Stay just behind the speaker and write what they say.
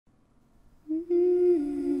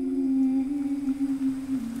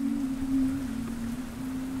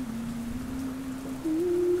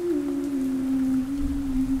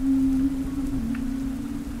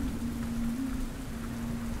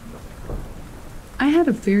I had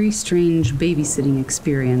a very strange babysitting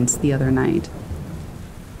experience the other night.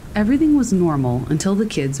 Everything was normal until the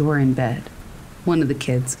kids were in bed. One of the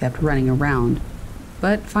kids kept running around,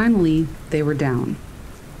 but finally they were down.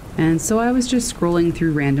 And so I was just scrolling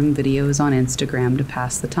through random videos on Instagram to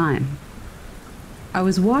pass the time. I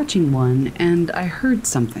was watching one and I heard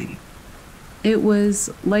something. It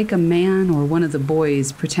was like a man or one of the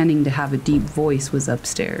boys pretending to have a deep voice was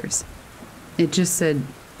upstairs. It just said,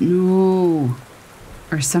 "No,"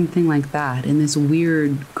 or something like that in this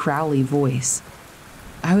weird, growly voice.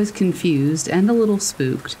 I was confused and a little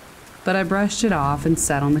spooked, but I brushed it off and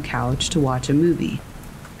sat on the couch to watch a movie.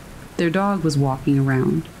 Their dog was walking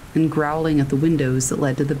around and growling at the windows that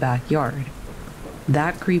led to the backyard.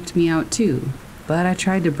 That creeped me out too, but I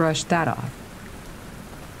tried to brush that off.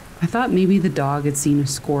 I thought maybe the dog had seen a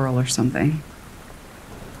squirrel or something.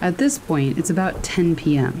 At this point, it's about 10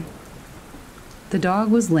 p.m. The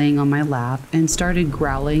dog was laying on my lap and started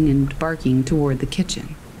growling and barking toward the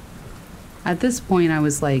kitchen. At this point, I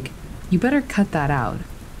was like, you better cut that out,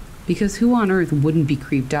 because who on earth wouldn't be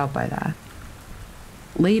creeped out by that?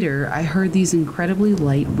 Later, I heard these incredibly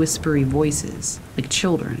light, whispery voices, like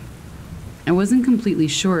children. I wasn't completely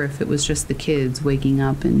sure if it was just the kids waking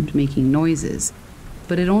up and making noises,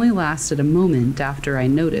 but it only lasted a moment after I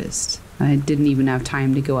noticed. I didn't even have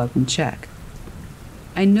time to go up and check.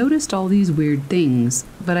 I noticed all these weird things,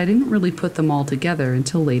 but I didn't really put them all together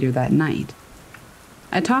until later that night.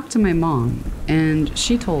 I talked to my mom, and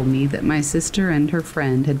she told me that my sister and her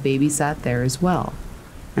friend had babysat there as well,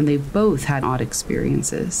 and they both had odd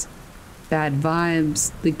experiences. Bad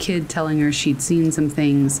vibes, the kid telling her she'd seen some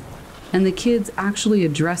things, and the kids actually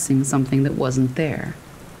addressing something that wasn't there.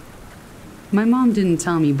 My mom didn't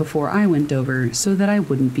tell me before I went over so that I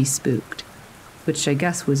wouldn't be spooked, which I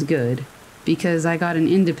guess was good, because I got an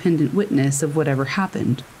independent witness of whatever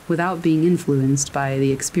happened without being influenced by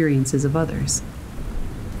the experiences of others.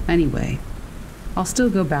 Anyway, I'll still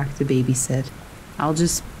go back to babysit. I'll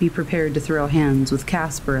just be prepared to throw hands with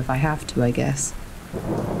Casper if I have to, I guess.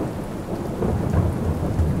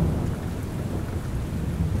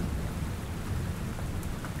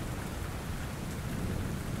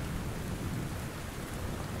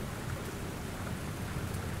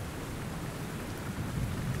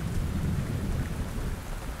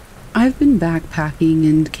 I've been backpacking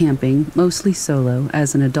and camping, mostly solo,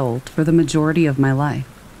 as an adult for the majority of my life.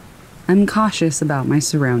 I'm cautious about my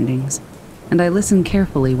surroundings, and I listen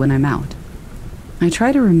carefully when I'm out. I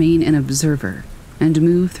try to remain an observer and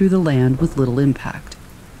move through the land with little impact.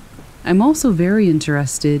 I'm also very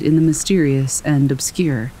interested in the mysterious and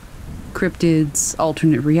obscure, cryptids,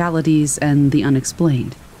 alternate realities, and the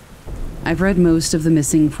unexplained. I've read most of the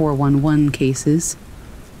missing 411 cases,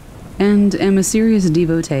 and am a serious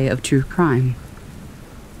devotee of true crime.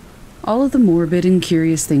 All of the morbid and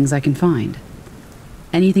curious things I can find.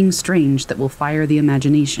 Anything strange that will fire the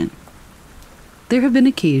imagination. There have been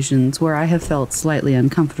occasions where I have felt slightly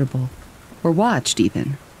uncomfortable, or watched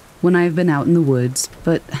even, when I have been out in the woods,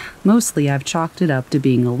 but mostly I've chalked it up to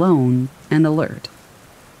being alone and alert.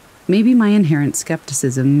 Maybe my inherent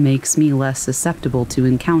skepticism makes me less susceptible to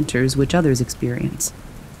encounters which others experience.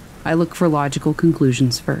 I look for logical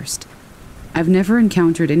conclusions first. I've never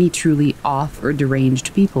encountered any truly off or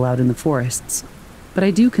deranged people out in the forests, but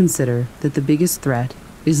I do consider that the biggest threat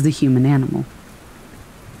is the human animal.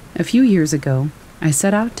 A few years ago, I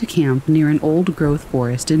set out to camp near an old-growth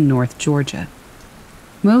forest in North Georgia.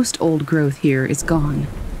 Most old growth here is gone,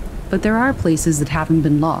 but there are places that haven't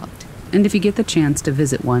been logged, and if you get the chance to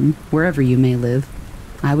visit one, wherever you may live,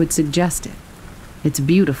 I would suggest it. It's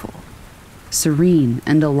beautiful, serene,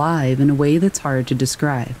 and alive in a way that's hard to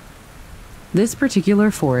describe. This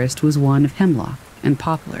particular forest was one of hemlock and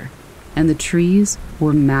poplar, and the trees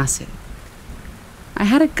were massive. I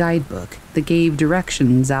had a guidebook that gave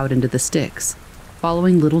directions out into the sticks,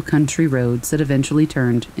 following little country roads that eventually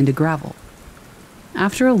turned into gravel.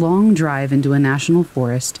 After a long drive into a national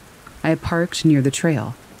forest, I parked near the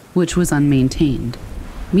trail, which was unmaintained,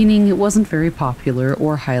 meaning it wasn't very popular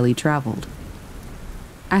or highly traveled.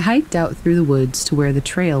 I hiked out through the woods to where the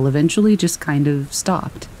trail eventually just kind of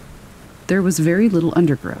stopped. There was very little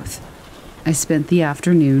undergrowth. I spent the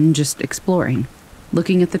afternoon just exploring,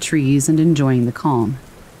 looking at the trees and enjoying the calm.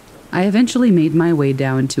 I eventually made my way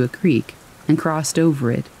down to a creek and crossed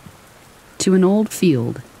over it to an old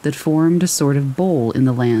field that formed a sort of bowl in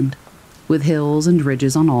the land, with hills and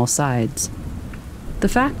ridges on all sides. The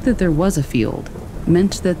fact that there was a field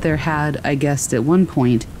meant that there had, I guessed at one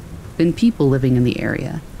point, been people living in the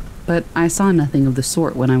area, but I saw nothing of the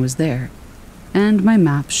sort when I was there, and my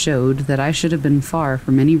map showed that I should have been far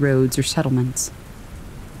from any roads or settlements.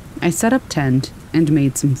 I set up tent and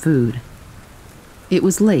made some food. It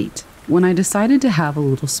was late when I decided to have a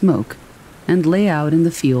little smoke and lay out in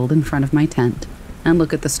the field in front of my tent and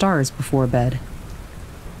look at the stars before bed.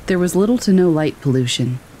 There was little to no light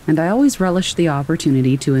pollution, and I always relished the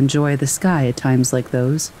opportunity to enjoy the sky at times like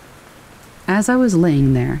those. As I was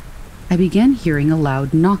laying there, I began hearing a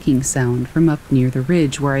loud knocking sound from up near the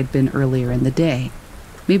ridge where I'd been earlier in the day,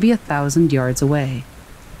 maybe 1,000 yards away.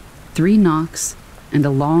 3 knocks and a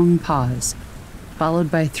long pause,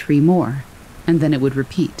 followed by 3 more, and then it would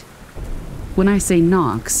repeat. When I say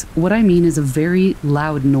knocks, what I mean is a very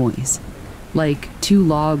loud noise, like 2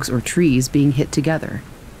 logs or trees being hit together.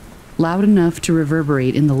 Loud enough to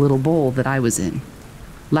reverberate in the little bowl that I was in.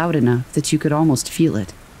 Loud enough that you could almost feel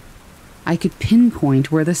it. I could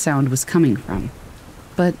pinpoint where the sound was coming from.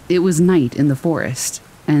 But it was night in the forest,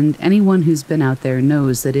 and anyone who's been out there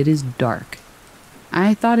knows that it is dark.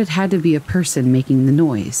 I thought it had to be a person making the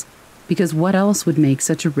noise, because what else would make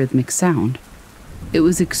such a rhythmic sound? It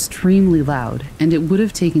was extremely loud, and it would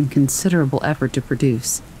have taken considerable effort to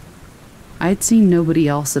produce. I'd seen nobody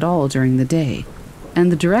else at all during the day,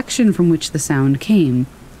 and the direction from which the sound came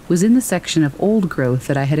was in the section of old growth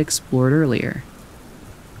that I had explored earlier.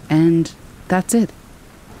 And that's it.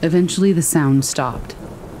 Eventually the sound stopped,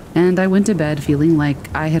 and I went to bed feeling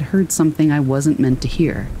like I had heard something I wasn't meant to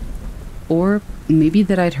hear. Or maybe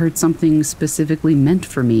that I'd heard something specifically meant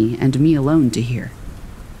for me and me alone to hear.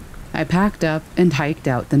 I packed up and hiked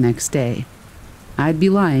out the next day. I'd be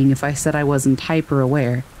lying if I said I wasn't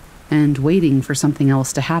hyper-aware and waiting for something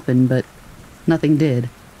else to happen, but nothing did.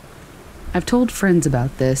 I've told friends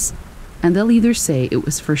about this, and they'll either say it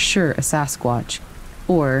was for sure a Sasquatch,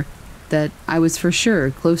 or that I was for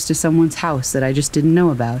sure close to someone's house that I just didn't know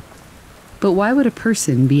about. But why would a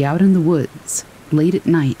person be out in the woods, late at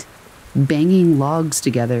night, banging logs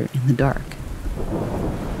together in the dark?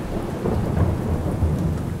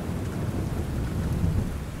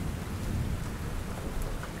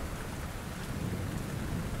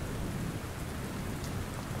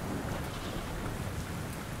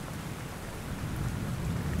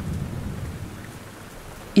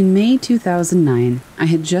 In May 2009, I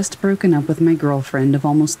had just broken up with my girlfriend of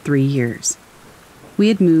almost 3 years. We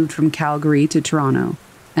had moved from Calgary to Toronto,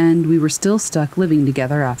 and we were still stuck living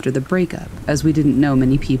together after the breakup, as we didn't know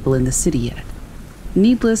many people in the city yet.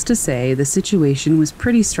 Needless to say, the situation was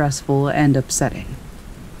pretty stressful and upsetting.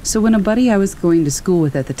 So when a buddy I was going to school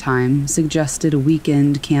with at the time suggested a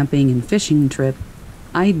weekend camping and fishing trip,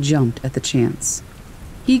 I jumped at the chance.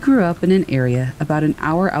 He grew up in an area about an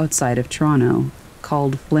hour outside of Toronto,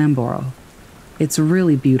 called Flamborough. It's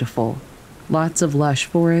really beautiful. Lots of lush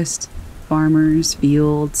forest, farmers,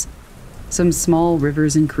 fields, some small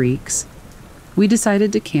rivers and creeks. We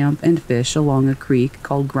decided to camp and fish along a creek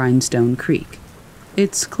called Grindstone Creek.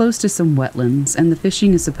 It's close to some wetlands, and the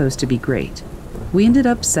fishing is supposed to be great. We ended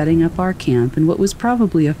up setting up our camp in what was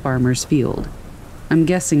probably a farmer's field. I'm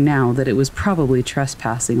guessing now that it was probably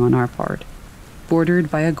trespassing on our part, bordered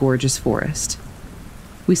by a gorgeous forest.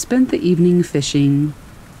 We spent the evening fishing,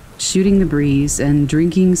 shooting the breeze, and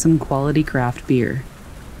drinking some quality craft beer.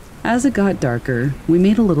 As it got darker, we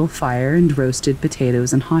made a little fire and roasted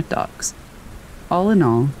potatoes and hot dogs. All in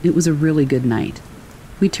all, it was a really good night.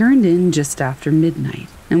 We turned in just after midnight,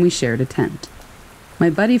 and we shared a tent.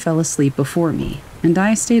 My buddy fell asleep before me, and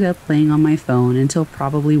I stayed up playing on my phone until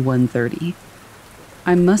probably 1:30.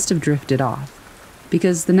 I must have drifted off,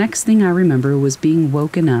 because the next thing I remember was being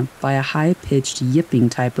woken up by a high-pitched yipping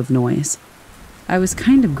type of noise. I was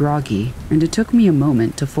kind of groggy, and it took me a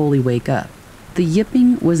moment to fully wake up. The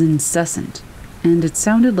yipping was incessant, and it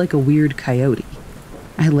sounded like a weird coyote.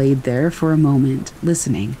 I laid there for a moment,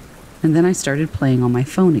 listening, and then I started playing on my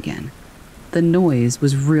phone again. The noise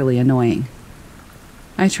was really annoying.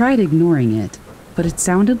 I tried ignoring it, but it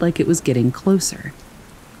sounded like it was getting closer.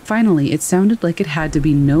 Finally, it sounded like it had to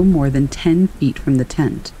be no more than 10 feet from the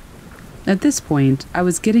tent. At this point, I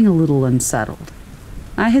was getting a little unsettled.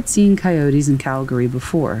 I had seen coyotes in Calgary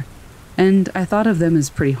before, and I thought of them as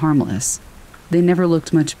pretty harmless. They never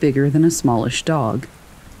looked much bigger than a smallish dog.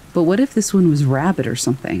 But what if this one was rabid or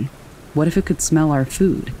something? What if it could smell our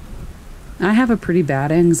food? I have a pretty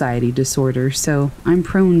bad anxiety disorder, so I'm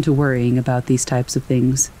prone to worrying about these types of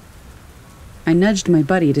things. I nudged my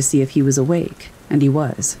buddy to see if he was awake, and he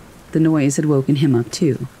was. The noise had woken him up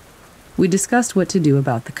too. We discussed what to do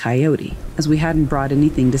about the coyote, as we hadn't brought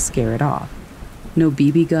anything to scare it off. No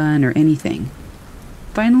BB gun or anything.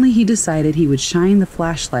 Finally, he decided he would shine the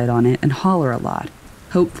flashlight on it and holler a lot.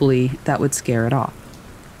 Hopefully, that would scare it off.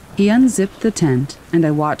 He unzipped the tent, and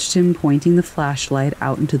I watched him pointing the flashlight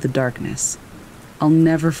out into the darkness. I'll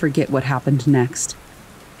never forget what happened next.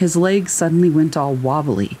 his legs suddenly went all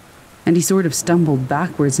wobbly, and he sort of stumbled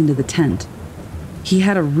backwards into the tent. He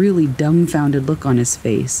had a really dumbfounded look on his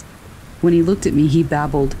face. When he looked at me, he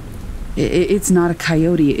babbled, "It's not a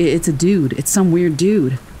coyote, it's a dude, it's some weird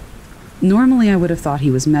dude." Normally, I would have thought he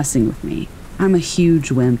was messing with me. I'm a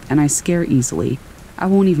huge wimp, and I scare easily. I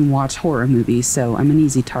won't even watch horror movies, so I'm an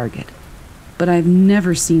easy target. But I've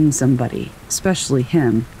never seen somebody, especially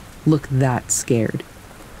him, look that scared.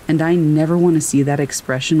 And I never want to see that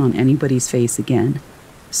expression on anybody's face again.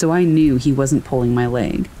 So I knew he wasn't pulling my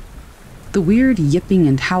leg. The weird yipping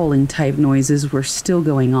and howling type noises were still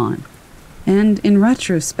going on. And in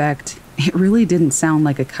retrospect, it really didn't sound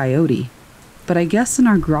like a coyote. But I guess in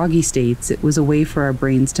our groggy states, it was a way for our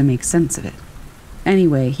brains to make sense of it.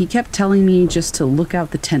 Anyway, he kept telling me just to look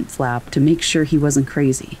out the tent flap to make sure he wasn't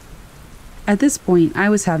crazy. At this point, I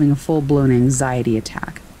was having a full-blown anxiety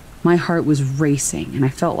attack. My heart was racing and I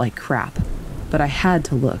felt like crap, but I had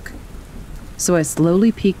to look. So I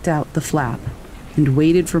slowly peeked out the flap and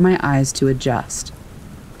waited for my eyes to adjust.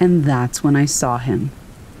 And that's when I saw him.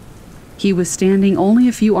 He was standing only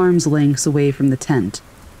a few arms' lengths away from the tent.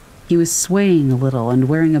 He was swaying a little and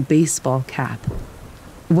wearing a baseball cap.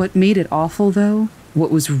 What made it awful, though,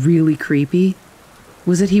 what was really creepy,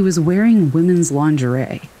 was that he was wearing women's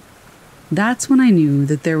lingerie. That's when I knew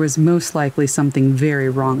that there was most likely something very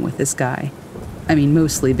wrong with this guy. I mean,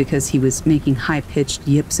 mostly because he was making high-pitched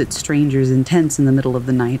yips at strangers in tents in the middle of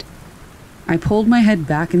the night. I pulled my head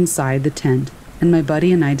back inside the tent, and my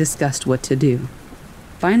buddy and I discussed what to do.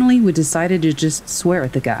 Finally, we decided to just swear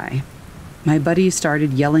at the guy. My buddy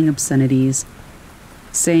started yelling obscenities,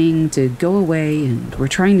 saying to go away and we're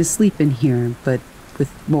trying to sleep in here, but with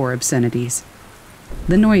more obscenities.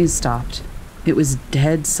 The noise stopped. It was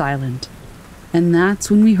dead silent. And that's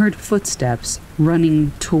when we heard footsteps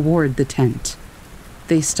running toward the tent.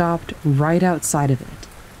 They stopped right outside of it,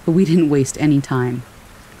 but we didn't waste any time.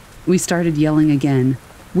 We started yelling again,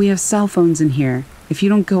 "We have cell phones in here. If you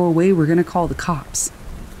don't go away, we're going to call the cops."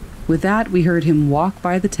 With that, we heard him walk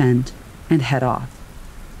by the tent and head off.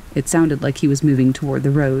 It sounded like he was moving toward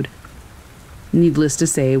the road. Needless to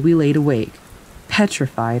say, we laid awake,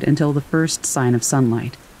 petrified until the first sign of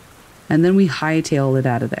sunlight. And then we hightailed it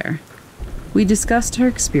out of there. We discussed our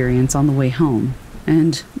experience on the way home,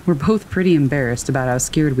 and we're both pretty embarrassed about how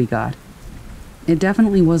scared we got. It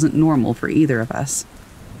definitely wasn't normal for either of us.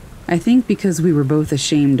 I think because we were both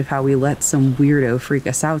ashamed of how we let some weirdo freak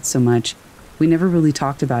us out so much, we never really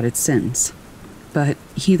talked about it since. But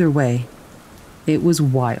either way, it was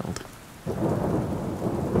wild.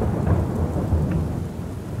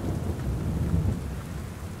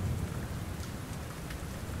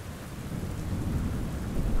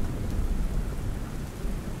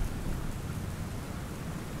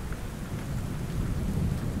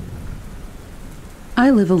 I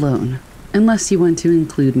live alone, unless you want to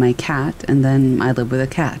include my cat, and then I live with a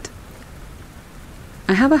cat.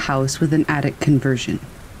 I have a house with an attic conversion,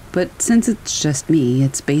 but since it's just me,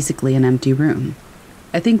 it's basically an empty room.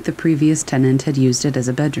 I think the previous tenant had used it as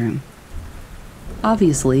a bedroom.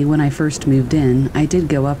 Obviously, when I first moved in, I did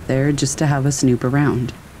go up there just to have a snoop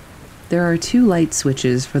around. There are 2 light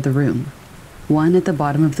switches for the room, one at the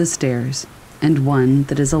bottom of the stairs, and one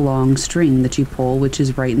that is a long string that you pull, which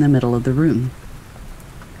is right in the middle of the room.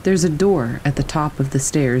 There's a door at the top of the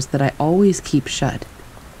stairs that I always keep shut.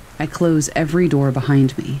 I close every door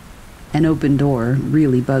behind me. An open door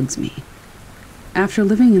really bugs me. After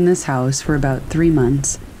living in this house for about 3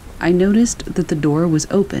 months, I noticed that the door was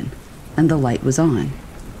open and the light was on.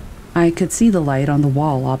 I could see the light on the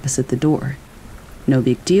wall opposite the door. No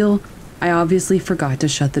big deal, I obviously forgot to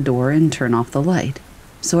shut the door and turn off the light,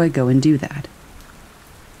 so I go and do that.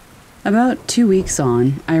 About 2 weeks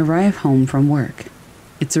on, I arrive home from work.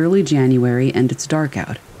 It's early January and it's dark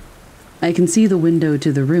out. I can see the window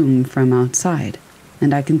to the room from outside,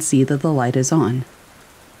 and I can see that the light is on.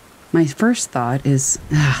 My first thought is,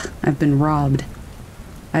 I've been robbed.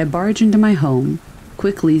 I barge into my home,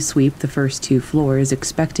 quickly sweep the first 2 floors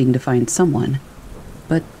expecting to find someone,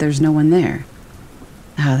 but there's no one there.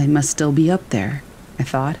 They must still be up there, I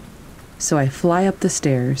thought. So I fly up the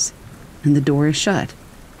stairs, and the door is shut,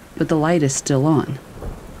 but the light is still on.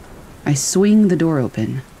 I swing the door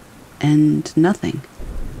open, and nothing.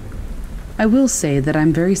 I will say that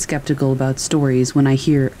I'm very skeptical about stories when I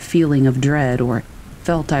hear feeling of dread or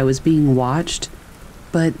felt I was being watched,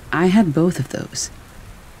 but I had both of those.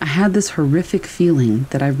 I had this horrific feeling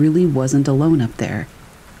that I really wasn't alone up there,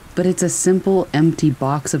 but it's a simple, empty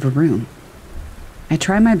box of a room. I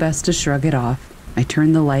try my best to shrug it off, I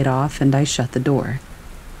turn the light off, and I shut the door.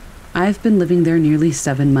 I've been living there nearly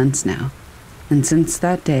 7 months now, and since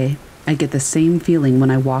that day, I get the same feeling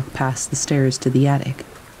when I walk past the stairs to the attic.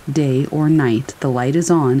 Day or night, the light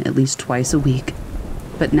is on at least twice a week,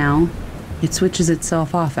 but now it switches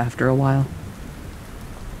itself off after a while.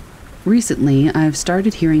 Recently, I've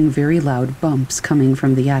started hearing very loud bumps coming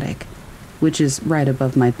from the attic, which is right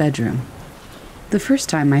above my bedroom. The first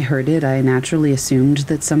time I heard it, I naturally assumed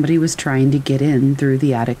that somebody was trying to get in through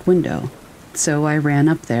the attic window, so I ran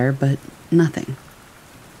up there, but nothing.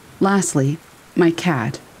 Lastly, my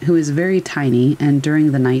cat, who is very tiny and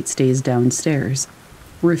during the night stays downstairs,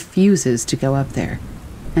 refuses to go up there,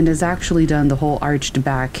 and has actually done the whole arched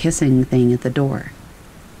back hissing thing at the door.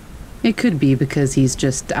 It could be because he's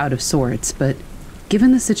just out of sorts, but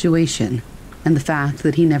given the situation and the fact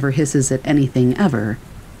that he never hisses at anything ever,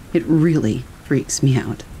 it really freaks me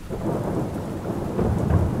out.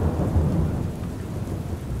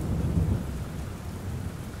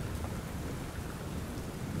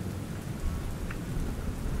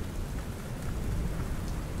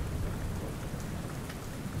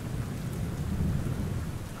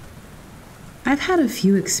 I've had a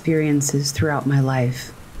few experiences throughout my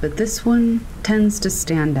life, but this one tends to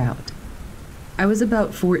stand out. I was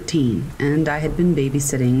about 14, and I had been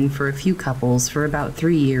babysitting for a few couples for about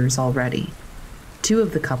 3 years already. 2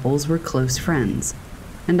 of the couples were close friends,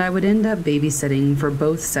 and I would end up babysitting for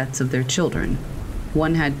both sets of their children.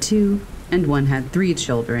 One had 2, and one had 3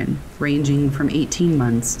 children, ranging from 18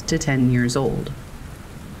 months to 10 years old.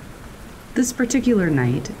 This particular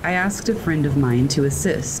night, I asked a friend of mine to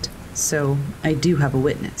assist, so I do have a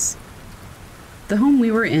witness. The home we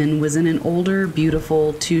were in was in an older,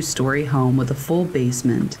 beautiful 2-story home with a full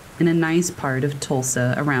basement in a nice part of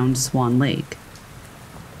Tulsa around Swan Lake.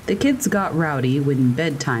 The kids got rowdy when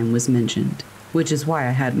bedtime was mentioned, which is why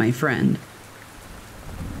I had my friend.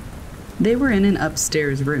 They were in an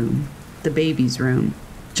upstairs room, the baby's room,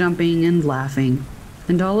 jumping and laughing,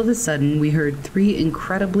 and all of a sudden we heard 3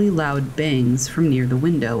 incredibly loud bangs from near the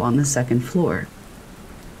window on the 2nd floor.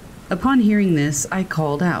 Upon hearing this, I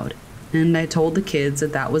called out, and I told the kids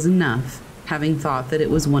that that was enough, having thought that it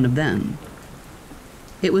was one of them.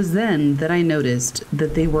 It was then that I noticed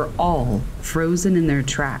that they were all frozen in their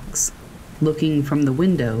tracks, looking from the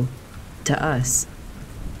window to us.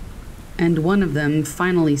 And one of them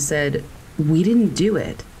finally said, "We didn't do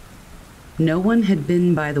it." No one had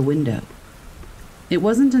been by the window. It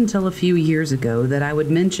wasn't until a few years ago that I would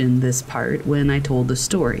mention this part when I told the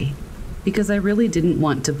story, because I really didn't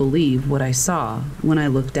want to believe what I saw when I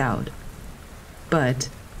looked out. But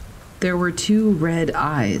there were 2 red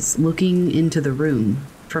eyes looking into the room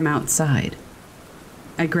from outside.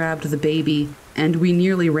 I grabbed the baby, and we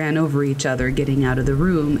nearly ran over each other getting out of the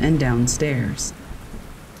room and downstairs.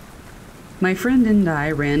 My friend and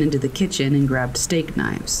I ran into the kitchen and grabbed steak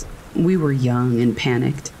knives. We were young and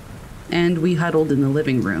panicked, and we huddled in the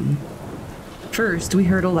living room. First, we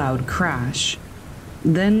heard a loud crash.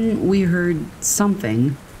 Then we heard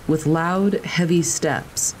something with loud, heavy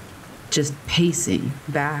steps, just pacing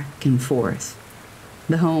back and forth.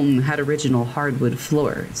 The home had original hardwood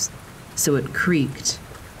floors, so it creaked.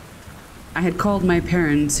 I had called my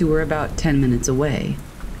parents, who were about 10 minutes away.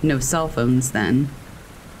 No cell phones then.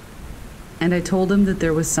 And I told them that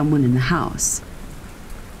there was someone in the house.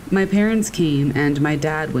 My parents came, and my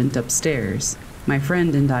dad went upstairs, my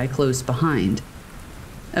friend and I close behind.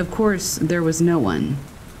 Of course, there was no one,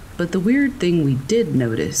 but the weird thing we did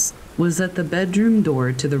notice was that the bedroom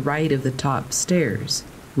door to the right of the top stairs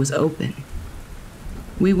was open.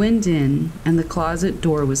 We went in, and the closet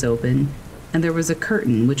door was open, and there was a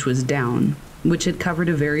curtain which was down, which had covered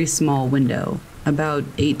a very small window, about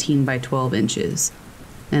 18 by 12 inches,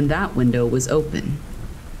 and that window was open.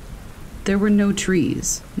 There were no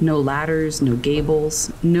trees, no ladders, no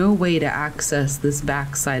gables, no way to access this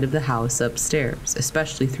back side of the house upstairs,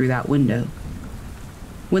 especially through that window.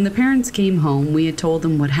 When the parents came home, we had told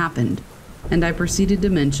them what happened, and I proceeded to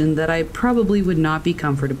mention that I probably would not be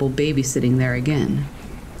comfortable babysitting there again.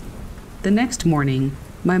 The next morning,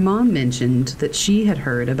 my mom mentioned that she had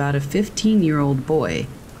heard about a 15-year-old boy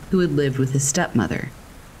who had lived with his stepmother.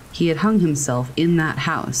 He had hung himself in that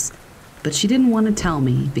house, but she didn't want to tell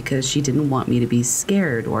me because she didn't want me to be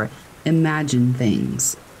scared or imagine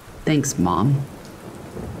things. Thanks, Mom.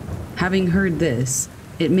 Having heard this,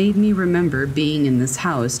 it made me remember being in this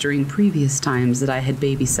house during previous times that I had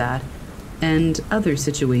babysat and other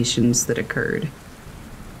situations that occurred.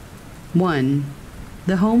 1.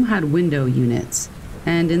 The home had window units,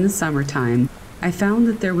 and in the summertime, I found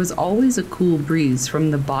that there was always a cool breeze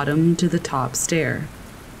from the bottom to the top stair.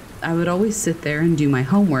 I would always sit there and do my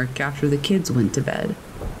homework after the kids went to bed.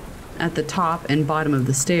 At the top and bottom of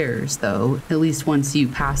the stairs, though, at least once you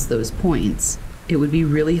pass those points, it would be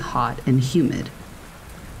really hot and humid.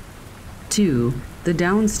 2, the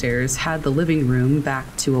downstairs had the living room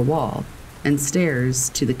back to a wall and stairs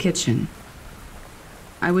to the kitchen.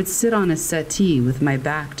 I would sit on a settee with my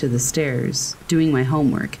back to the stairs, doing my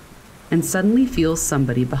homework, and suddenly feel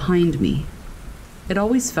somebody behind me. It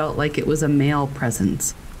always felt like it was a male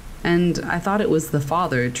presence, and I thought it was the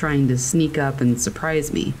father trying to sneak up and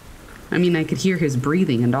surprise me. I mean, I could hear his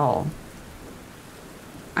breathing and all.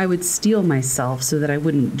 I would steel myself so that I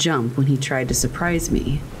wouldn't jump when he tried to surprise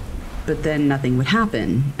me, but then nothing would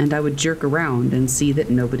happen, and I would jerk around and see that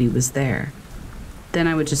nobody was there. Then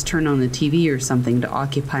I would just turn on the TV or something to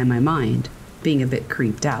occupy my mind, being a bit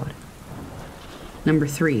creeped out. Number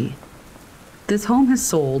 3. This home has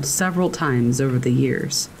sold several times over the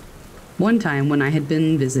years. One time when I had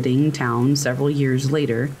been visiting town several years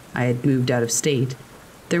later, I had moved out of state,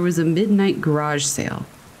 there was a midnight garage sale.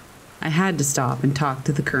 I had to stop and talk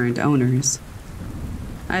to the current owners.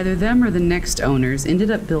 Either them or the next owners ended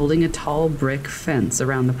up building a tall brick fence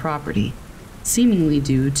around the property, seemingly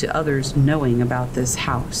due to others knowing about this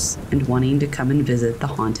house and wanting to come and visit the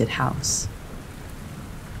haunted house.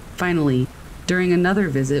 Finally, during another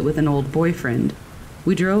visit with an old boyfriend,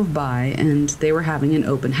 we drove by and they were having an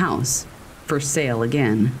open house, for sale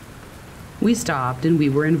again. We stopped and we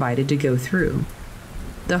were invited to go through.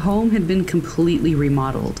 The home had been completely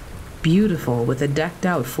remodeled, beautiful with a decked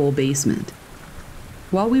out full basement.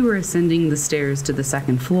 While we were ascending the stairs to the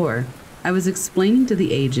second floor, I was explaining to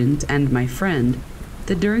the agent and my friend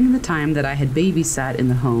that during the time that I had babysat in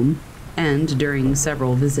the home, and during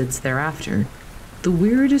several visits thereafter, the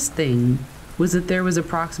weirdest thing was that there was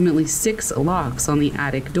approximately 6 locks on the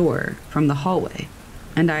attic door from the hallway,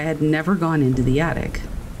 and I had never gone into the attic,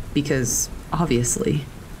 because, obviously.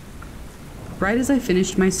 Right as I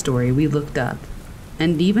finished my story, we looked up,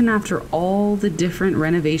 and even after all the different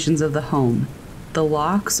renovations of the home, the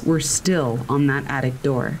locks were still on that attic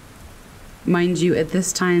door. Mind you, at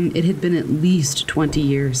this time, it had been at least 20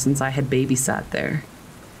 years since I had babysat there.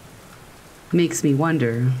 Makes me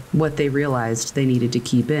wonder what they realized they needed to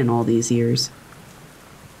keep in all these years.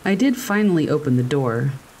 I did finally open the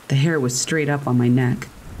door. The hair was straight up on my neck.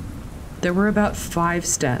 There were about 5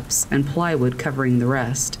 steps and plywood covering the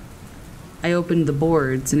rest. I opened the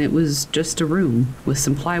boards and it was just a room with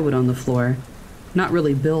some plywood on the floor, not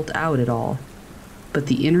really built out at all, but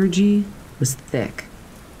the energy was thick.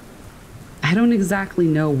 I don't exactly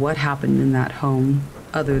know what happened in that home,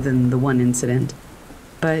 other than the one incident,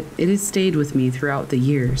 but it has stayed with me throughout the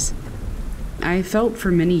years. I felt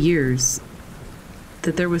for many years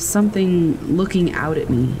that there was something looking out at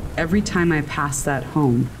me every time I passed that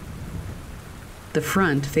home. The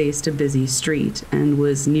front faced a busy street and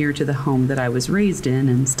was near to the home that I was raised in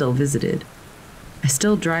and still visited. I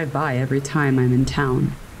still drive by every time I'm in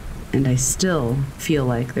town, and I still feel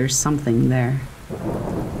like there's something there.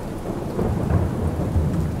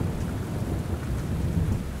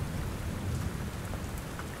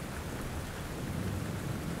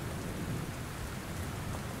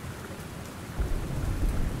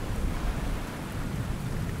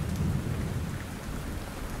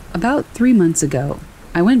 About 3 months ago,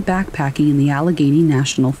 I went backpacking in the Allegheny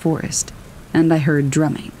National Forest, and I heard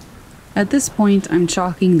drumming. At this point, I'm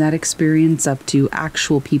chalking that experience up to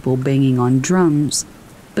actual people banging on drums,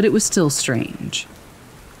 but it was still strange.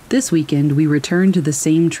 This weekend, we returned to the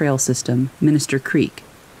same trail system, Minister Creek.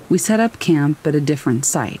 We set up camp at a different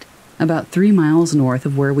site, about 3 miles north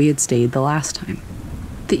of where we had stayed the last time.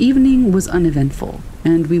 The evening was uneventful,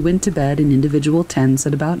 and we went to bed in individual tents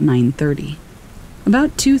at about 9:30.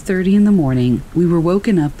 About 2:30 in the morning, we were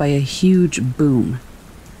woken up by a huge boom.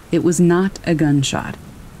 It was not a gunshot.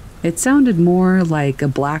 It sounded more like a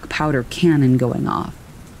black powder cannon going off.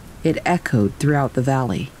 It echoed throughout the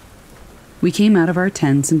valley. We came out of our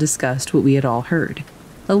tents and discussed what we had all heard,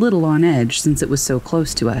 a little on edge since it was so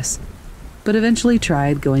close to us, but eventually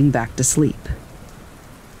tried going back to sleep.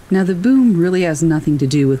 Now, the boom really has nothing to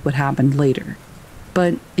do with what happened later,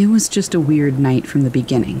 but it was just a weird night from the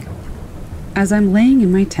beginning. As I'm laying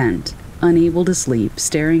in my tent, unable to sleep,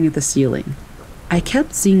 staring at the ceiling, I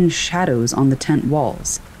kept seeing shadows on the tent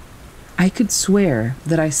walls. I could swear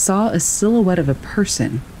that I saw a silhouette of a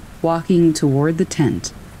person walking toward the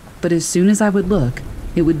tent, but as soon as I would look,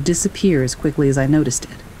 it would disappear as quickly as I noticed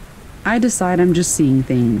it. I decide I'm just seeing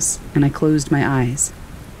things, and I closed my eyes.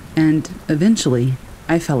 And eventually,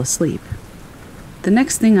 I fell asleep. The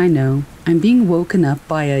next thing I know, I'm being woken up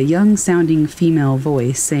by a young-sounding female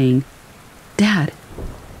voice saying, "Dad,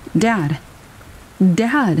 Dad,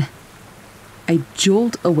 Dad." I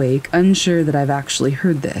jolt awake, unsure that I've actually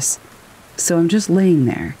heard this, so I'm just laying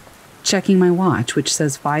there, checking my watch, which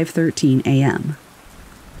says 5:13 a.m.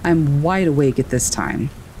 I'm wide awake at this time,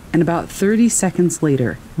 and about 30 seconds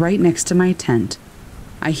later, right next to my tent,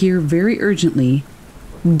 I hear very urgently,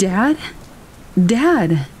 "Dad?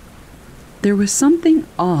 Dad!" There was something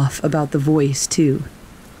off about the voice, too.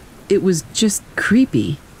 It was just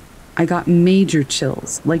creepy. I got major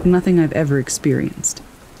chills, like nothing I've ever experienced.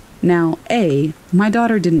 Now, A, my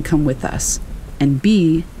daughter didn't come with us, and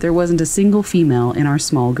B, there wasn't a single female in our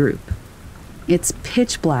small group. It's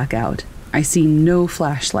pitch black out. I see no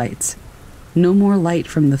flashlights. No more light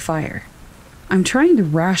from the fire. I'm trying to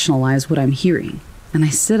rationalize what I'm hearing, and I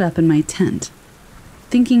sit up in my tent,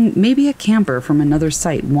 thinking maybe a camper from another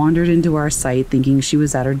site wandered into our site thinking she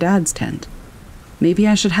was at her dad's tent. Maybe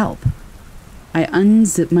I should help. I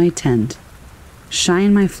unzip my tent,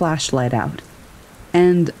 shine my flashlight out,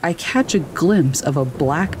 and I catch a glimpse of a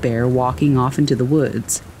black bear walking off into the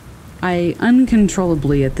woods. I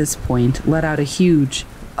uncontrollably at this point let out a huge,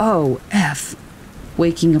 "Oh, F,"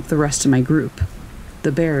 waking up the rest of my group.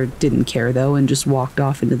 The bear didn't care though and just walked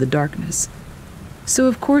off into the darkness. So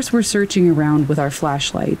of course we're searching around with our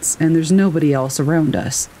flashlights and there's nobody else around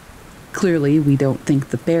us. Clearly we don't think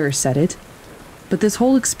the bear said it. But this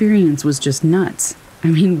whole experience was just nuts. I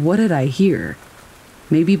mean, what did I hear?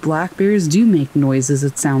 Maybe black bears do make noises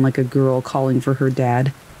that sound like a girl calling for her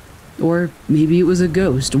dad. Or maybe it was a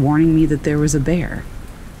ghost warning me that there was a bear.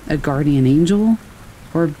 A guardian angel?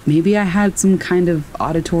 Or maybe I had some kind of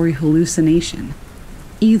auditory hallucination.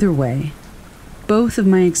 Either way, both of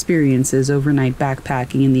my experiences overnight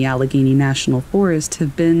backpacking in the Allegheny National Forest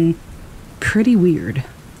have been pretty weird.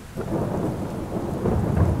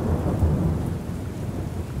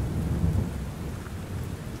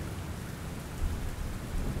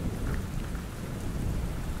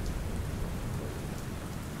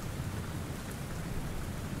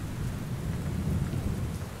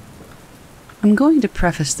 I'm going to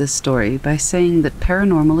preface this story by saying that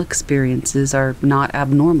paranormal experiences are not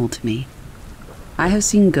abnormal to me. I have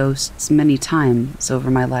seen ghosts many times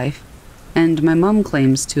over my life, and my mom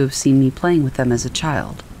claims to have seen me playing with them as a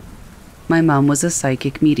child. My mom was a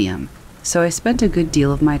psychic medium, so I spent a good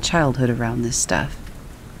deal of my childhood around this stuff.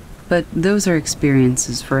 But those are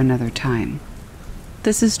experiences for another time.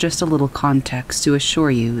 This is just a little context to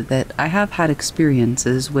assure you that I have had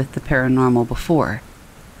experiences with the paranormal before,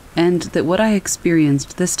 and that what I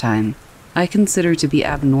experienced this time I consider to be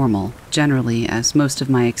abnormal, generally, as most of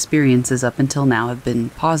my experiences up until now have been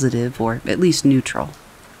positive or at least neutral.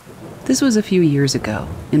 This was a few years ago,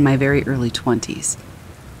 in my very early 20s.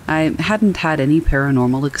 I hadn't had any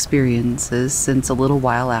paranormal experiences since a little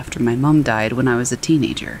while after my mom died when I was a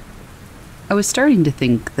teenager. I was starting to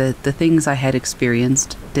think that the things I had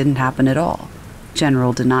experienced didn't happen at all.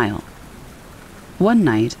 General denial. One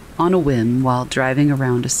night, on a whim while driving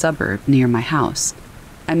around a suburb near my house,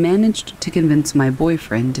 I managed to convince my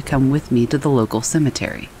boyfriend to come with me to the local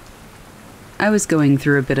cemetery. I was going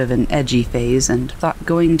through a bit of an edgy phase and thought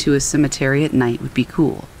going to a cemetery at night would be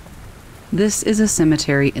cool. This is a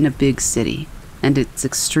cemetery in a big city, and it's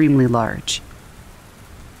extremely large.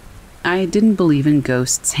 I didn't believe in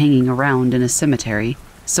ghosts hanging around in a cemetery,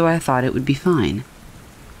 so I thought it would be fine.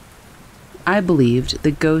 I believed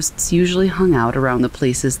that ghosts usually hung out around the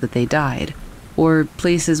places that they died, or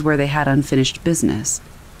places where they had unfinished business,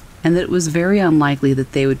 and that it was very unlikely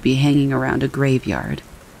that they would be hanging around a graveyard.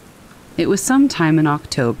 It was sometime in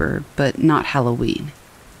October, but not Halloween.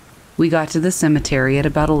 We got to the cemetery at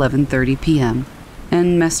about 11:30 p.m.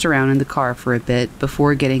 and messed around in the car for a bit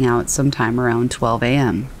before getting out sometime around 12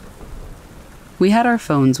 a.m. We had our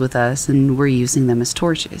phones with us and were using them as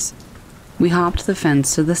torches. We hopped the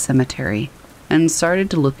fence to the cemetery and started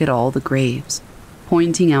to look at all the graves,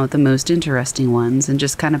 pointing out the most interesting ones and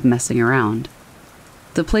just kind of messing around.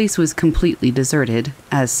 The place was completely deserted,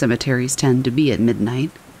 as cemeteries tend to be at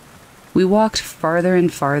midnight. We walked farther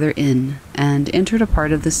and farther in and entered a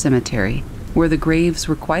part of the cemetery where the graves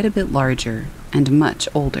were quite a bit larger and much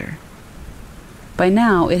older. By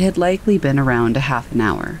now, it had likely been around a half an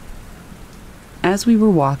hour. As we were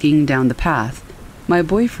walking down the path, my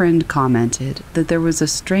boyfriend commented that there was a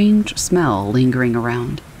strange smell lingering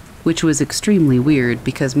around, which was extremely weird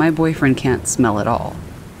because my boyfriend can't smell at all.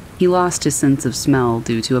 He lost his sense of smell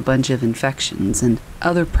due to a bunch of infections and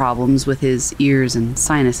other problems with his ears and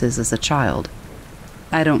sinuses as a child.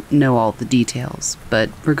 I don't know all the details,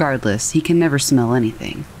 but regardless, he can never smell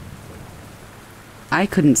anything. I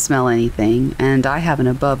couldn't smell anything, and I have an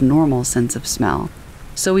above-normal sense of smell,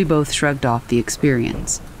 so we both shrugged off the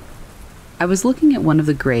experience. I was looking at one of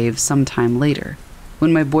the graves sometime later,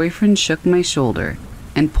 when my boyfriend shook my shoulder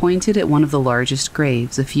and pointed at one of the largest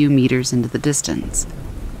graves a few meters into the distance.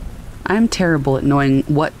 I'm terrible at knowing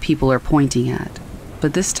what people are pointing at,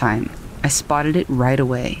 but this time I spotted it right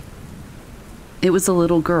away. It was a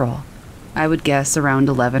little girl, I would guess around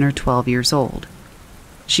 11 or 12 years old.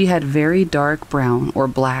 She had very dark brown or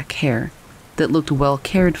black hair that looked well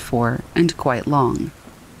cared for and quite long.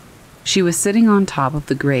 She was sitting on top of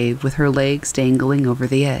the grave with her legs dangling over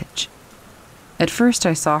the edge. At first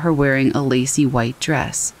I saw her wearing a lacy white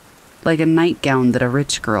dress, like a nightgown that a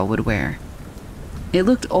rich girl would wear. It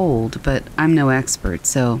looked old, but I'm no expert,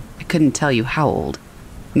 so I couldn't tell you how old.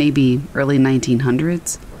 Maybe early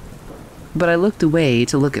 1900s? But I looked away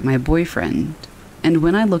to look at my boyfriend, and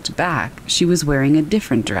when I looked back, she was wearing a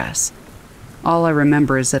different dress. All I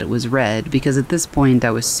remember is that it was red, because at this point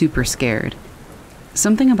I was super scared.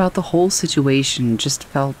 Something about the whole situation just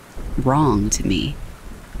felt wrong to me.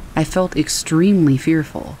 I felt extremely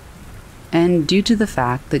fearful. And due to the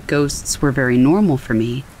fact that ghosts were very normal for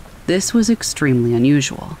me, this was extremely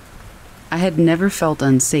unusual. I had never felt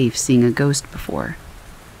unsafe seeing a ghost before.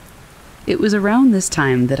 It was around this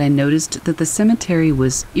time that I noticed that the cemetery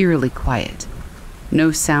was eerily quiet.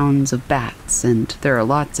 No sounds of bats, and there are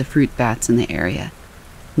lots of fruit bats in the area.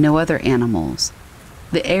 No other animals.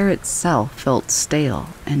 The air itself felt stale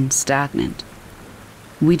and stagnant.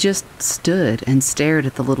 We just stood and stared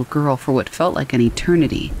at the little girl for what felt like an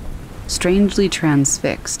eternity, strangely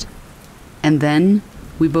transfixed. And then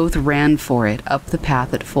we both ran for it up the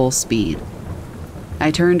path at full speed.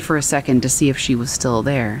 I turned for a second to see if she was still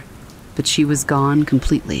there, but she was gone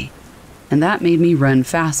completely, and that made me run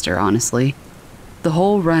faster, honestly. The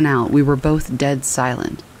whole run out, we were both dead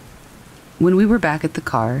silent. When we were back at the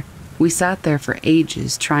car, we sat there for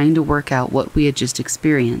ages trying to work out what we had just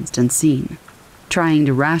experienced and seen, trying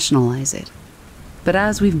to rationalize it. But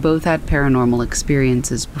as we've both had paranormal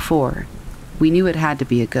experiences before, we knew it had to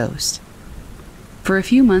be a ghost. For a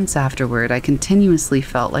few months afterward, I continuously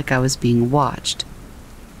felt like I was being watched.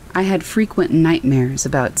 I had frequent nightmares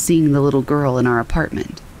about seeing the little girl in our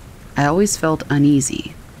apartment. I always felt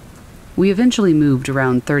uneasy. We eventually moved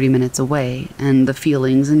around 30 minutes away, and the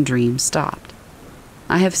feelings and dreams stopped.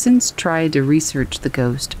 I have since tried to research the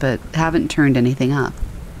ghost, but haven't turned anything up.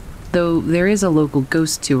 Though there is a local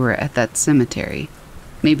ghost tour at that cemetery.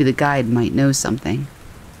 Maybe the guide might know something.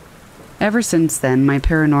 Ever since then, my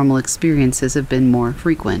paranormal experiences have been more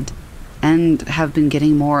frequent, and have been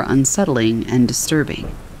getting more unsettling and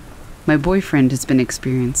disturbing. My boyfriend has been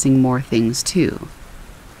experiencing more things too.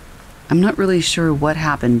 I'm not really sure what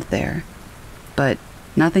happened there, but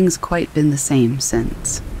nothing's quite been the same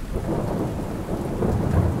since.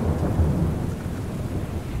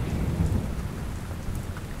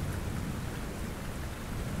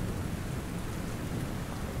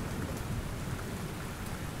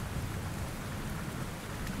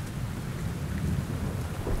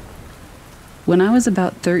 When I was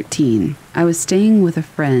about 13, I was staying with a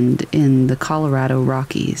friend in the Colorado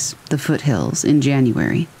Rockies, the foothills, in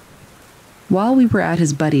January. While we were at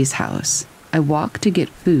his buddy's house, I walked to get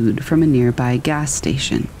food from a nearby gas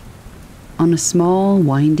station. On a small,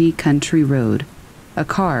 windy country road, a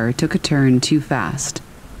car took a turn too fast,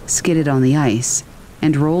 skidded on the ice,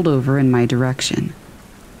 and rolled over in my direction.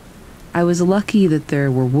 I was lucky that there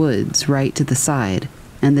were woods right to the side,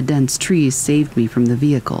 and the dense trees saved me from the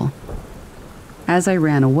vehicle. As I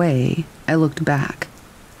ran away, I looked back,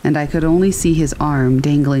 and I could only see his arm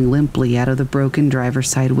dangling limply out of the broken driver's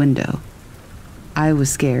side window. I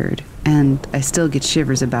was scared, and I still get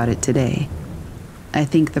shivers about it today. I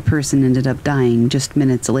think the person ended up dying just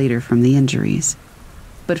minutes later from the injuries.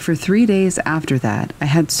 But for 3 days after that, I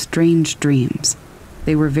had strange dreams.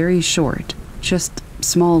 They were very short, just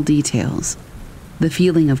small details. The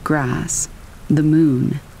feeling of grass, the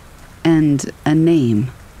moon, and a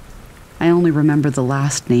name. I only remember the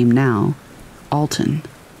last name now, Alton.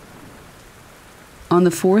 On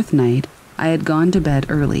the 4th night, I had gone to bed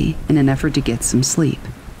early in an effort to get some sleep.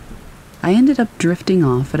 I ended up drifting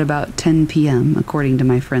off at about 10 p.m. according to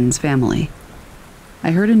my friend's family.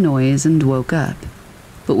 I heard a noise and woke up,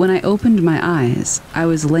 but when I opened my eyes, I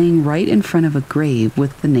was laying right in front of a grave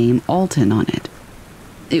with the name Alton on it.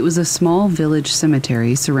 It was a small village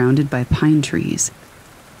cemetery surrounded by pine trees.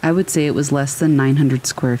 I would say it was less than 900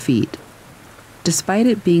 square feet. Despite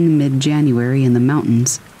it being mid-January in the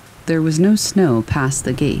mountains, there was no snow past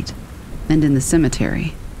the gate, and in the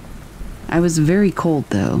cemetery. I was very cold,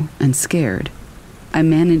 though, and scared. I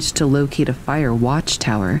managed to locate a fire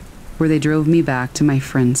watchtower where they drove me back to my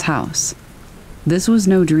friend's house. This was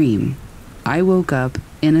no dream. I woke up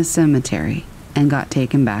in a cemetery and got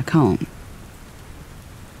taken back home.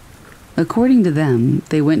 According to them,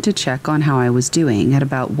 they went to check on how I was doing at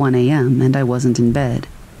about 1 a.m. and I wasn't in bed.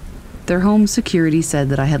 Their home security said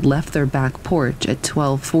that I had left their back porch at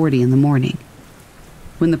 12:40 in the morning.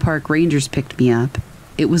 When the park rangers picked me up,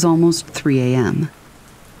 it was almost 3 a.m.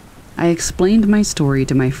 I explained my story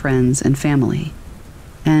to my friends and family,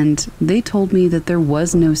 and they told me that there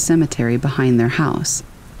was no cemetery behind their house.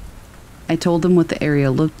 I told them what the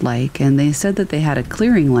area looked like, and they said that they had a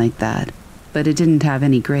clearing like that, but it didn't have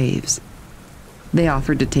any graves. They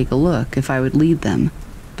offered to take a look if I would lead them,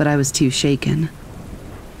 but I was too shaken.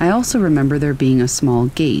 I also remember there being a small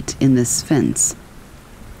gate in this fence.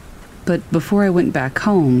 But before I went back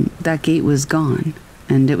home, that gate was gone,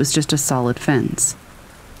 and it was just a solid fence.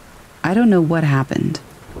 I don't know what happened,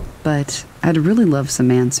 but I'd really love some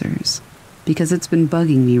answers, because it's been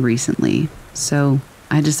bugging me recently, so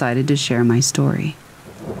I decided to share my story.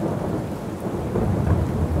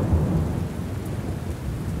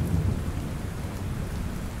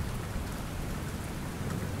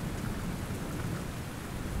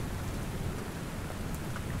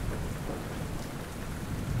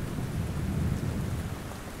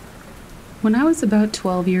 When I was about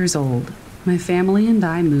 12 years old, my family and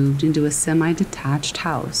I moved into a semi-detached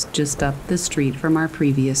house just up the street from our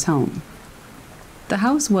previous home. The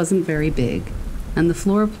house wasn't very big, and the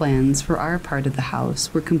floor plans for our part of the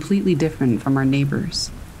house were completely different from our neighbors.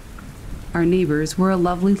 Our neighbors were a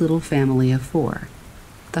lovely little family of 4.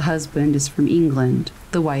 The husband is from England,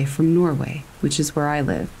 the wife from Norway, which is where I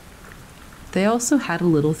live. They also had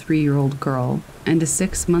a little 3-year-old girl and a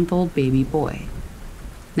 6-month-old baby boy.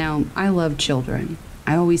 Now, I love children.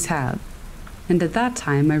 I always have. And at that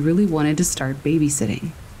time, I really wanted to start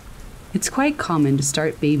babysitting. It's quite common to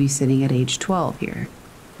start babysitting at age 12 here,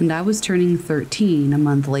 and I was turning 13 a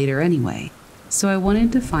month later anyway, so I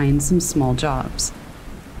wanted to find some small jobs.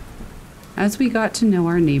 As we got to know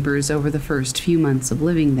our neighbors over the first few months of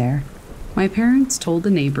living there, my parents told the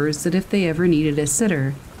neighbors that if they ever needed a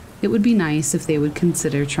sitter, it would be nice if they would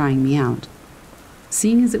consider trying me out.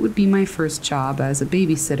 Seeing as it would be my first job as a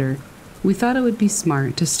babysitter, we thought it would be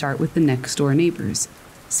smart to start with the next-door neighbors,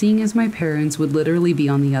 seeing as my parents would literally be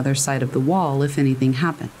on the other side of the wall if anything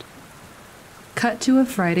happened. Cut to a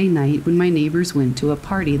Friday night when my neighbors went to a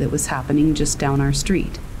party that was happening just down our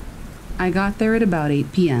street. I got there at about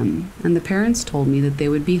 8 p.m., and the parents told me that they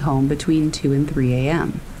would be home between 2 and 3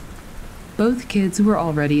 a.m. Both kids were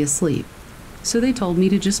already asleep, so they told me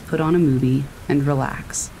to just put on a movie and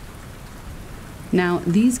relax. Now,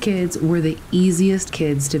 these kids were the easiest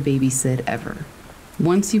kids to babysit ever.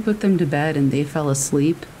 Once you put them to bed and they fell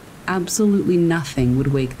asleep, absolutely nothing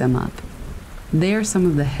would wake them up. They are some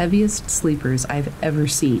of the heaviest sleepers I've ever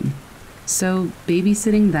seen, so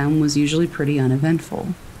babysitting them was usually pretty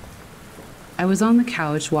uneventful. I was on the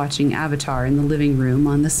couch watching Avatar in the living room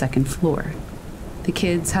on the 2nd floor. The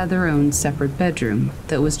kids had their own separate bedroom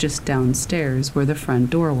that was just downstairs where the front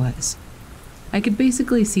door was. I could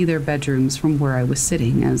basically see their bedrooms from where I was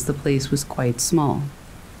sitting, as the place was quite small.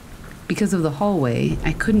 Because of the hallway,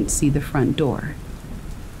 I couldn't see the front door.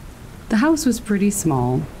 The house was pretty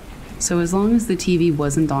small, so as long as the TV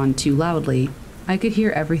wasn't on too loudly, I could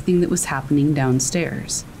hear everything that was happening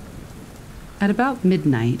downstairs. At about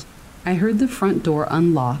midnight, I heard the front door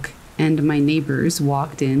unlock and my neighbors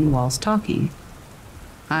walked in whilst talking.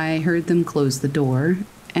 I heard them close the door,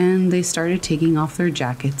 and they started taking off their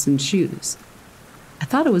jackets and shoes. I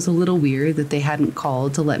thought it was a little weird that they hadn't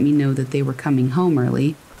called to let me know that they were coming home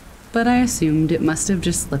early, but I assumed it must have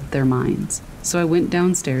just slipped their minds, so I went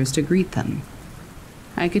downstairs to greet them.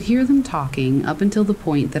 I could hear them talking up until the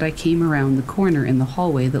point that I came around the corner in the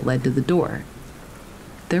hallway that led to the door.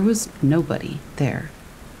 There was nobody there.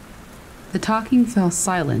 The talking fell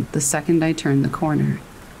silent the second I turned the corner.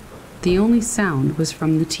 The only sound was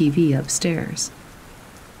from the TV upstairs.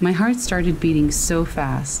 My heart started beating so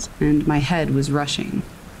fast, and my head was rushing.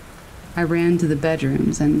 I ran to the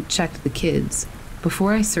bedrooms and checked the kids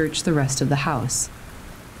before I searched the rest of the house.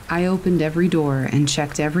 I opened every door and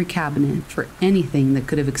checked every cabinet for anything that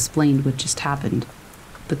could have explained what just happened,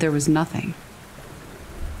 but there was nothing.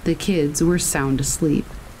 The kids were sound asleep.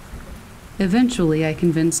 Eventually, I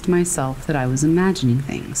convinced myself that I was imagining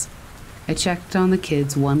things. I checked on the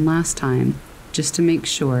kids one last time, just to make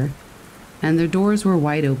sure, and their doors were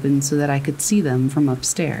wide open so that I could see them from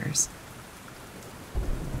upstairs.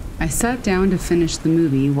 I sat down to finish the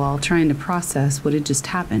movie while trying to process what had just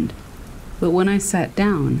happened, but when I sat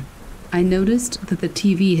down, I noticed that the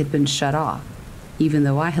TV had been shut off, even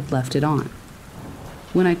though I had left it on.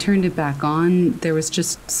 When I turned it back on, there was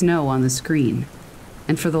just snow on the screen,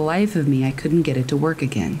 and for the life of me, I couldn't get it to work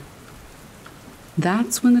again.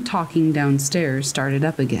 That's when the talking downstairs started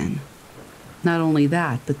up again. Not only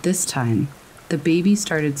that, but this time, the baby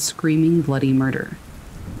started screaming bloody murder.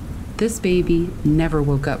 This baby never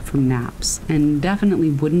woke up from naps and definitely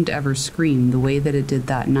wouldn't ever scream the way that it did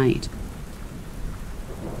that night.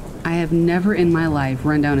 I have never in my life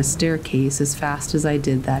run down a staircase as fast as I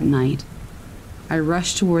did that night. I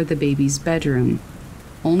rushed toward the baby's bedroom,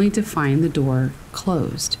 only to find the door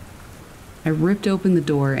closed. I ripped open the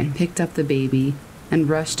door and picked up the baby and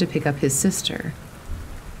rushed to pick up his sister.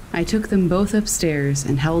 I took them both upstairs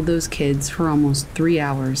and held those kids for almost 3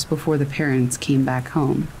 hours before the parents came back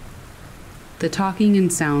home. The talking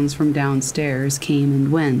and sounds from downstairs came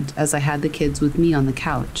and went as I had the kids with me on the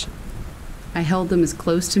couch. I held them as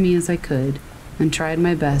close to me as I could and tried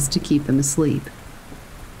my best to keep them asleep.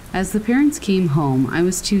 As the parents came home, I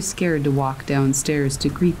was too scared to walk downstairs to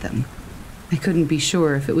greet them. I couldn't be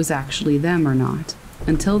sure if it was actually them or not,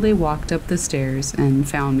 until they walked up the stairs and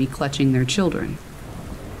found me clutching their children.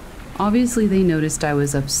 Obviously, they noticed I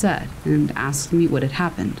was upset and asked me what had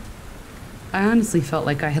happened. I honestly felt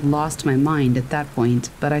like I had lost my mind at that point,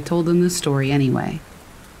 but I told them the story anyway.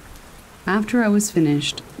 After I was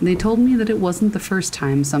finished, they told me that it wasn't the first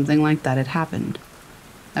time something like that had happened.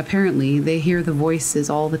 Apparently, they hear the voices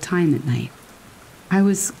all the time at night. I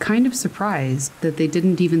was kind of surprised that they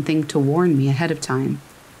didn't even think to warn me ahead of time.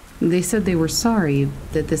 They said they were sorry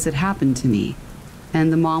that this had happened to me,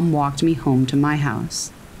 and the mom walked me home to my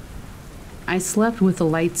house. I slept with the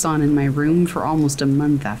lights on in my room for almost a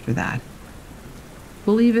month after that.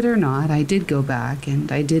 Believe it or not, I did go back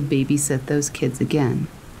and I did babysit those kids again.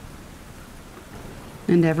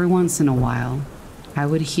 And every once in a while, I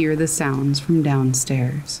would hear the sounds from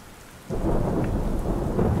downstairs.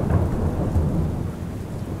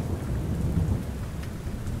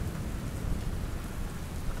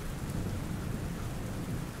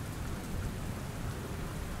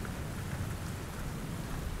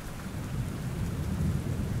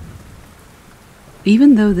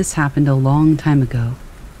 Even though this happened a long time ago,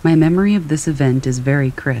 my memory of this event is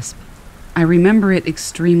very crisp. I remember it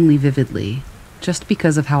extremely vividly, just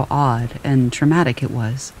because of how odd and traumatic it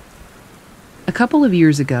was. A couple of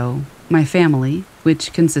years ago, my family,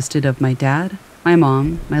 which consisted of my dad, my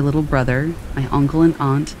mom, my little brother, my uncle and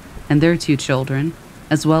aunt, and their 2 children,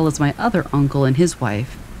 as well as my other uncle and his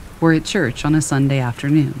wife, were at church on a Sunday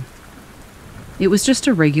afternoon. It was just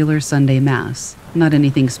a regular Sunday Mass, not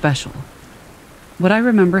anything special. What I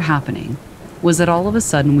remember happening was that all of a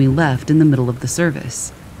sudden we left in the middle of the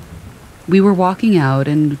service. We were walking out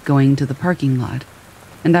and going to the parking lot,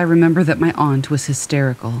 and I remember that my aunt was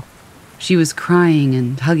hysterical. She was crying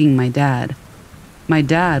and hugging my dad. My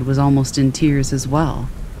dad was almost in tears as well.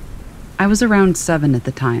 I was around 7 at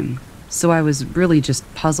the time, so I was really just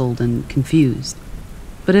puzzled and confused.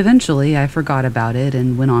 But eventually I forgot about it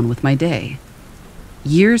and went on with my day.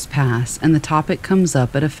 Years pass and the topic comes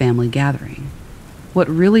up at a family gathering. What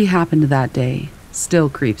really happened that day still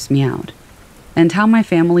creeps me out. And how my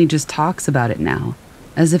family just talks about it now,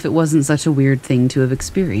 as if it wasn't such a weird thing to have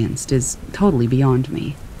experienced, is totally beyond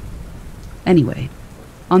me. Anyway,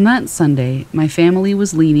 on that Sunday, my family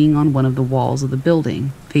was leaning on one of the walls of the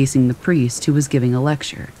building, facing the priest who was giving a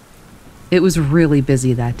lecture. It was really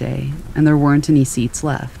busy that day, and there weren't any seats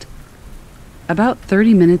left. About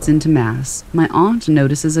 30 minutes into Mass, my aunt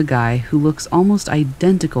notices a guy who looks almost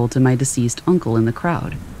identical to my deceased uncle in the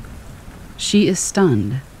crowd. She is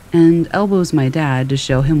stunned and elbows my dad to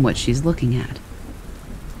show him what she's looking at.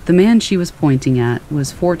 The man she was pointing at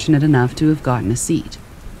was fortunate enough to have gotten a seat,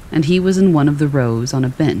 and he was in one of the rows on a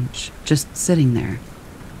bench, just sitting there.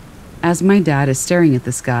 As my dad is staring at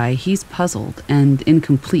this guy, he's puzzled and in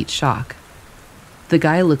complete shock. The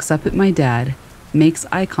guy looks up at my dad, makes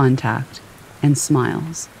eye contact, and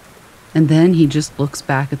smiles. And then he just looks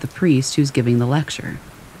back at the priest who's giving the lecture.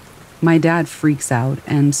 My dad freaks out,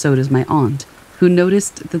 and so does my aunt, who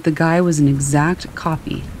noticed that the guy was an exact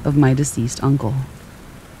copy of my deceased uncle.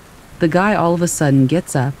 The guy all of a sudden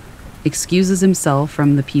gets up, excuses himself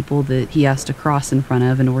from the people that he has to cross in front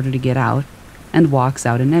of in order to get out, and walks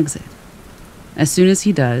out an exit. As soon as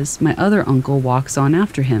he does, my other uncle walks on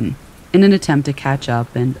after him in an attempt to catch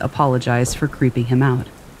up and apologize for creeping him out.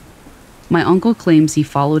 My uncle claims he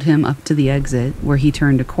followed him up to the exit where he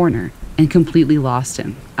turned a corner and completely lost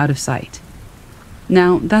him, out of sight.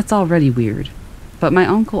 Now, that's already weird, but my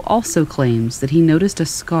uncle also claims that he noticed a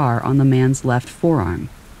scar on the man's left forearm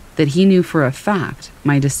that he knew for a fact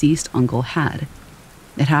my deceased uncle had.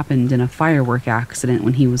 It happened in a firework accident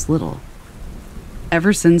when he was little.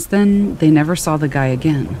 Ever since then, they never saw the guy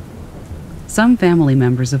again. Some family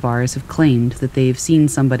members of ours have claimed that they've seen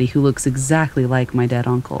somebody who looks exactly like my dead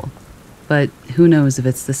uncle, but who knows if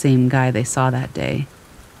it's the same guy they saw that day.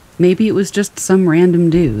 Maybe it was just some random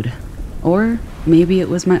dude, or Maybe it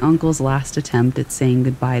was my uncle's last attempt at saying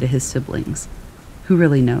goodbye to his siblings. Who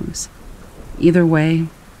really knows? Either way,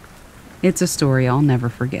 it's a story I'll never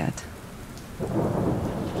forget.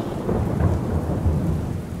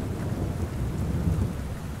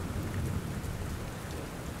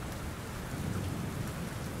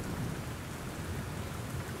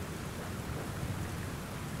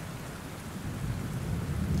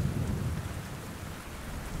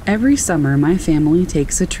 Every summer, my family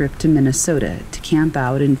takes a trip to Minnesota to camp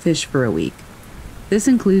out and fish for a week. This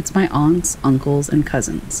includes my aunts, uncles, and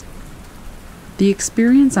cousins. The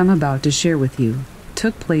experience I'm about to share with you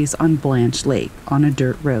took place on Blanche Lake on a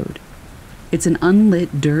dirt road. It's an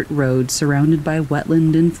unlit dirt road surrounded by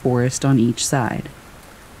wetland and forest on each side.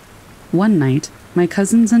 One night, my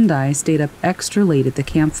cousins and I stayed up extra late at the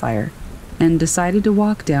campfire and decided to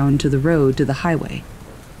walk down to the road to the highway,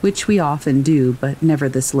 which we often do, but never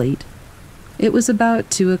this late. It was about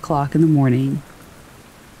 2 o'clock in the morning,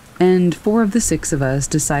 and 4 of the 6 of us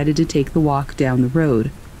decided to take the walk down the road,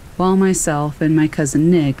 while myself and my cousin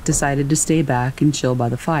Nick decided to stay back and chill by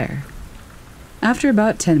the fire. After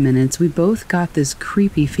about 10 minutes, we both got this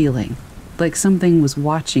creepy feeling, like something was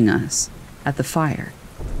watching us at the fire.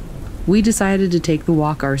 We decided to take the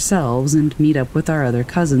walk ourselves and meet up with our other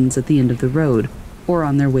cousins at the end of the road, or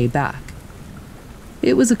on their way back.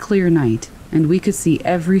 It was a clear night, and we could see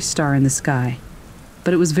every star in the sky,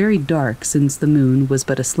 but it was very dark since the moon was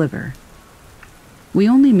but a sliver. We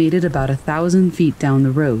only made it about 1,000 feet down the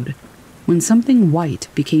road, when something white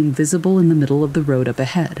became visible in the middle of the road up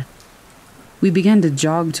ahead. We began to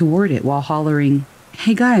jog toward it while hollering,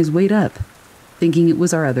 "Hey guys, wait up," thinking it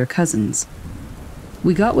was our other cousins.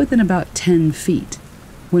 We got within about 10 feet,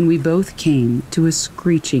 when we both came to a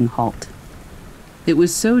screeching halt. It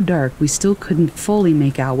was so dark we still couldn't fully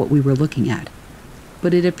make out what we were looking at,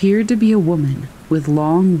 but it appeared to be a woman with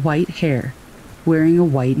long white hair, wearing a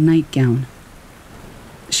white nightgown.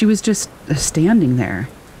 She was just standing there,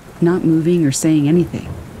 not moving or saying anything.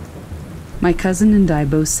 My cousin and I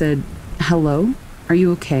both said, "Hello, are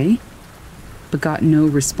you okay?" but got no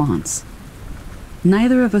response.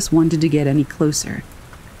 Neither of us wanted to get any closer,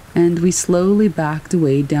 and we slowly backed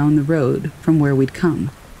away down the road from where we'd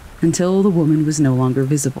come, until the woman was no longer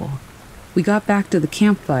visible. We got back to the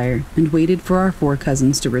campfire and waited for our 4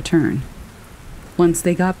 cousins to return. Once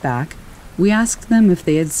they got back, we asked them if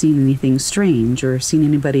they had seen anything strange or seen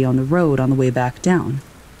anybody on the road on the way back down.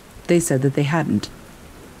 They said that they hadn't.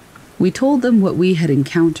 We told them what we had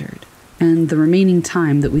encountered, and the remaining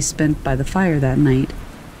time that we spent by the fire that night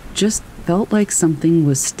just felt like something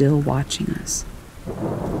was still watching us.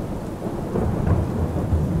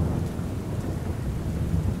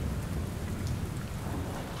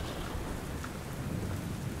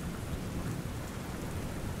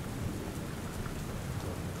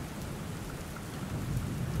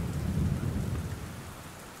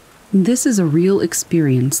 This is a real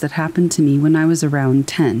experience that happened to me when I was around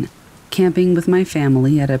 10, camping with my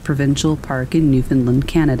family at a provincial park in Newfoundland,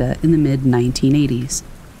 Canada in the mid-1980s.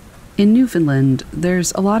 In Newfoundland,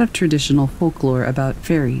 there's a lot of traditional folklore about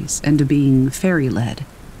fairies and being fairy-led.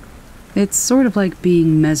 It's sort of like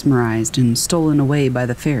being mesmerized and stolen away by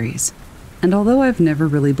the fairies, and although I've never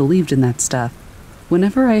really believed in that stuff,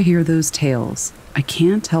 whenever I hear those tales, I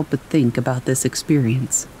can't help but think about this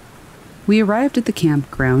experience. We arrived at the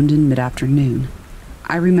campground in mid-afternoon.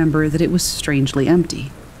 I remember that it was strangely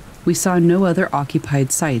empty. We saw no other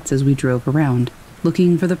occupied sites as we drove around,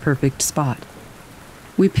 looking for the perfect spot.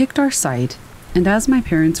 We picked our site, and as my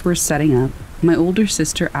parents were setting up, my older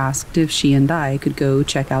sister asked if she and I could go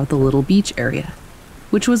check out the little beach area,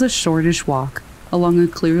 which was a shortish walk along a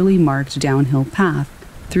clearly marked downhill path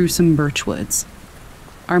through some birch woods.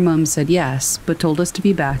 Our mom said yes, but told us to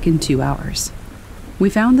be back in 2 hours. We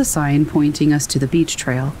found the sign pointing us to the beach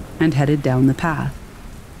trail and headed down the path.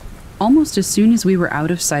 Almost as soon as we were out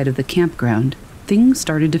of sight of the campground, things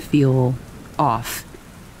started to feel off.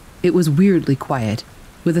 It was weirdly quiet,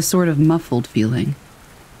 with a sort of muffled feeling.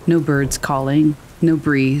 No birds calling, no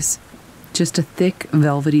breeze, just a thick,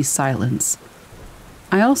 velvety silence.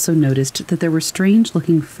 I also noticed that there were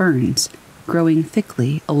strange-looking ferns growing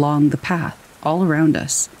thickly along the path all around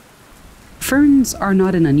us. Ferns are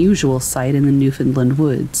not an unusual sight in the Newfoundland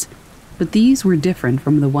woods, but these were different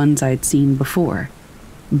from the ones I'd seen before.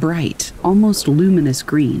 Bright, almost luminous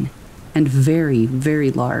green, and very, very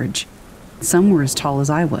large. Some were as tall as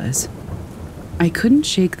I was. I couldn't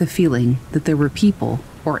shake the feeling that there were people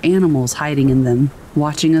or animals hiding in them,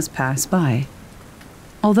 watching us pass by.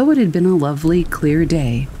 Although it had been a lovely, clear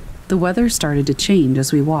day, the weather started to change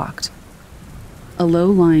as we walked. A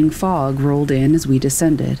low-lying fog rolled in as we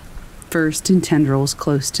descended, first in tendrils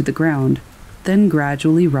close to the ground, then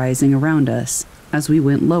gradually rising around us as we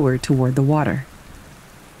went lower toward the water.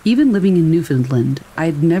 Even living in Newfoundland, I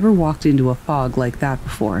had never walked into a fog like that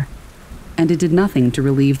before, and it did nothing to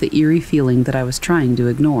relieve the eerie feeling that I was trying to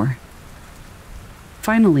ignore.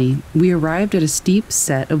 Finally, we arrived at a steep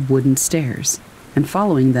set of wooden stairs, and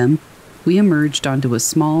following them, we emerged onto a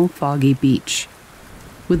small, foggy beach.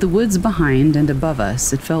 With the woods behind and above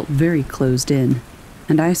us, it felt very closed in,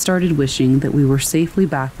 and I started wishing that we were safely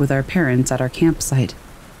back with our parents at our campsite.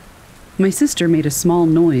 My sister made a small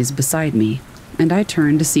noise beside me, and I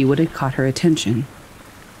turned to see what had caught her attention.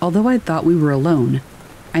 Although I thought we were alone,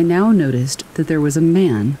 I now noticed that there was a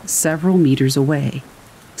man several meters away,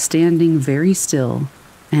 standing very still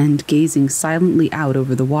and gazing silently out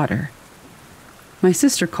over the water. My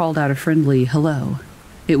sister called out a friendly hello.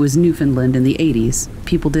 It was Newfoundland in the 80s,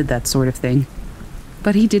 people did that sort of thing.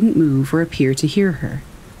 But he didn't move or appear to hear her.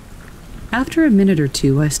 After a minute or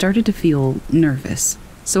two, I started to feel nervous,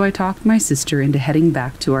 so I talked my sister into heading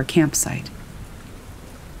back to our campsite.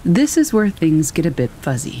 This is where things get a bit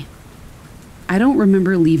fuzzy. I don't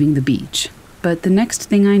remember leaving the beach, but the next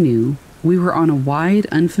thing I knew, we were on a wide,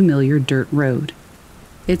 unfamiliar dirt road.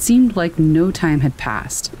 It seemed like no time had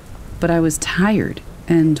passed, but I was tired,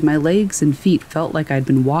 and my legs and feet felt like I'd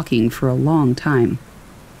been walking for a long time.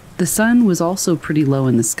 The sun was also pretty low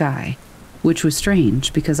in the sky, which was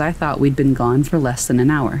strange because I thought we'd been gone for less than an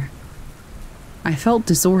hour. I felt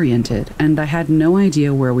disoriented, and I had no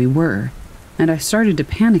idea where we were, and I started to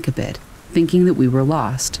panic a bit, thinking that we were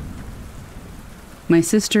lost. My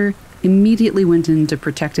sister immediately went into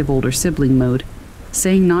protective older sibling mode,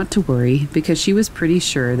 saying not to worry because she was pretty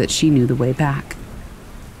sure that she knew the way back.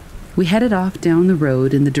 We headed off down the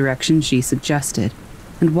road in the direction she suggested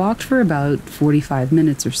and walked for about 45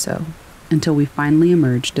 minutes or so until we finally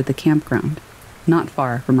emerged at the campground, not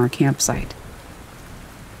far from our campsite.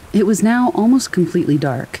 It was now almost completely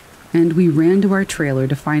dark, and we ran to our trailer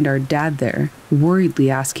to find our dad there, worriedly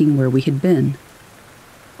asking where we had been.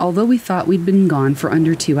 Although we thought we'd been gone for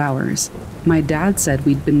under 2 hours, my dad said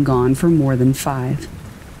we'd been gone for more than 5.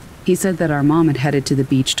 He said that our mom had headed to the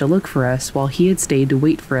beach to look for us while he had stayed to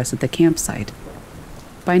wait for us at the campsite.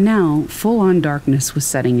 By now, full-on darkness was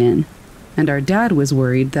setting in, and our dad was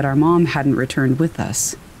worried that our mom hadn't returned with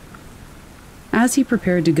us. As he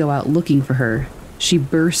prepared to go out looking for her, she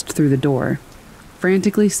burst through the door,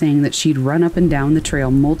 frantically saying that she'd run up and down the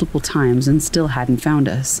trail multiple times and still hadn't found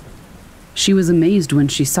us. She was amazed when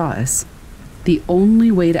she saw us. The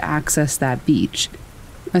only way to access that beach,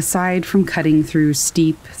 aside from cutting through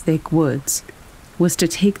steep, thick woods, was to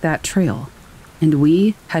take that trail, and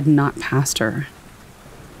we had not passed her.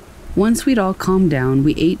 Once we'd all calmed down,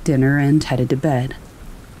 we ate dinner and headed to bed.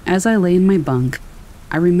 As I lay in my bunk,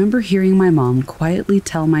 I remember hearing my mom quietly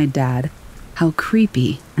tell my dad how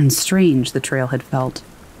creepy and strange the trail had felt.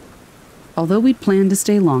 Although we'd planned to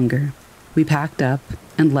stay longer, we packed up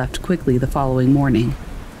and left quickly the following morning,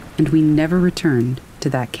 and we never returned to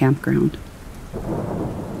that campground.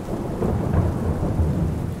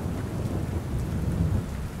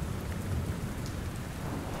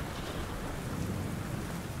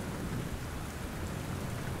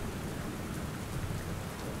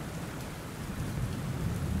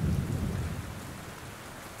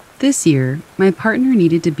 This year, my partner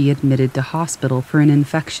needed to be admitted to hospital for an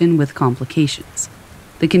infection with complications.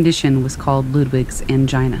 The condition was called Ludwig's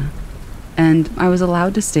angina, and I was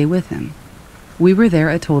allowed to stay with him. We were there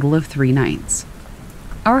a total of 3 nights.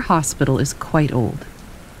 Our hospital is quite old.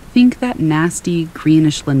 Think that nasty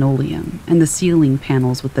greenish linoleum and the ceiling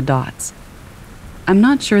panels with the dots. I'm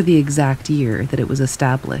not sure the exact year that it was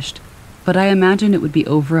established, but I imagine it would be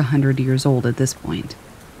over 100 years old at this point.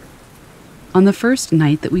 On the first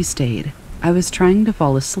night that we stayed, I was trying to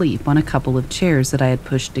fall asleep on a couple of chairs that I had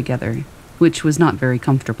pushed together, which was not very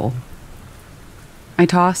comfortable. I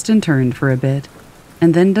tossed and turned for a bit,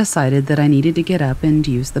 and then decided that I needed to get up and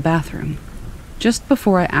use the bathroom. Just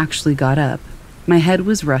before I actually got up, my head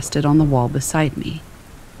was rested on the wall beside me.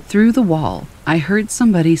 Through the wall, I heard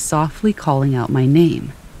somebody softly calling out my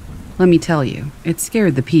name. Let me tell you, it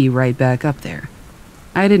scared the pee right back up there.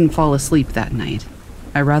 I didn't fall asleep that night.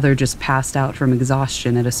 I rather just passed out from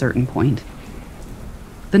exhaustion at a certain point.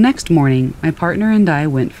 The next morning, my partner and I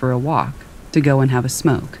went for a walk to go and have a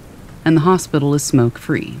smoke, and the hospital is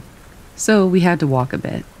smoke-free, so we had to walk a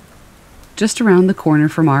bit. Just around the corner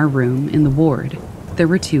from our room in the ward, there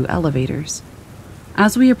were 2 elevators.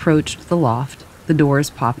 As we approached the loft, the doors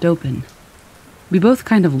popped open. We both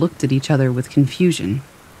kind of looked at each other with confusion.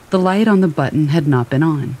 The light on the button had not been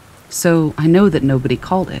on, so I know that nobody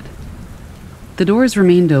called it. The doors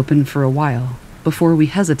remained open for a while before we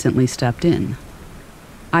hesitantly stepped in.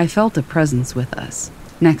 I felt a presence with us,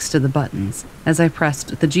 next to the buttons, as I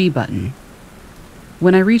pressed the G button.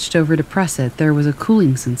 When I reached over to press it, there was a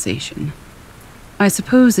cooling sensation. I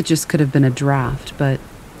suppose it just could have been a draft, but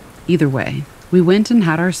either way, we went and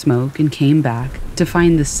had our smoke and came back to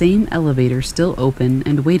find the same elevator still open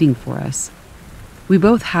and waiting for us. We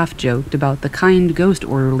both half-joked about the kind ghost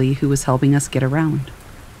orderly who was helping us get around.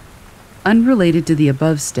 Unrelated to the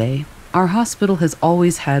above stay, our hospital has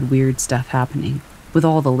always had weird stuff happening with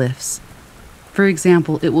all the lifts. For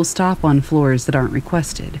example, it will stop on floors that aren't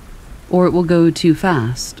requested, or it will go too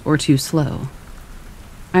fast or too slow.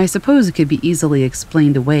 I suppose it could be easily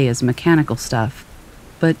explained away as mechanical stuff,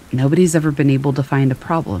 but nobody's ever been able to find a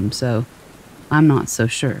problem, so I'm not so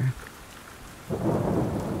sure.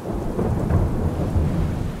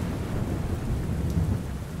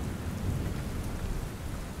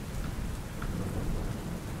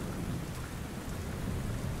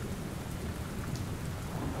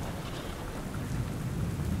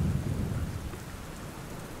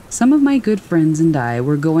 Some of my good friends and I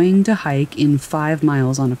were going to hike in 5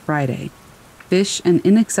 miles on a Friday, fish an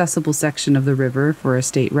inaccessible section of the river for a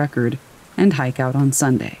state record, and hike out on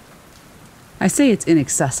Sunday. I say it's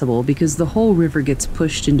inaccessible because the whole river gets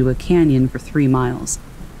pushed into a canyon for 3 miles,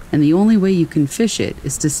 and the only way you can fish it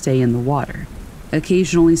is to stay in the water,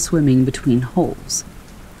 occasionally swimming between holes.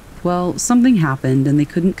 Well, something happened and they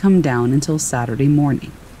couldn't come down until Saturday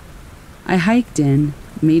morning. I hiked in,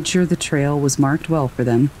 made sure the trail was marked well for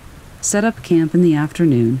them, set up camp in the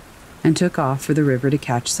afternoon, and took off for the river to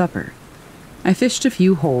catch supper. I fished a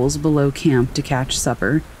few holes below camp to catch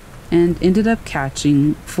supper, and ended up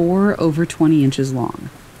catching 4 over 20 inches long.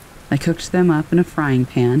 I cooked them up in a frying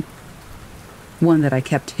pan, one that I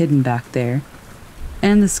kept hidden back there,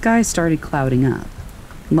 and the sky started clouding up.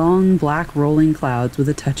 Long, black rolling clouds with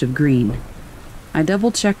a touch of green. I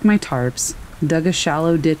double-checked my tarps, dug a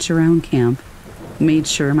shallow ditch around camp, made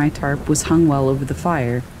sure my tarp was hung well over the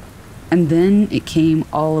fire, and then it came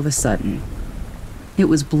all of a sudden. It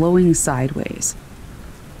was blowing sideways.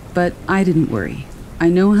 But I didn't worry. I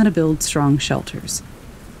know how to build strong shelters.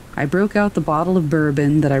 I broke out the bottle of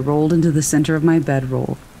bourbon that I rolled into the center of my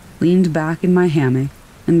bedroll, leaned back in my hammock,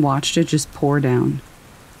 and watched it just pour down.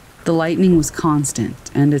 The lightning was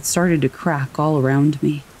constant, and it started to crack all around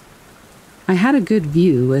me. I had a good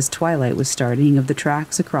view as twilight was starting of the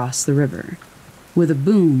tracks across the river. With a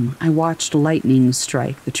boom, I watched lightning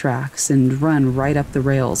strike the tracks and run right up the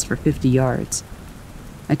rails for 50 yards.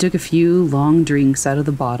 I took a few long drinks out of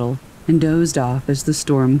the bottle and dozed off as the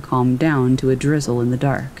storm calmed down to a drizzle in the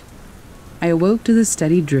dark. I awoke to the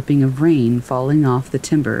steady dripping of rain falling off the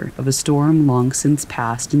timber of a storm long since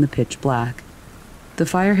passed in the pitch black. The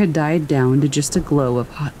fire had died down to just a glow of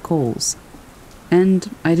hot coals,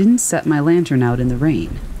 and I didn't set my lantern out in the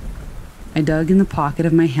rain. I dug in the pocket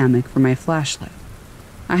of my hammock for my flashlight.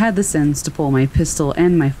 I had the sense to pull my pistol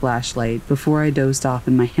and my flashlight before I dozed off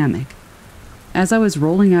in my hammock. As I was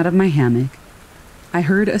rolling out of my hammock, I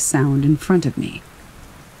heard a sound in front of me,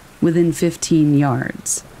 within 15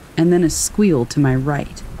 yards, and then a squeal to my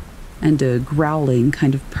right, and a growling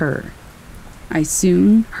kind of purr. I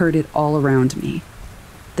soon heard it all around me.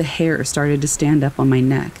 The hair started to stand up on my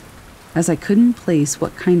neck, as I couldn't place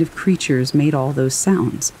what kind of creatures made all those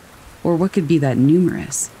sounds, or what could be that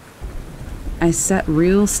numerous. I sat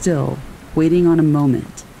real still, waiting on a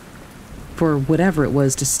moment, for whatever it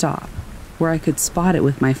was to stop, where I could spot it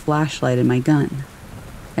with my flashlight and my gun.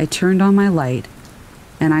 I turned on my light,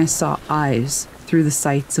 and I saw eyes through the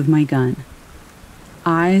sights of my gun.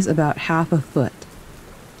 Eyes about half a foot,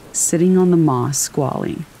 sitting on the moss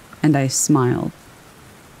squalling, and I smiled.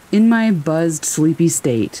 In my buzzed, sleepy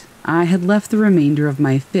state, I had left the remainder of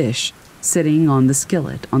my fish sitting on the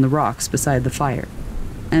skillet on the rocks beside the fire,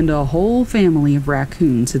 and a whole family of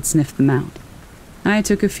raccoons had sniffed them out. I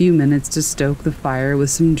took a few minutes to stoke the fire with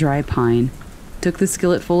some dry pine, took the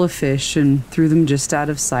skillet full of fish and threw them just out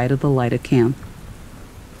of sight of the light of camp.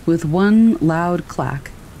 With one loud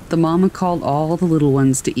clack, the mama called all the little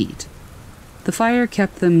ones to eat. The fire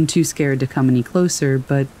kept them too scared to come any closer,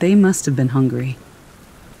 but they must have been hungry.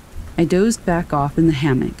 I dozed back off in the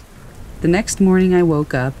hammock. The next morning I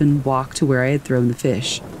woke up and walked to where I had thrown the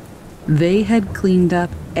fish. They had cleaned up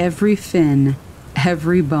every fin,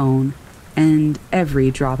 every bone, and every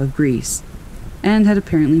drop of grease, and had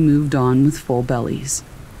apparently moved on with full bellies.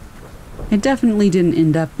 It definitely didn't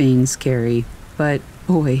end up being scary, but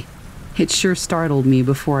boy, it sure startled me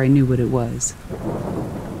before I knew what it was.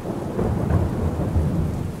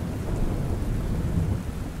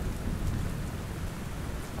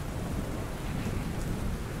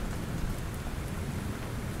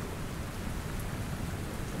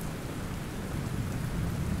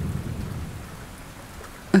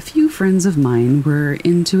 A few friends of mine were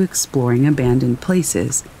into exploring abandoned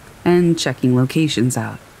places and checking locations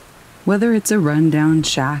out. Whether it's a rundown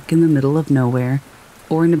shack in the middle of nowhere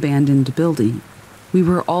or an abandoned building, we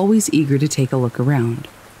were always eager to take a look around.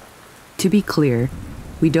 To be clear,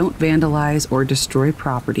 we don't vandalize or destroy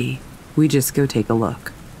property, we just go take a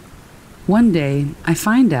look. One day, I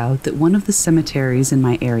find out that one of the cemeteries in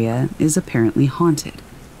my area is apparently haunted.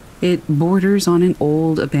 It borders on an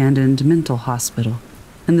old, abandoned mental hospital,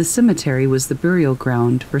 and the cemetery was the burial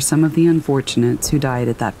ground for some of the unfortunates who died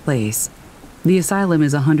at that place. The asylum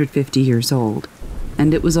is 150 years old,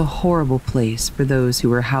 and it was a horrible place for those who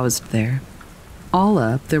were housed there. All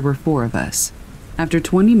up, there were 4 of us. After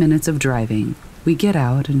 20 minutes of driving, we get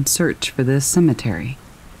out and search for this cemetery.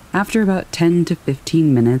 After about 10 to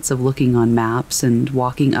 15 minutes of looking on maps and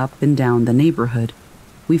walking up and down the neighborhood,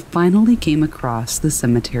 we finally came across the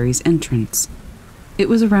cemetery's entrance. It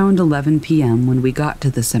was around 11 p.m. when we got to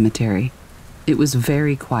the cemetery. It was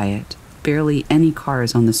very quiet, barely any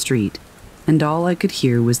cars on the street, and all I could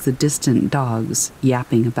hear was the distant dogs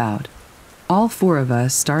yapping about. All 4 of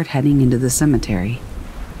us start heading into the cemetery.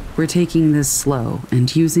 We're taking this slow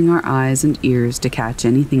and using our eyes and ears to catch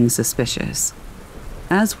anything suspicious.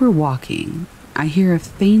 As we're walking, I hear a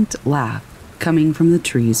faint laugh coming from the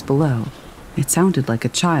trees below. It sounded like a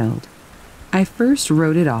child. I first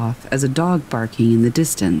wrote it off as a dog barking in the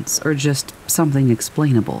distance or just something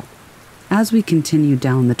explainable. As we continue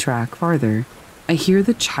down the track farther, I hear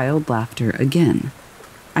the child laughter again.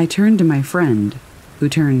 I turn to my friend, who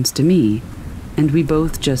turns to me, and we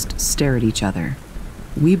both just stare at each other.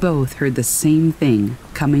 We both heard the same thing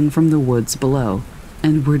coming from the woods below,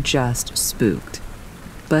 and were just spooked.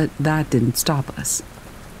 But that didn't stop us.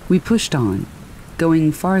 We pushed on,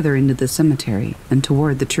 going farther into the cemetery and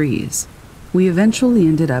toward the trees. We eventually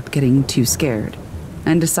ended up getting too scared,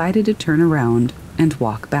 and decided to turn around and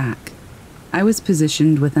walk back. I was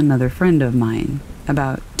positioned with another friend of mine,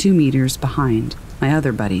 about 2 meters behind my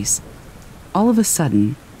other buddies. All of a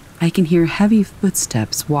sudden, I can hear heavy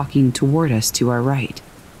footsteps walking toward us to our right.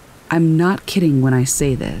 I'm not kidding when I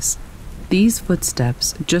say this. These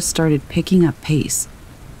footsteps just started picking up pace,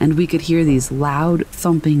 and we could hear these loud,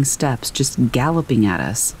 thumping steps just galloping at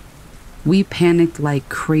us. We panicked like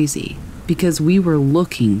crazy because we were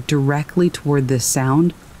looking directly toward this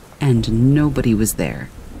sound, and nobody was there.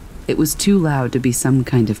 It was too loud to be some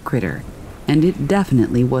kind of critter, and it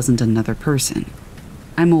definitely wasn't another person.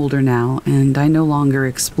 I'm older now, and I no longer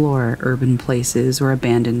explore urban places or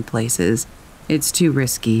abandoned places. It's too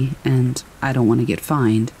risky, and I don't want to get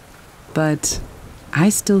fined. But I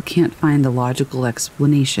still can't find a logical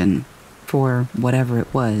explanation for whatever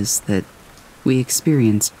it was that we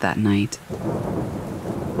experienced that night.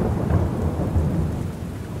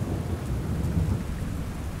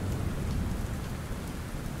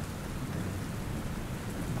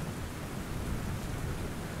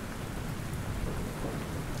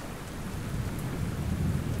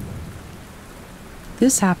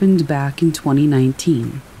 This happened back in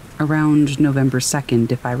 2019, around November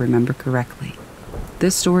 2nd, if I remember correctly.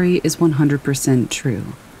 This story is 100% true,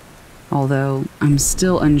 although I'm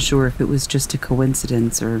still unsure if it was just a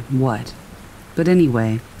coincidence or what. But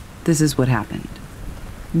anyway, this is what happened.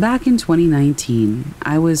 Back in 2019,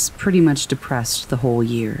 I was pretty much depressed the whole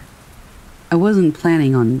year. I wasn't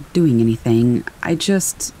planning on doing anything, I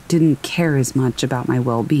just didn't care as much about my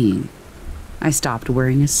well-being. I stopped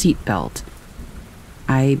wearing a seatbelt.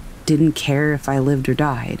 I didn't care if I lived or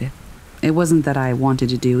died. It wasn't that I wanted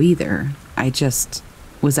to do either, I just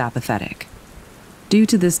was apathetic. Due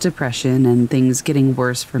to this depression and things getting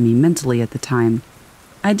worse for me mentally at the time,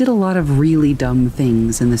 I did a lot of really dumb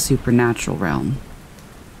things in the supernatural realm.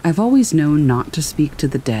 I've always known not to speak to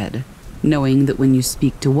the dead, knowing that when you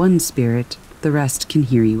speak to one spirit, the rest can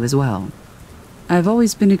hear you as well. I've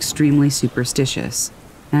always been extremely superstitious,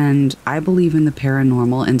 and I believe in the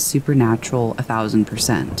paranormal and supernatural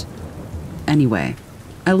 1000%. Anyway,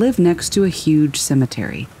 I live next to a huge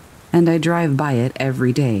cemetery, and I drive by it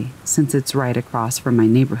every day since it's right across from my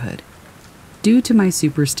neighborhood. Due to my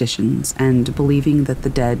superstitions and believing that the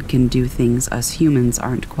dead can do things us humans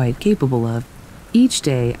aren't quite capable of, each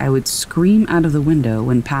day I would scream out of the window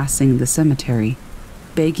when passing the cemetery,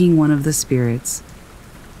 begging one of the spirits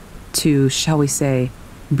to, shall we say,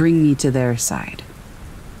 bring me to their side.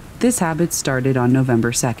 This habit started on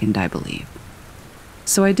November 2nd, I believe.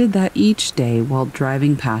 So I did that each day while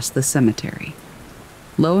driving past the cemetery.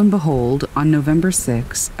 Lo and behold, on November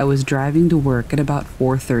 6th, I was driving to work at about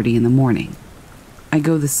 4:30 in the morning. I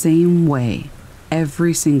go the same way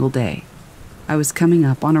every single day. I was coming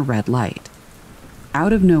up on a red light.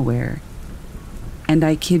 Out of nowhere, and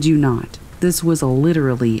I kid you not, this was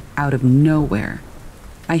literally out of nowhere.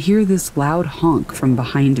 I hear this loud honk from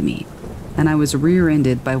behind me, and I was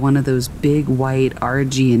rear-ended by one of those big white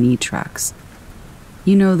RG&E trucks.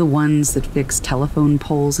 You know, the ones that fix telephone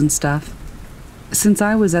poles and stuff? Since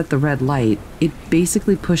I was at the red light, it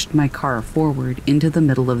basically pushed my car forward into the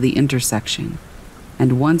middle of the intersection.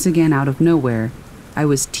 And once again, out of nowhere, I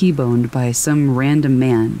was T-boned by some random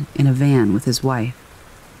man in a van with his wife.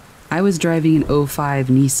 I was driving an '05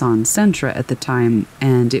 Nissan Sentra at the time,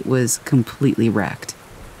 and it was completely wrecked,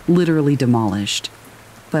 literally demolished.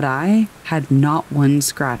 But I had not one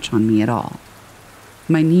scratch on me at all.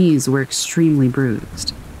 My knees were extremely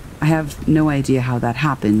bruised. I have no idea how that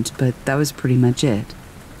happened, but that was pretty much it.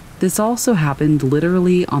 This also happened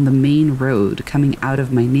literally on the main road coming out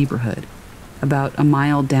of my neighborhood, about a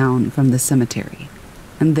mile down from the cemetery.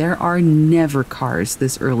 And there are never cars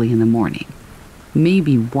this early in the morning.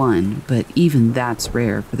 Maybe one, but even that's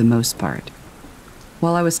rare for the most part.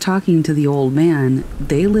 While I was talking to the old man,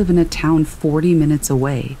 they live in a town 40 minutes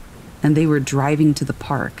away, and they were driving to the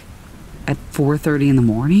park at 4:30 in the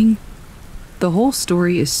morning? The whole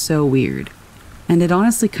story is so weird, and it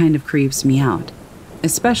honestly kind of creeps me out,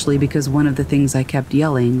 especially because one of the things I kept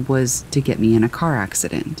yelling was to get me in a car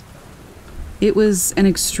accident. It was an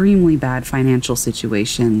extremely bad financial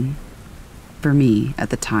situation for me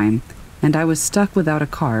at the time, and I was stuck without a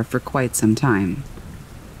car for quite some time.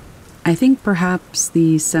 I think perhaps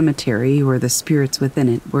the cemetery or the spirits within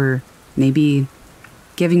it were maybe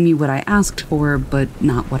giving me what I asked for, but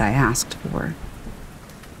not what I asked for.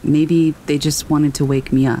 Maybe they just wanted to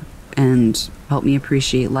wake me up and help me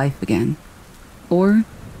appreciate life again. Or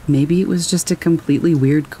maybe it was just a completely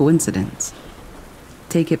weird coincidence.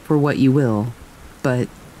 Take it for what you will, but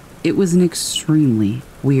it was an extremely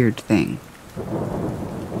weird thing.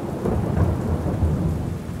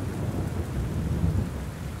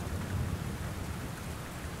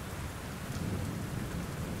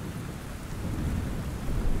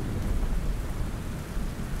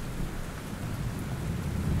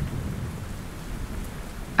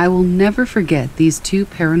 I will never forget these two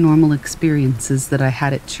paranormal experiences that I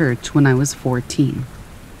had at church when I was 14.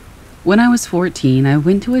 When I was 14, I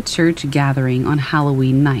went to a church gathering on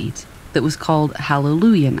Halloween night that was called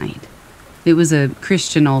Hallelujah Night. It was a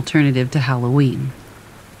Christian alternative to Halloween.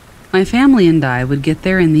 My family and I would get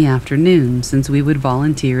there in the afternoon since we would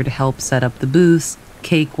volunteer to help set up the booths,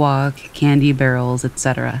 cakewalk, candy barrels,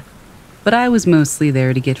 etc. But I was mostly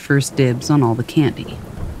there to get first dibs on all the candy.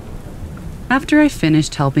 After I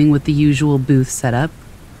finished helping with the usual booth setup,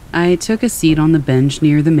 I took a seat on the bench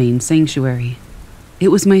near the main sanctuary. It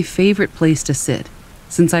was my favorite place to sit,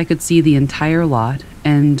 since I could see the entire lot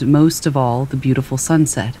and, most of all, the beautiful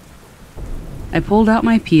sunset. I pulled out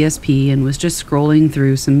my PSP and was just scrolling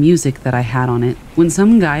through some music that I had on it when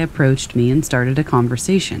some guy approached me and started a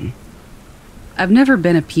conversation. I've never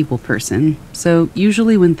been a people person, so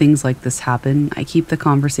usually when things like this happen, I keep the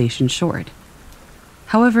conversation short.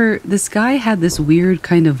 However, this guy had this weird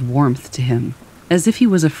kind of warmth to him, as if he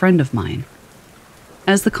was a friend of mine.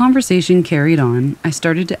 As the conversation carried on, I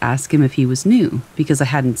started to ask him if he was new, because I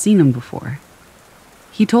hadn't seen him before.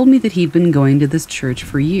 He told me that he'd been going to this church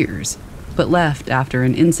for years, but left after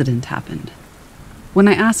an incident happened. When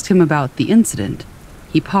I asked him about the incident,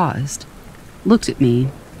 he paused, looked at me,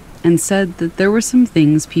 and said that there were some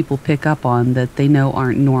things people pick up on that they know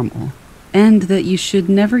aren't normal, and that you should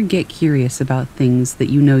never get curious about things that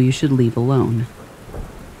you know you should leave alone.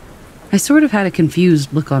 I sort of had a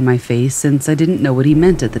confused look on my face since I didn't know what he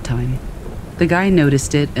meant at the time. The guy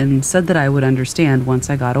noticed it and said that I would understand once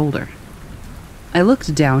I got older. I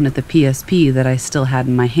looked down at the PSP that I still had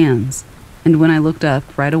in my hands, and when I looked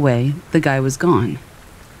up right away, the guy was gone.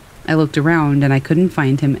 I looked around and I couldn't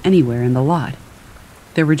find him anywhere in the lot.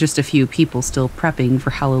 There were just a few people still prepping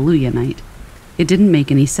for Hallelujah Night. It didn't make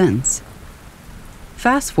any sense.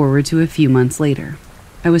 Fast forward to a few months later.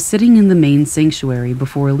 I was sitting in the main sanctuary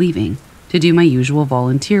before leaving to do my usual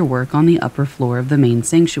volunteer work on the upper floor of the main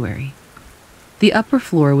sanctuary. The upper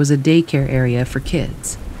floor was a daycare area for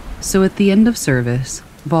kids, so at the end of service,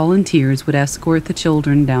 volunteers would escort the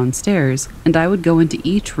children downstairs and I would go into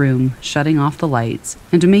each room, shutting off the lights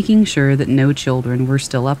and making sure that no children were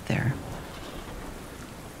still up there.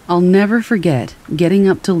 I'll never forget getting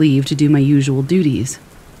up to leave to do my usual duties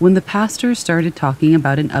when the pastor started talking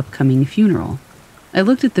about an upcoming funeral. I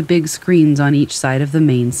looked at the big screens on each side of the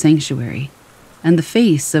main sanctuary, and the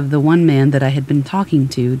face of the one man that I had been talking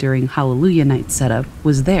to during Hallelujah Night setup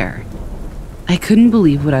was there. I couldn't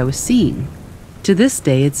believe what I was seeing. To this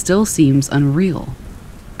day, it still seems unreal.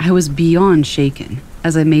 I was beyond shaken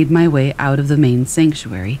as I made my way out of the main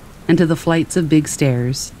sanctuary and to the flights of big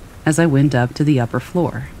stairs as I went up to the upper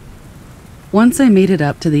floor. Once I made it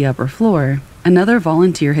up to the upper floor, another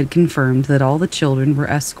volunteer had confirmed that all the children were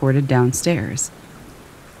escorted downstairs.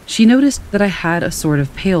 She noticed that I had a sort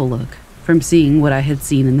of pale look from seeing what I had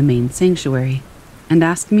seen in the main sanctuary, and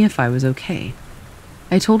asked me if I was okay.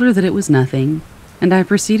 I told her that it was nothing, and I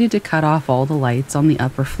proceeded to cut off all the lights on the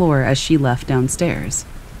upper floor as she left downstairs.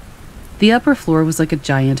 The upper floor was like a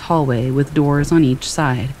giant hallway with doors on each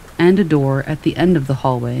side, and a door at the end of the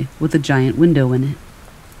hallway with a giant window in it.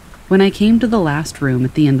 When I came to the last room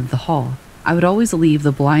at the end of the hall, I would always leave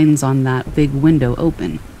the blinds on that big window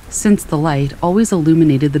open, since the light always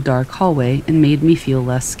illuminated the dark hallway and made me feel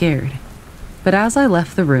less scared. But as I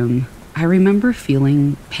left the room, I remember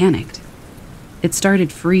feeling panicked. It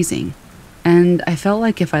started freezing, and I felt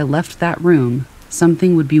like if I left that room,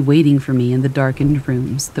 something would be waiting for me in the darkened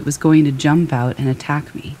rooms that was going to jump out and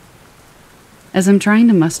attack me. As I'm trying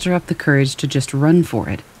to muster up the courage to just run for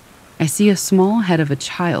it, I see a small head of a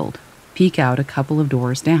child peek out a couple of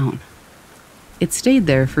doors down. It stayed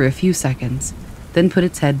there for a few seconds, then put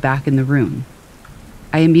its head back in the room.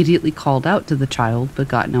 I immediately called out to the child but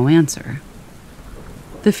got no answer.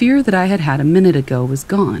 The fear that I had had a minute ago was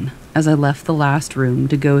gone as I left the last room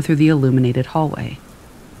to go through the illuminated hallway.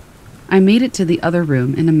 I made it to the other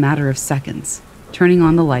room in a matter of seconds, turning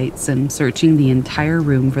on the lights and searching the entire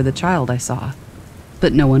room for the child I saw,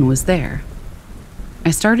 but no one was there.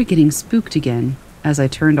 I started getting spooked again as I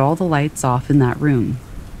turned all the lights off in that room.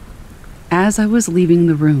 As I was leaving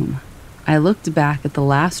the room, I looked back at the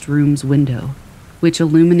last room's window, which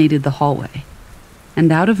illuminated the hallway,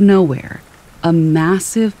 and out of nowhere, a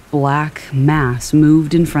massive black mass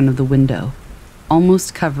moved in front of the window,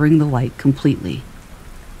 almost covering the light completely.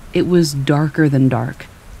 It was darker than dark,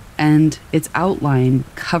 and its outline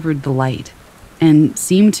covered the light and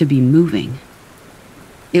seemed to be moving.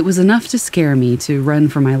 It was enough to scare me to run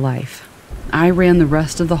for my life. I ran the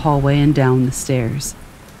rest of the hallway and down the stairs.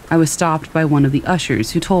 I was stopped by one of the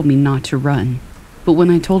ushers who told me not to run, but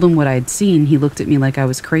when I told him what I'd seen, he looked at me like I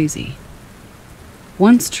was crazy.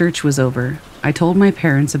 Once church was over, I told my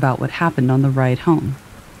parents about what happened on the ride home.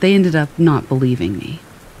 They ended up not believing me,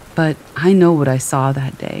 but I know what I saw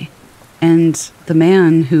that day, and the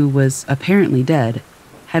man who was apparently dead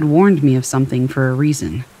had warned me of something for a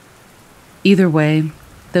reason. Either way,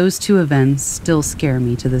 those two events still scare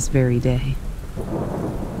me to this very day.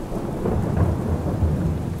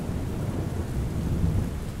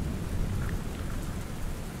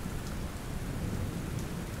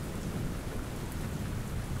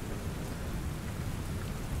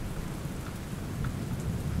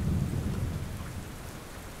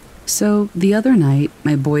 So the other night,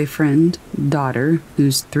 my boyfriend, daughter,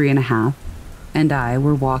 who's 3.5, and I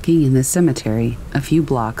were walking in the cemetery a few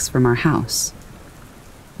blocks from our house.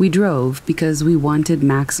 We drove because we wanted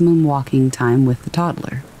maximum walking time with the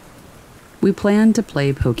toddler. We planned to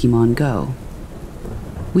play Pokemon Go.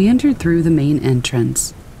 We entered through the main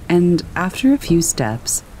entrance, and after a few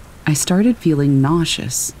steps, I started feeling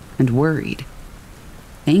nauseous and worried.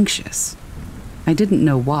 Anxious. I didn't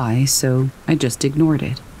know why, so I just ignored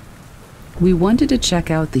it. We wanted to check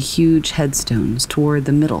out the huge headstones toward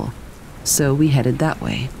the middle, so we headed that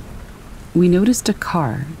way. We noticed a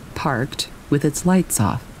car parked with its lights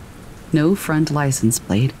off, no front license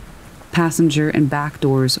plate, passenger and back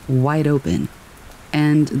doors wide open,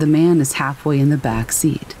 and the man is halfway in the back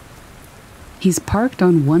seat. He's parked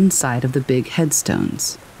on one side of the big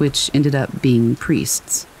headstones, which ended up being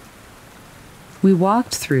priests. We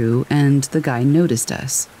walked through and the guy noticed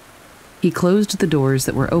us. He closed the doors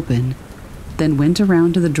that were open, then went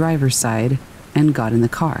around to the driver's side and got in the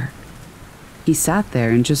car. He sat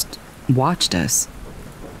there and just watched us.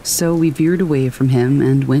 So we veered away from him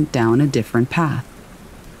and went down a different path.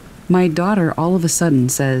 My daughter all of a sudden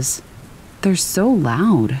says, "They're so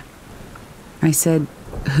loud." I said,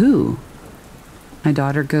 "Who?" My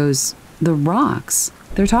daughter goes, "The rocks.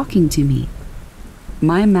 They're talking to me."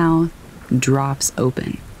 My mouth drops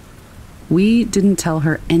open. We didn't tell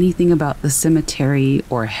her anything about the cemetery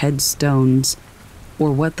or headstones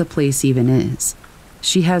or what the place even is.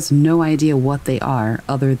 She has no idea what they are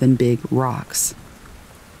other than big rocks.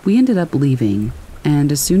 We ended up leaving, and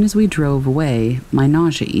as soon as we drove away, my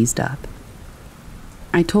nausea eased up.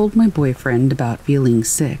 I told my boyfriend about feeling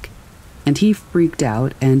sick, and he freaked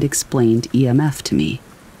out and explained EMF to me.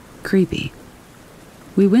 Creepy.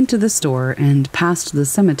 We went to the store and passed the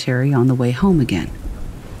cemetery on the way home again.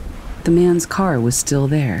 The man's car was still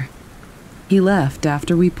there. He left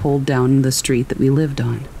after we pulled down the street that we lived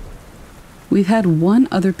on. We've had one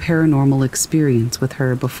other paranormal experience with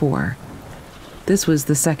her before. This was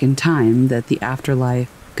the second time that the afterlife,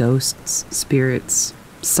 ghosts, spirits,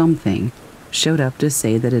 something showed up to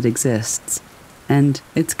say that it exists, and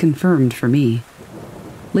it's confirmed for me.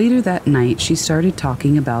 Later that night, she started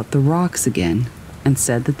talking about the rocks again and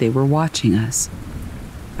said that they were watching us.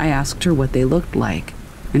 I asked her what they looked like,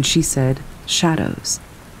 and she said shadows.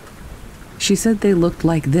 She said they looked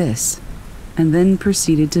like this, and then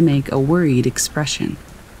proceeded to make a worried expression.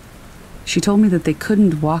 She told me that they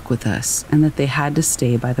couldn't walk with us and that they had to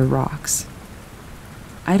stay by the rocks.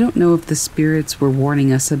 I don't know if the spirits were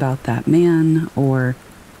warning us about that man, or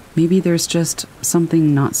maybe there's just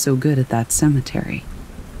something not so good at that cemetery.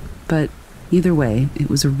 But either way, it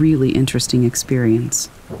was a really interesting experience.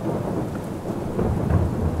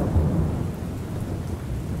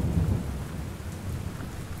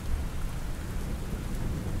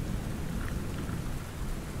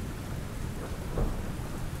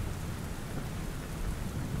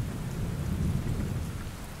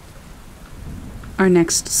 Our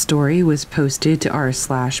next story was posted to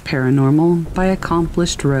r/paranormal by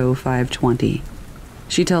Accomplished Row 520.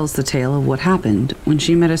 She tells the tale of what happened when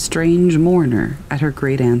she met a strange mourner at her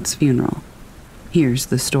great-aunt's funeral. Here's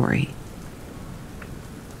the story.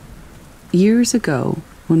 Years ago,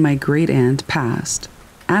 when my great-aunt passed,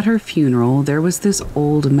 at her funeral there was this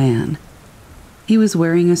old man. He was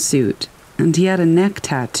wearing a suit, and he had a neck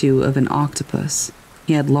tattoo of an octopus.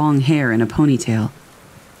 He had long hair and a ponytail.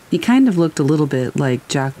 He kind of looked a little bit like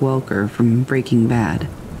Jack Welker from Breaking Bad.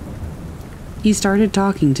 He started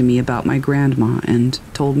talking to me about my grandma and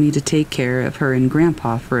told me to take care of her and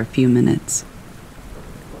Grandpa for a few minutes.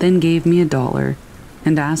 Then gave me $1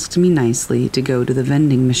 and asked me nicely to go to the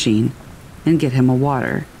vending machine and get him a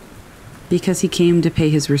water, because he came to pay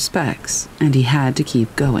his respects and he had to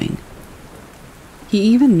keep going. He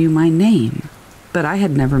even knew my name, but I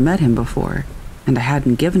had never met him before, and I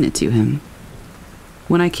hadn't given it to him.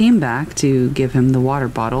 When I came back to give him the water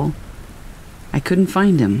bottle, I couldn't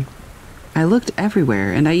find him. I looked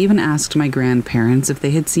everywhere, and I even asked my grandparents if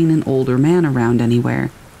they had seen an older man around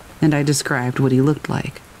anywhere, and I described what he looked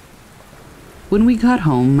like. When we got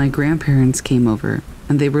home, my grandparents came over,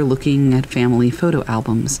 and they were looking at family photo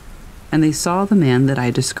albums, and they saw the man that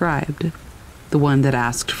I described, the one that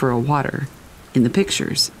asked for a water, in the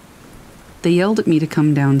pictures. They yelled at me to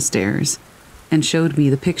come downstairs, and showed me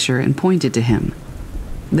the picture and pointed to him.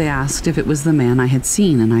 They asked if it was the man I had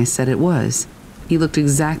seen, and I said it was. He looked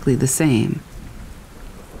exactly the same.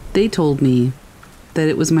 They told me that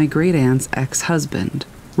it was my great-aunt's ex-husband,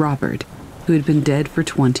 Robert, who had been dead for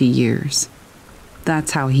 20 years.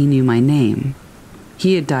 That's how he knew my name.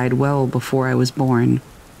 He had died well before I was born,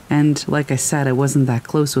 and like I said, I wasn't that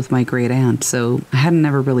close with my great-aunt, so I hadn't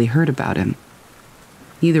ever really heard about him.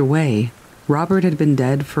 Either way, Robert had been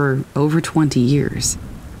dead for over 20 years.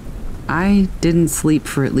 I didn't sleep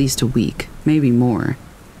for at least a week, maybe more.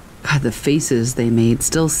 God, the faces they made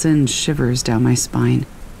still send shivers down my spine.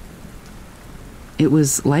 It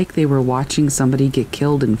was like they were watching somebody get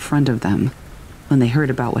killed in front of them when they heard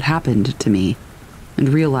about what happened to me and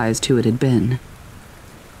realized who it had been.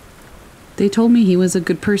 They told me he was a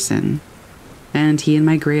good person, and he and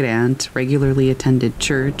my great-aunt regularly attended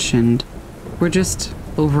church and were just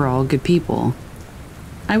overall good people.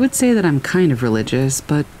 I would say that I'm kind of religious,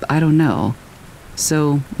 but I don't know.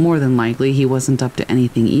 So, more than likely, he wasn't up to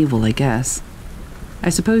anything evil, I guess. I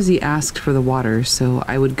suppose he asked for the water so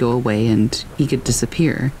I would go away and he could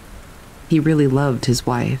disappear. He really loved his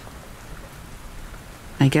wife.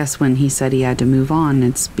 I guess when he said he had to move on,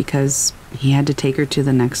 it's because he had to take her to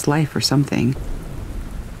the next life or something.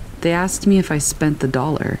 They asked me if I spent the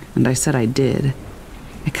 $1, and I said I did.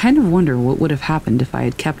 I kind of wonder what would have happened if I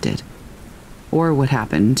had kept it. Or what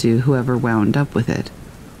happened to whoever wound up with it.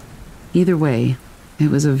 Either way, it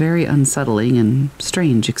was a very unsettling and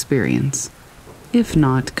strange experience, if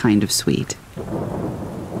not kind of sweet.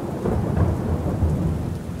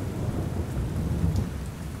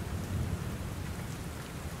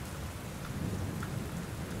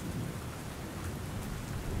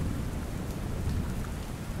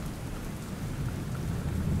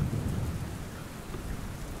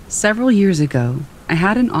 Several years ago, I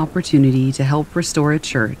had an opportunity to help restore a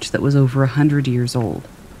church that was over 100 years old.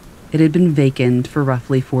 It had been vacant for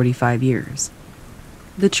roughly 45 years.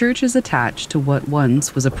 The church is attached to what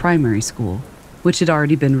once was a primary school, which had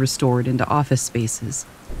already been restored into office spaces.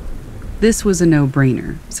 This was a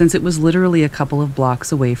no-brainer, since it was literally a couple of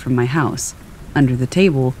blocks away from my house, under the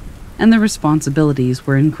table, and the responsibilities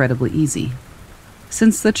were incredibly easy.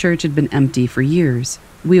 Since the church had been empty for years,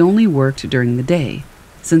 we only worked during the day,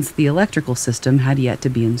 since the electrical system had yet to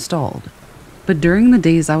be installed. But during the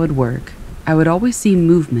days I would work, I would always see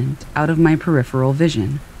movement out of my peripheral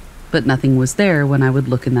vision, but nothing was there when I would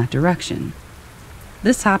look in that direction.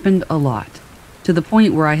 This happened a lot, to the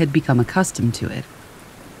point where I had become accustomed to it.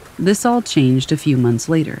 This all changed a few months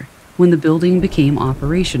later, when the building became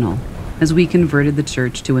operational, as we converted the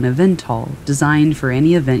church to an event hall designed for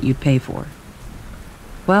any event you'd pay for.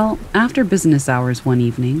 Well, after business hours one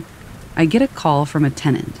evening, I get a call from a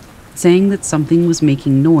tenant saying that something was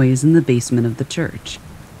making noise in the basement of the church.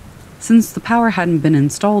 Since the power hadn't been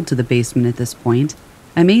installed to the basement at this point,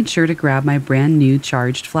 I made sure to grab my brand new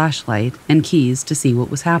charged flashlight and keys to see what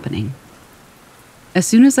was happening. As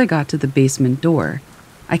soon as I got to the basement door,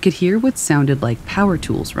 I could hear what sounded like power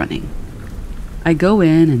tools running. I go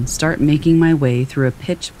in and start making my way through a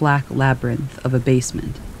pitch-black labyrinth of a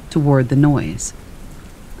basement toward the noise.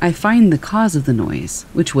 I find the cause of the noise,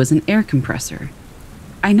 which was an air compressor.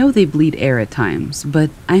 I know they bleed air at times, but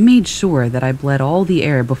I made sure that I bled all the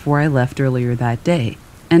air before I left earlier that day,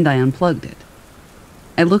 and I unplugged it.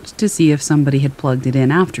 I looked to see if somebody had plugged it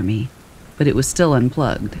in after me, but it was still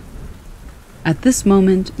unplugged. At this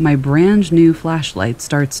moment, my brand new flashlight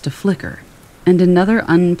starts to flicker, and another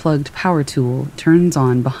unplugged power tool turns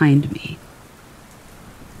on behind me.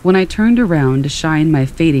 When I turned around to shine my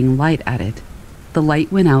fading light at it, the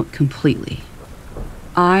light went out completely.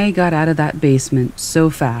 I got out of that basement so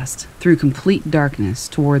fast, through complete darkness,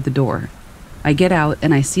 toward the door. I get out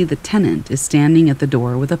and I see the tenant is standing at the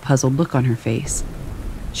door with a puzzled look on her face.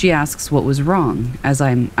 She asks what was wrong, as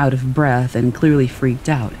I'm out of breath and clearly freaked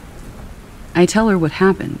out. I tell her what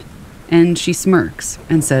happened, and she smirks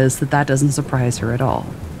and says that doesn't surprise her at all.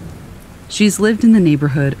 She's lived in the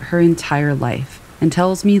neighborhood her entire life and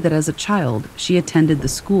tells me that as a child she attended the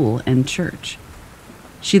school and church.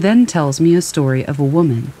 She then tells me a story of a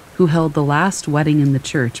woman who held the last wedding in the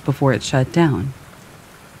church before it shut down.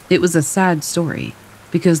 It was a sad story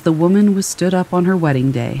because the woman was stood up on her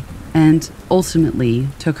wedding day and ultimately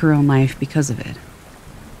took her own life because of it.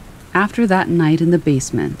 After that night in the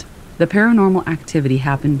basement, the paranormal activity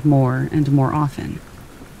happened more and more often.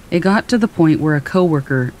 It got to the point where a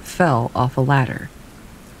coworker fell off a ladder.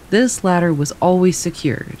 This ladder was always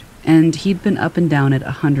secured, and he'd been up and down it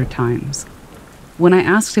 100 times. When I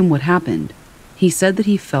asked him what happened, he said that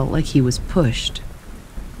he felt like he was pushed.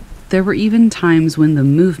 There were even times when the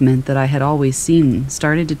movement that I had always seen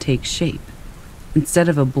started to take shape. Instead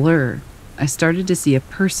of a blur, I started to see a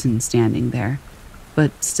person standing there,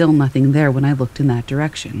 but still nothing there when I looked in that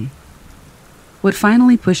direction. What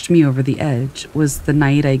finally pushed me over the edge was the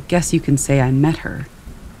night I guess you can say I met her.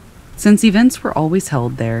 Since events were always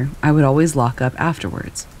held there, I would always lock up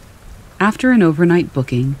afterwards. After an overnight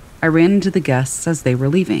booking, I ran into the guests as they were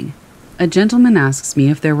leaving. A gentleman asks me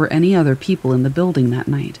if there were any other people in the building that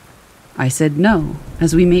night. I said no,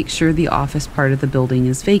 as we make sure the office part of the building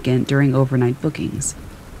is vacant during overnight bookings.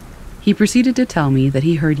 He proceeded to tell me that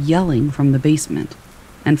he heard yelling from the basement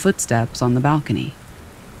and footsteps on the balcony.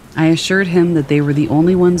 I assured him that they were the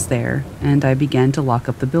only ones there, and I began to lock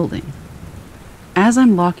up the building. As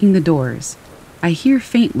I'm locking the doors, I hear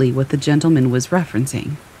faintly what the gentleman was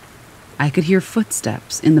referencing. I could hear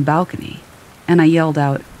footsteps in the balcony, and I yelled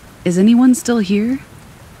out, "Is anyone still here?"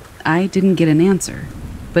 I didn't get an answer,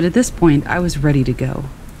 but at this point I was ready to go.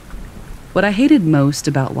 What I hated most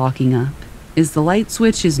about locking up is the light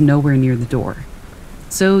switch is nowhere near the door,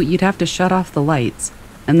 so you'd have to shut off the lights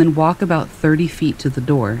and then walk about 30 feet to the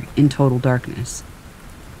door in total darkness.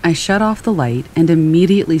 I shut off the light and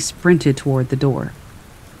immediately sprinted toward the door.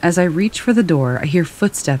 As I reach for the door, I hear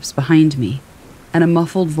footsteps behind me and a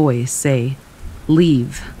muffled voice say,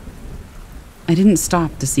 "Leave." I didn't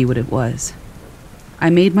stop to see what it was. I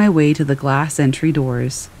made my way to the glass entry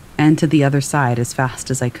doors and to the other side as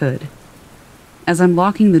fast as I could. As I'm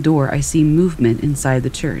locking the door, I see movement inside the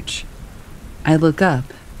church. I look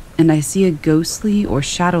up and I see a ghostly or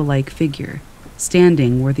shadow-like figure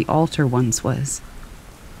standing where the altar once was.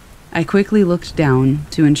 I quickly looked down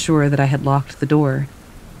to ensure that I had locked the door,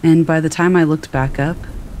 and by the time I looked back up,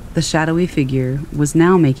 the shadowy figure was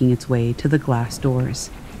now making its way to the glass doors.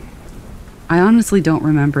 I honestly don't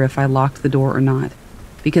remember if I locked the door or not,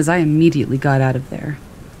 because I immediately got out of there.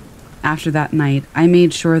 After that night, I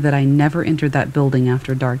made sure that I never entered that building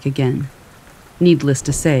after dark again. Needless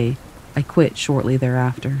to say, I quit shortly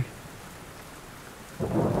thereafter.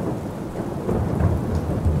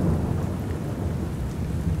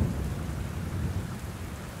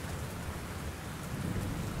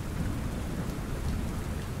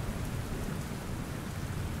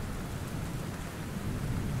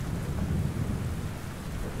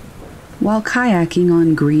 While kayaking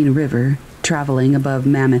on Green River, traveling above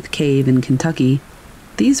Mammoth Cave in Kentucky,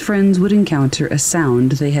 these friends would encounter a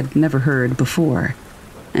sound they had never heard before,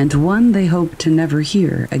 and one they hoped to never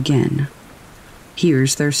hear again.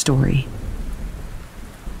 Here's their story.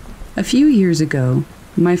 A few years ago,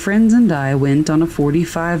 my friends and I went on a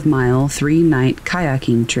 45-mile, 3-night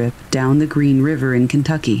kayaking trip down the Green River in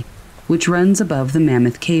Kentucky, which runs above the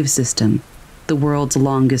Mammoth Cave System, the world's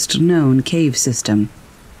longest known cave system,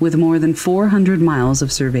 with more than 400 miles of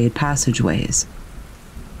surveyed passageways.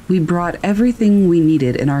 We brought everything we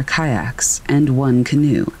needed in our kayaks and one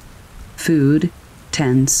canoe: food,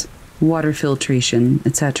 tents, water filtration,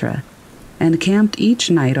 etc., and camped each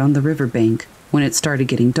night on the riverbank when it started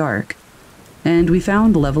getting dark, and we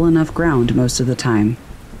found level enough ground most of the time.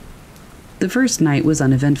 The first night was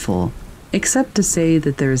uneventful, except to say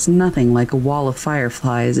that there is nothing like a wall of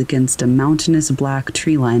fireflies against a mountainous black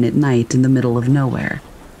tree line at night in the middle of nowhere.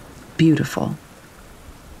 Beautiful.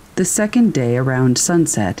 The second day around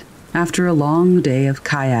sunset, after a long day of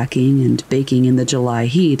kayaking and baking in the July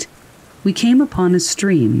heat, we came upon a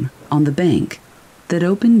stream on the bank that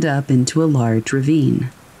opened up into a large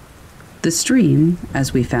ravine. The stream,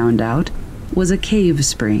 as we found out, was a cave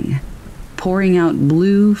spring, pouring out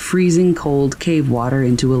blue, freezing cold cave water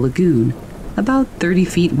into a lagoon, about 30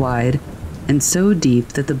 feet wide, and so deep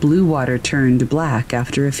that the blue water turned black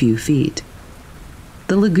after a few feet.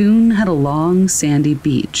 The lagoon had a long, sandy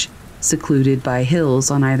beach, secluded by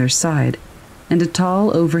hills on either side, and a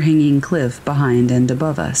tall, overhanging cliff behind and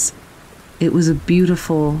above us. It was a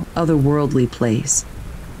beautiful, otherworldly place.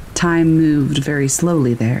 Time moved very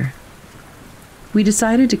slowly there. We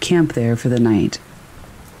decided to camp there for the night.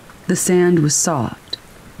 The sand was soft,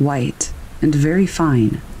 white, and very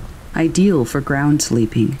fine, ideal for ground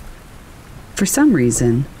sleeping. For some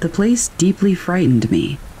reason, the place deeply frightened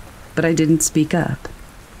me, but I didn't speak up.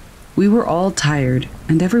 We were all tired,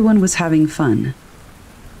 and everyone was having fun.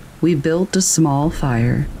 We built a small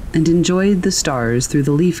fire and enjoyed the stars through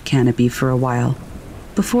the leaf canopy for a while,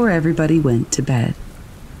 before everybody went to bed.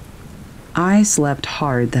 I slept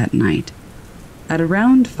hard that night. At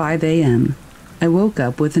around 5 a.m., I woke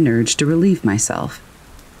up with an urge to relieve myself.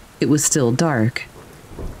 It was still dark.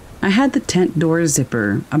 I had the tent door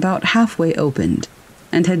zipper about halfway opened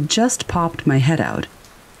and had just popped my head out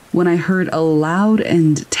when I heard a loud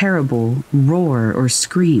and terrible roar or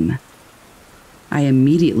scream. I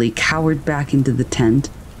immediately cowered back into the tent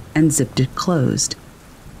and zipped it closed,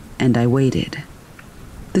 and I waited.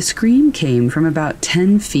 The scream came from about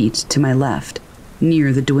 10 feet to my left,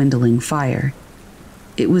 near the dwindling fire.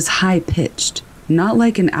 It was high-pitched, not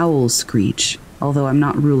like an owl's screech, although I'm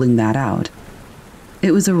not ruling that out.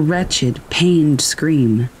 It was a wretched, pained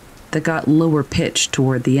scream that got lower pitched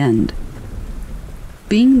toward the end.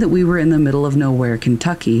 Being that we were in the middle of nowhere,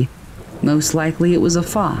 Kentucky, most likely it was a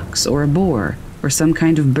fox or a boar or some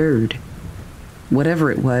kind of bird.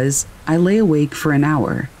 Whatever it was, I lay awake for an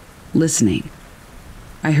hour, listening.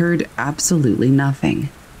 I heard absolutely nothing.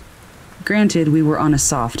 Granted, we were on a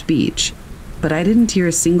soft beach, but I didn't hear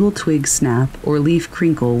a single twig snap or leaf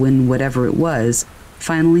crinkle when whatever it was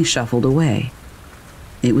finally shuffled away.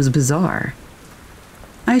 It was bizarre.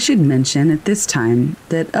 I should mention at this time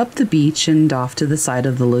that up the beach and off to the side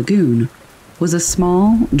of the lagoon was a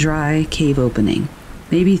small, dry cave opening,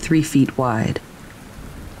 maybe 3 feet wide.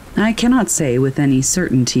 I cannot say with any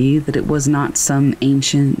certainty that it was not some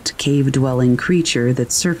ancient, cave-dwelling creature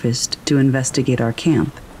that surfaced to investigate our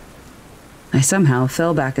camp. I somehow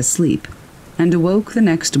fell back asleep and awoke the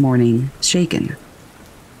next morning shaken.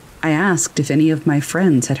 I asked if any of my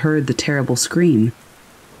friends had heard the terrible scream,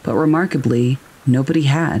 but remarkably, nobody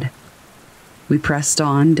had. We pressed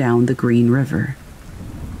on down the Green River.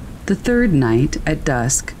 The third night, at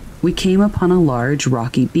dusk, we came upon a large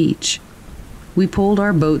rocky beach. We pulled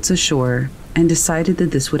our boats ashore and decided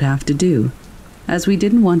that this would have to do, as we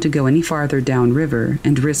didn't want to go any farther downriver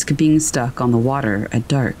and risk being stuck on the water at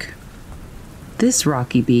dark. This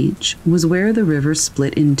rocky beach was where the river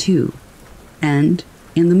split in two, and,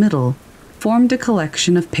 in the middle, formed a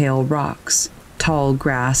collection of pale rocks, tall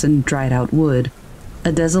grass and dried-out wood,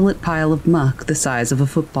 a desolate pile of muck the size of a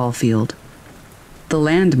football field. The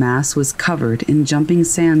landmass was covered in jumping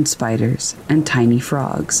sand spiders and tiny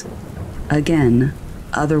frogs. Again,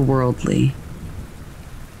 otherworldly.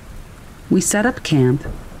 We set up camp,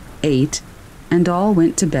 ate, and all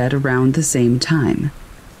went to bed around the same time.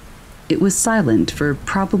 It was silent for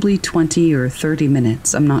probably 20 or 30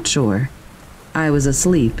 minutes, I'm not sure. I was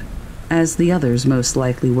asleep, as the others most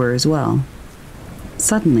likely were as well.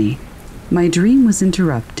 Suddenly, my dream was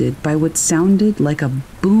interrupted by what sounded like a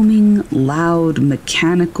booming, loud,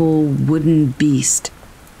 mechanical, wooden beast.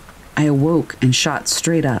 I awoke and shot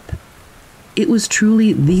straight up. It was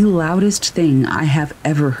truly the loudest thing I have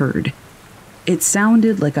ever heard. It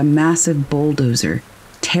sounded like a massive bulldozer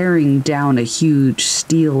tearing down a huge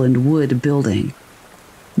steel and wood building.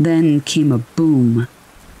 Then came a boom,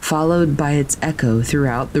 followed by its echo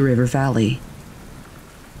throughout the river valley.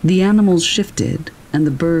 The animals shifted, and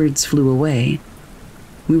the birds flew away.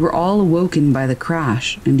 We were all awoken by the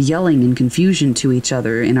crash and yelling in confusion to each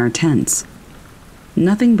other in our tents.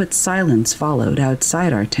 Nothing but silence followed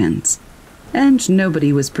outside our tents, and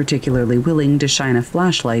nobody was particularly willing to shine a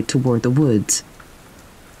flashlight toward the woods.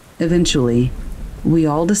 Eventually, we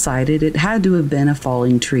all decided it had to have been a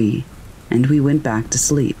falling tree, and we went back to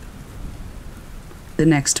sleep. The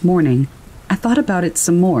next morning, I thought about it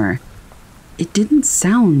some more. It didn't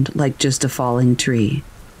sound like just a falling tree.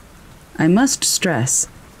 I must stress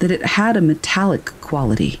that it had a metallic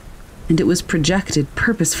quality, and it was projected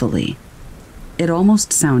purposefully. It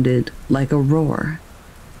almost sounded like a roar.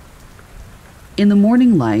 In the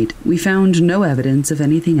morning light, we found no evidence of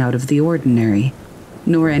anything out of the ordinary,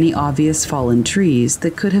 nor any obvious fallen trees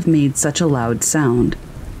that could have made such a loud sound.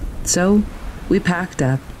 So, we packed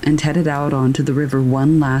up and headed out onto the river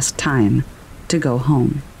one last time to go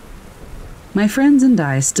home. My friends and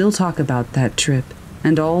I still talk about that trip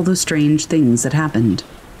and all the strange things that happened.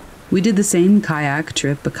 We did the same kayak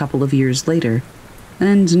trip a couple of years later,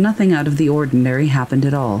 and nothing out of the ordinary happened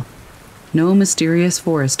at all. No mysterious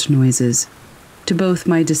forest noises, to both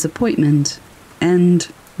my disappointment and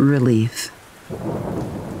relief.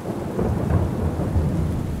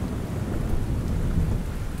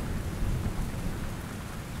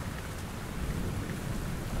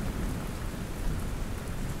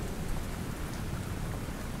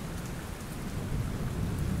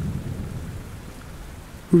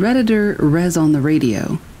 Redditor Rez on the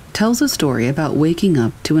Radio tells a story about waking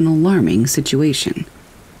up to an alarming situation.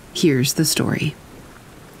 Here's the story.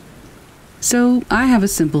 So, I have a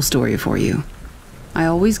simple story for you. I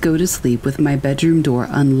always go to sleep with my bedroom door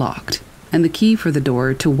unlocked and the key for the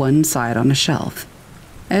door to one side on a shelf.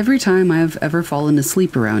 Every time I've ever fallen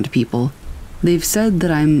asleep around people, they've said that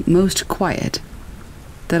I'm most quiet,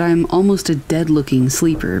 that I'm almost a dead-looking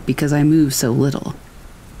sleeper because I move so little.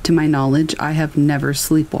 To my knowledge, I have never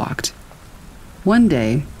sleepwalked. One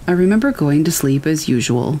day, I remember going to sleep as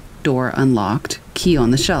usual, door unlocked, key on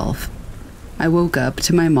the shelf. I woke up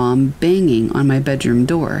to my mom banging on my bedroom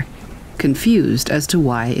door, confused as to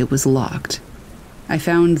why it was locked. I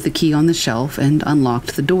found the key on the shelf and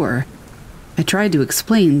unlocked the door. I tried to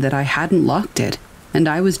explain that I hadn't locked it, and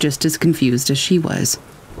I was just as confused as she was.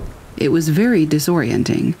 It was very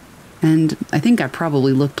disorienting, and I think I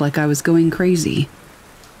probably looked like I was going crazy.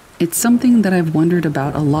 It's something that I've wondered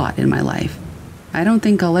about a lot in my life. I don't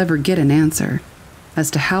think I'll ever get an answer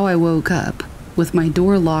as to how I woke up with my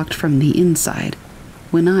door locked from the inside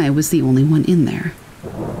when I was the only one in there.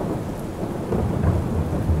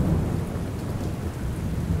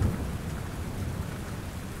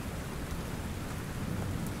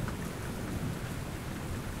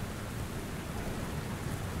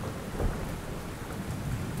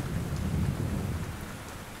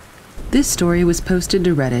 This story was posted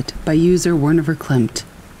to Reddit by user Werner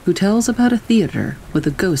who tells about a theater with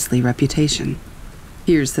a ghostly reputation.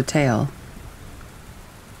 Here's the tale.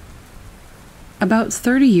 About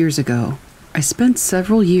 30 years ago, I spent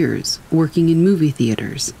several years working in movie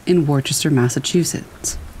theaters in Worcester,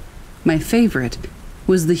 Massachusetts. My favorite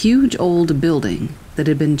was the huge old building that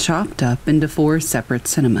had been chopped up into 4 separate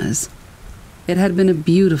cinemas. It had been a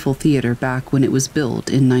beautiful theater back when it was built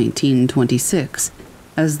in 1926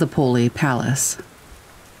 as the Pole Palace.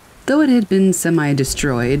 Though it had been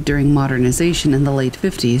semi-destroyed during modernization in the late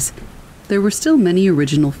 50s, there were still many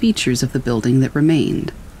original features of the building that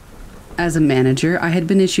remained. As a manager, I had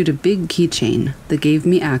been issued a big keychain that gave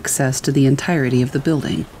me access to the entirety of the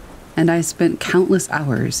building, and I spent countless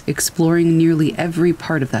hours exploring nearly every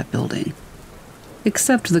part of that building.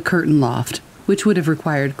 Except the curtain loft, which would have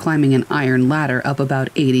required climbing an iron ladder up about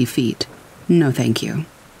 80 feet. No thank you.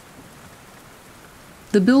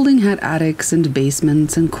 The building had attics and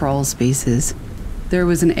basements and crawl spaces. There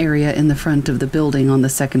was an area in the front of the building on the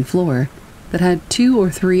second floor that had 2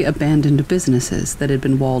 or 3 abandoned businesses that had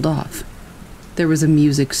been walled off. There was a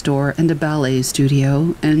music store and a ballet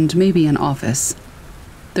studio and maybe an office.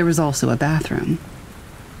 There was also a bathroom.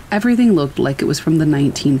 Everything looked like it was from the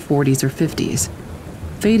 1940s or 50s.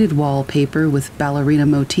 Faded wallpaper with ballerina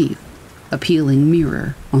motif, a peeling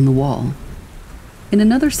mirror on the wall. In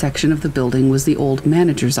another section of the building was the old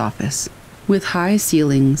manager's office, with high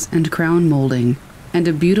ceilings and crown molding, and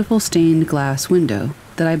a beautiful stained glass window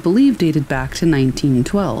that I believe dated back to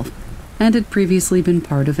 1912, and had previously been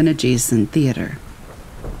part of an adjacent theater.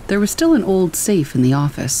 There was still an old safe in the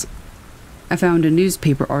office. I found a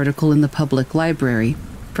newspaper article in the public library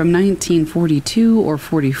from 1942 or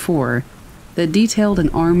 44 that detailed an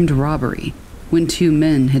armed robbery when 2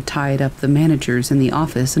 men had tied up the managers in the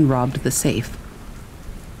office and robbed the safe.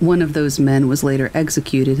 One of those men was later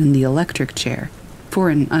executed in the electric chair for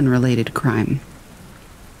an unrelated crime.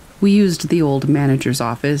 We used the old manager's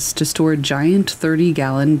office to store giant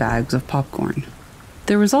 30-gallon bags of popcorn.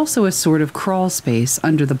 There was also a sort of crawl space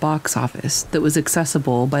under the box office that was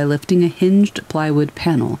accessible by lifting a hinged plywood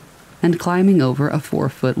panel and climbing over a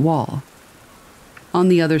 4-foot wall. On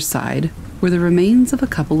the other side were the remains of a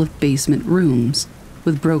couple of basement rooms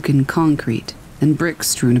with broken concrete and bricks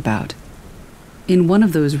strewn about. In one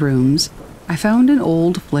of those rooms, I found an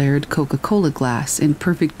old flared Coca-Cola glass in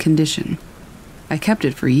perfect condition. I kept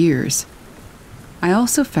it for years. I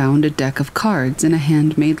also found a deck of cards in a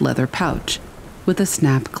handmade leather pouch with a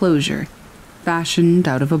snap closure, fashioned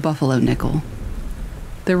out of a buffalo nickel.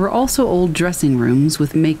 There were also old dressing rooms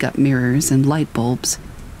with makeup mirrors and light bulbs.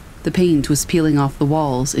 The paint was peeling off the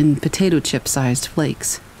walls in potato chip-sized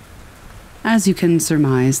flakes. As you can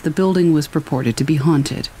surmise, the building was purported to be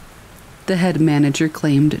haunted. The head manager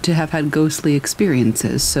claimed to have had ghostly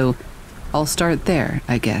experiences, so I'll start there,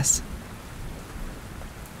 I guess.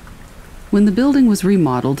 When the building was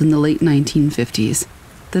remodeled in the late 1950s,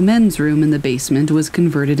 the men's room in the basement was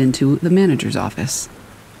converted into the manager's office.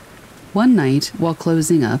 One night, while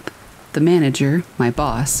closing up, the manager, my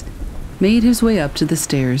boss, made his way up to the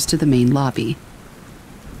stairs to the main lobby.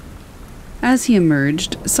 As he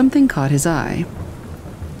emerged, something caught his eye.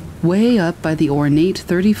 Way up by the ornate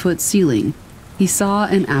 30-foot ceiling, he saw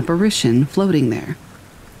an apparition floating there.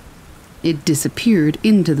 It disappeared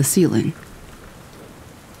into the ceiling.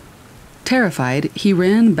 Terrified, he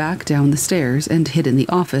ran back down the stairs and hid in the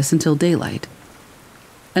office until daylight.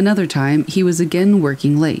 Another time, he was again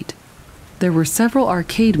working late. There were several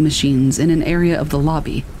arcade machines in an area of the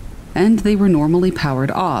lobby, and they were normally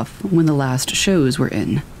powered off when the last shows were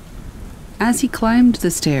in. As he climbed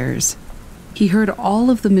the stairs, he heard all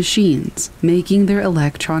of the machines making their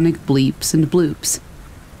electronic bleeps and bloops.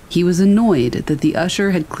 He was annoyed that the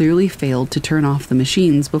usher had clearly failed to turn off the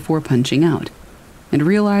machines before punching out, and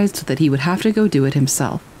realized that he would have to go do it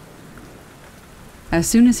himself. As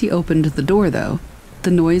soon as he opened the door, though,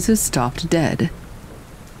 the noises stopped dead.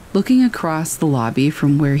 Looking across the lobby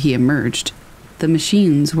from where he emerged, the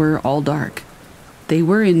machines were all dark. They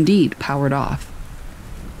were indeed powered off.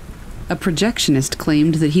 A projectionist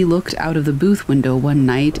claimed that he looked out of the booth window one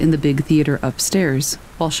night in the big theater upstairs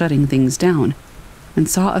while shutting things down, and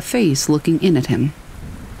saw a face looking in at him.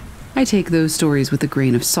 I take those stories with a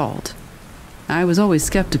grain of salt. I was always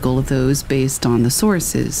skeptical of those based on the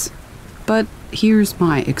sources, but here's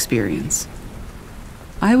my experience.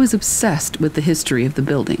 I was obsessed with the history of the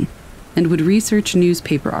building and would research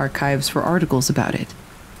newspaper archives for articles about it.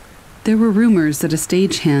 There were rumors that a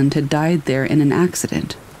stagehand had died there in an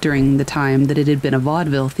accident during the time that it had been a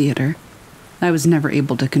vaudeville theater. I was never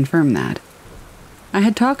able to confirm that. I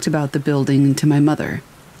had talked about the building to my mother,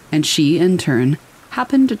 and she, in turn,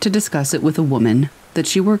 happened to discuss it with a woman that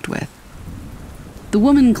she worked with. The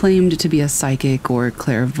woman claimed to be a psychic or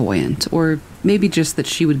clairvoyant, or maybe just that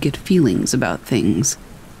she would get feelings about things.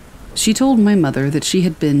 She told my mother that she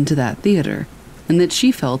had been to that theater, and that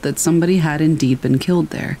she felt that somebody had indeed been killed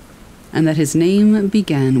there, and that his name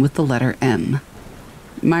began with the letter M.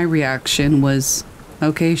 My reaction was,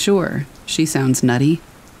 okay, sure, she sounds nutty.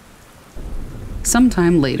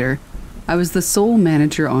 Sometime later, I was the sole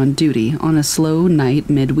manager on duty on a slow night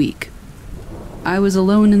midweek. I was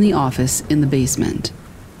alone in the office in the basement.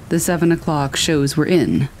 The 7 o'clock shows were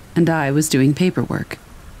in, and I was doing paperwork.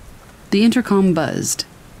 The intercom buzzed.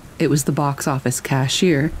 It was the box office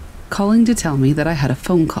cashier calling to tell me that I had a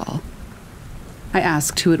phone call. I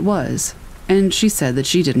asked who it was, and she said that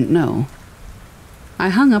she didn't know. I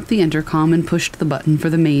hung up the intercom and pushed the button for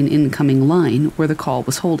the main incoming line where the call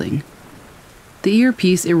was holding. The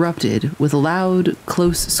earpiece erupted with loud,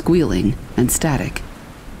 close squealing and static.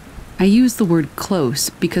 I used the word close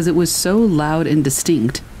because it was so loud and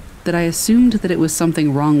distinct that I assumed that it was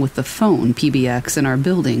something wrong with the phone PBX in our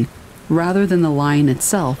building, rather than the line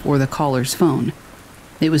itself or the caller's phone.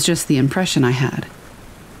 It was just the impression I had.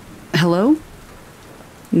 Hello?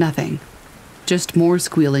 Nothing. Just more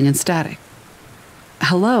squealing and static.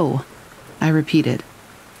 Hello? I repeated.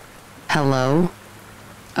 Hello?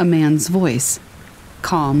 A man's voice.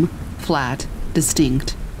 Calm, flat,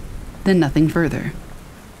 distinct. Then nothing further.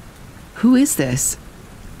 Who is this?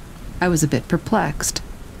 I was a bit perplexed.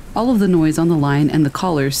 All of the noise on the line and the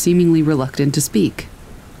caller seemingly reluctant to speak.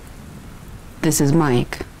 This is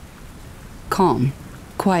Mike. Calm,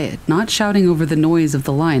 quiet, not shouting over the noise of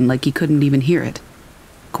the line like he couldn't even hear it.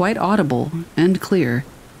 Quite audible and clear,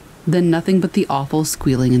 then nothing but the awful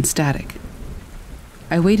squealing and static.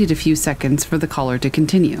 I waited a few seconds for the caller to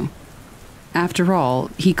continue. After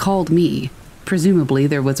all, he called me. Presumably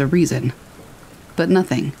there was a reason. But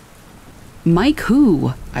nothing. "Mike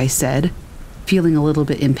who?" I said, feeling a little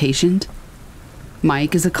bit impatient.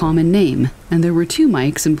 Mike is a common name, and there were 2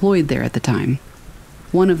 Mikes employed there at the time.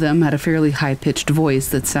 One of them had a fairly high-pitched voice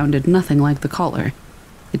that sounded nothing like the caller.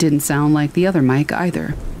 It didn't sound like the other Mike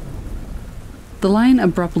either. The line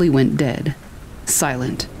abruptly went dead.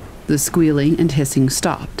 Silent. The squealing and hissing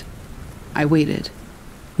stopped. I waited.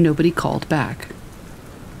 Nobody called back.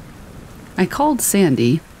 I called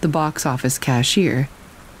Sandy, the box office cashier,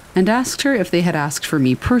 and asked her if they had asked for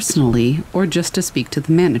me personally or just to speak to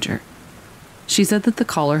the manager. She said that the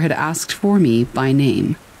caller had asked for me by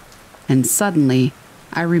name. And suddenly,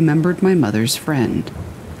 I remembered my mother's friend.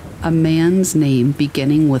 A man's name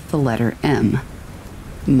beginning with the letter M.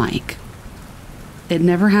 Mike. It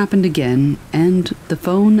never happened again, and the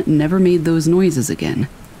phone never made those noises again.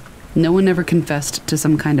 No one ever confessed to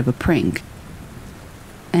some kind of a prank.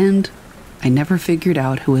 And I never figured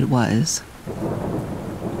out who it was.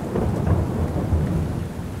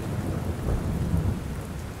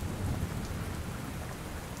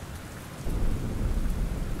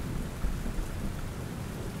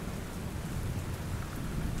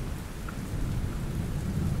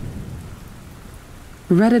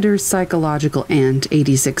 Redditor's psychological aunt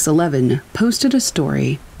 8611 posted a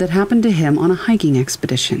story that happened to him on a hiking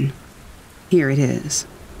expedition. Here it is.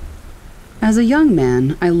 As a young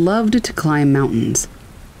man, I loved to climb mountains.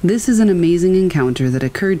 This is an amazing encounter that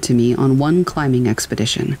occurred to me on one climbing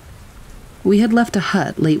expedition. We had left a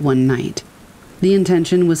hut late one night. The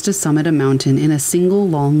intention was to summit a mountain in a single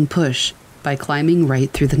long push by climbing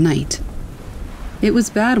right through the night. It was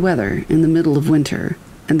bad weather in the middle of winter,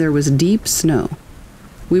 and there was deep snow.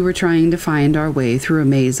 We were trying to find our way through a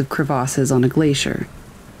maze of crevasses on a glacier.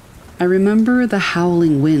 I remember the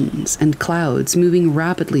howling winds and clouds moving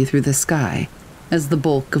rapidly through the sky as the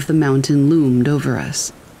bulk of the mountain loomed over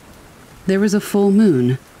us. There was a full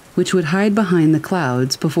moon, which would hide behind the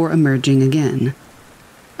clouds before emerging again.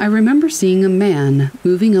 I remember seeing a man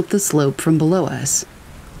moving up the slope from below us.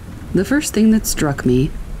 The first thing that struck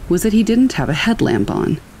me was that he didn't have a headlamp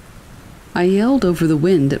on. I yelled over the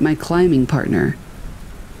wind at my climbing partner,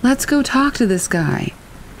 "Let's go talk to this guy."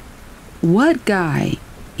 "What guy?"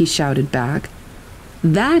 he shouted back.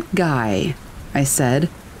 "That guy," I said,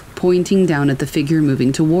 pointing down at the figure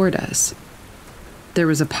moving toward us. There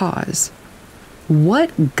was a pause.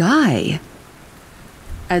 "What guy?"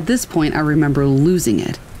 At this point, I remember losing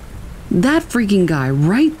it. "That freaking guy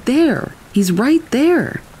right there. He's right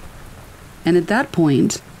there." And at that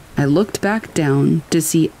point, I looked back down to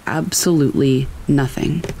see absolutely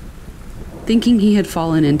nothing. Thinking he had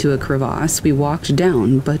fallen into a crevasse, we walked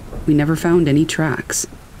down, but we never found any tracks.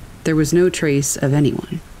 There was no trace of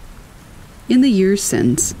anyone. In the years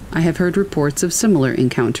since, I have heard reports of similar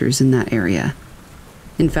encounters in that area.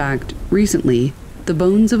 In fact, recently, the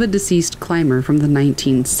bones of a deceased climber from the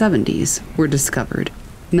 1970s were discovered,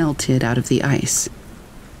 melted out of the ice.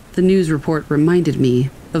 The news report reminded me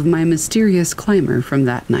of my mysterious climber from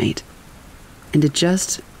that night, and it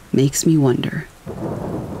just makes me wonder.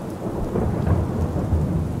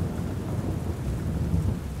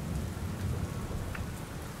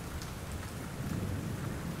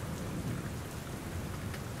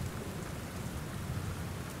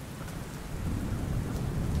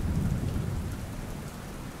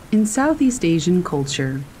 In Southeast Asian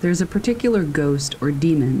culture, there's a particular ghost or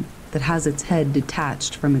demon that has its head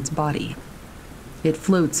detached from its body. It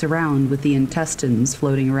floats around with the intestines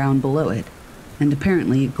floating around below it, and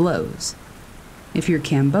apparently it glows. If you're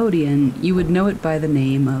Cambodian, you would know it by the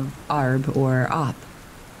name of Arb or Ap.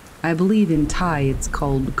 I believe in Thai it's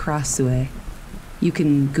called Krasue. You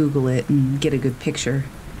can Google it and get a good picture.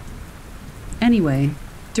 Anyway,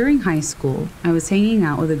 during high school, I was hanging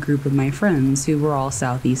out with a group of my friends who were all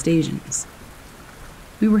Southeast Asians.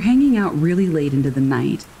 We were hanging out really late into the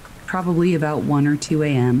night, probably about 1 or 2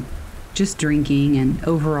 a.m., just drinking and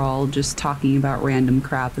overall just talking about random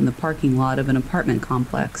crap in the parking lot of an apartment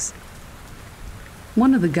complex.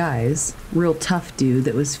 One of the guys, real tough dude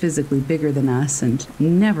that was physically bigger than us and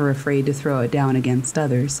never afraid to throw it down against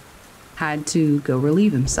others, had to go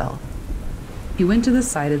relieve himself. He went to the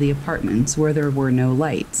side of the apartments where there were no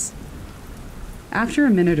lights. After a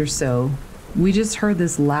minute or so, we just heard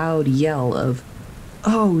this loud yell of,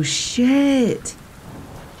 "Oh shit!"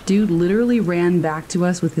 Dude literally ran back to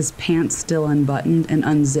us with his pants still unbuttoned and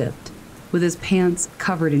unzipped, with his pants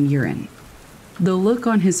covered in urine. The look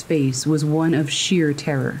on his face was one of sheer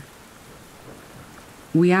terror.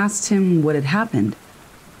 We asked him what had happened,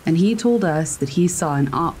 and he told us that he saw an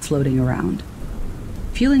op floating around.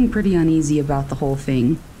 Feeling pretty uneasy about the whole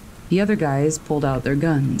thing, the other guys pulled out their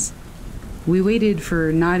guns. We waited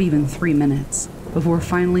for not even 3 minutes before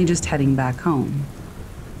finally just heading back home.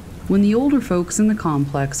 When the older folks in the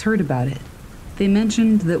complex heard about it, they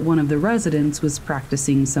mentioned that one of the residents was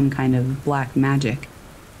practicing some kind of black magic,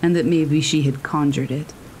 and that maybe she had conjured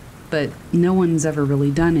it, but no one's ever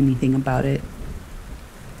really done anything about it.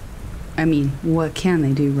 I mean, what can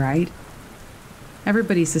they do, right?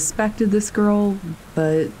 Everybody suspected this girl,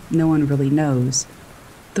 but no one really knows.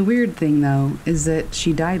 The weird thing, though, is that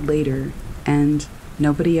she died later, and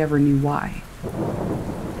nobody ever knew why.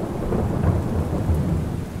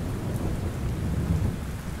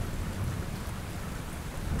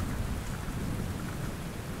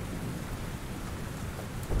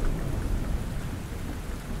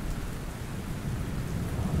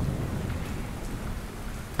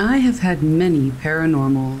 I have had many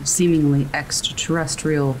paranormal, seemingly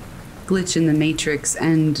extraterrestrial, glitch in the matrix,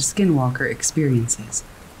 and skinwalker experiences.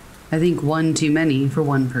 I think one too many for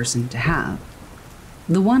one person to have.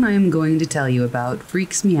 The one I am going to tell you about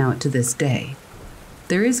freaks me out to this day.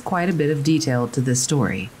 There is quite a bit of detail to this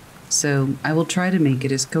story, so I will try to make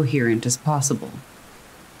it as coherent as possible.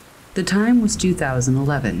 The time was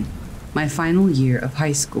 2011, my final year of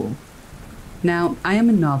high school. Now, I am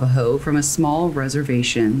a Navajo from a small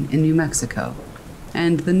reservation in New Mexico,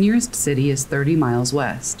 and the nearest city is 30 miles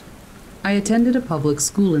west. I attended a public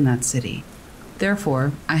school in that city.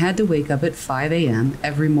 Therefore, I had to wake up at 5 a.m.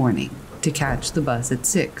 every morning to catch the bus at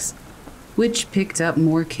 6, which picked up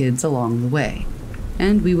more kids along the way,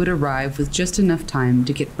 and we would arrive with just enough time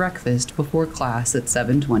to get breakfast before class at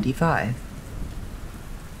 7:25.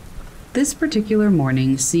 This particular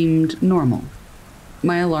morning seemed normal.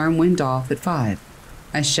 My alarm went off at 5.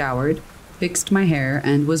 I showered, fixed my hair,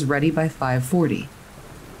 and was ready by 5:40.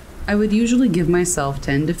 I would usually give myself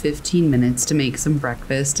 10 to 15 minutes to make some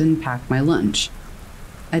breakfast and pack my lunch.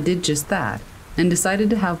 I did just that, and decided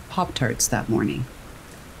to have Pop-Tarts that morning.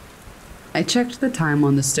 I checked the time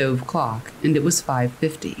on the stove clock, and it was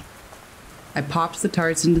 5:50. I popped the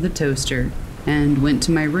tarts into the toaster and went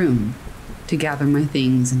to my room to gather my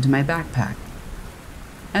things into my backpack.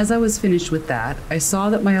 As I was finished with that, I saw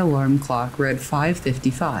that my alarm clock read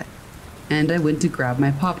 5:55, and I went to grab my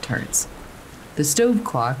Pop-Tarts. The stove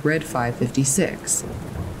clock read 5:56.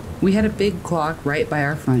 We had a big clock right by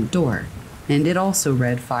our front door, and it also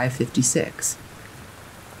read 5:56.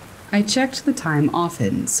 I checked the time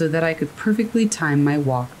often so that I could perfectly time my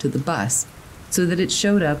walk to the bus so that it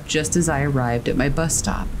showed up just as I arrived at my bus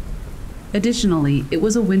stop. Additionally, it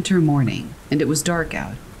was a winter morning, and it was dark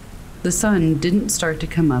out. The sun didn't start to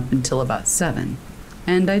come up until about 7,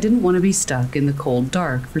 and I didn't want to be stuck in the cold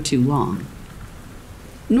dark for too long.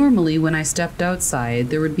 Normally, when I stepped outside,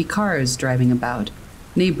 there would be cars driving about,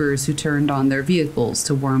 neighbors who turned on their vehicles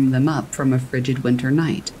to warm them up from a frigid winter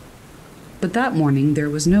night. But that morning, there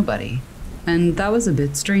was nobody, and that was a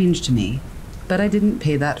bit strange to me, but I didn't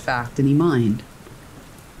pay that fact any mind.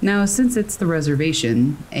 Now, since it's the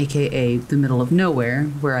reservation, aka the middle of nowhere,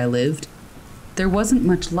 where I lived, there wasn't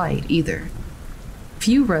much light either.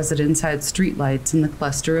 Few residents had streetlights in the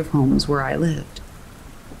cluster of homes where I lived.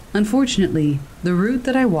 Unfortunately, the route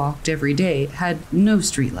that I walked every day had no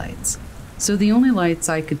streetlights, so the only lights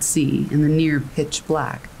I could see in the near pitch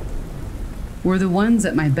black were the ones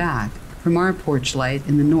at my back from our porch light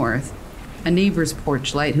in the north, a neighbor's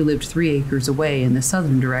porch light who lived 3 acres away in the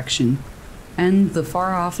southern direction, and the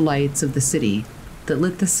far-off lights of the city that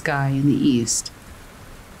lit the sky in the east.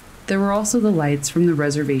 There were also the lights from the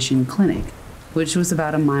reservation clinic, which was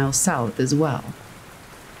about a mile south as well.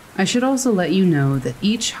 I should also let you know that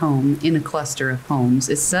each home in a cluster of homes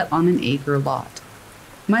is set on an acre lot.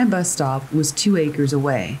 My bus stop was 2 acres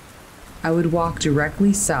away. I would walk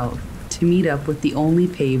directly south to meet up with the only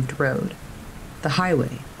paved road, the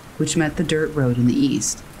highway, which met the dirt road in the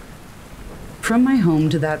east. From my home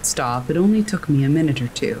to that stop, it only took me a minute or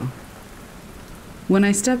two. When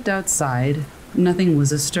I stepped outside, nothing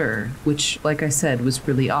was astir, which, like I said, was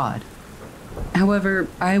really odd. However,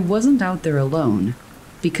 I wasn't out there alone,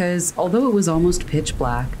 because although it was almost pitch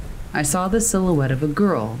black, I saw the silhouette of a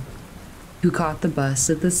girl who caught the bus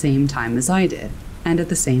at the same time as I did, and at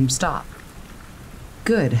the same stop.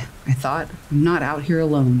 Good, I thought, I'm not out here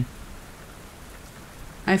alone.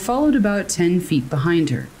 I followed about 10 feet behind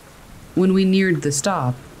her. When we neared the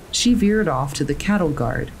stop, she veered off to the cattle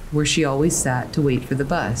guard, where she always sat to wait for the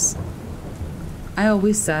bus. I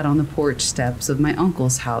always sat on the porch steps of my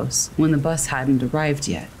uncle's house when the bus hadn't arrived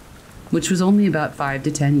yet, which was only about 5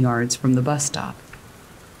 to 10 yards from the bus stop.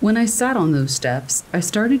 When I sat on those steps, I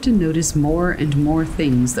started to notice more and more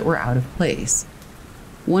things that were out of place.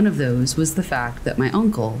 One of those was the fact that my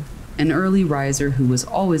uncle, an early riser who was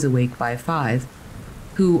always awake by 5,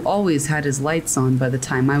 who always had his lights on by the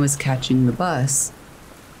time I was catching the bus,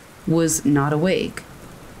 was not awake.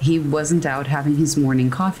 He wasn't out having his morning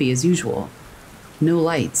coffee as usual. No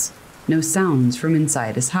lights, no sounds from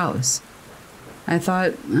inside his house. I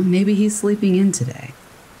thought maybe he's sleeping in today.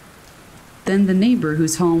 Then the neighbor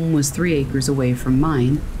whose home was 3 acres away from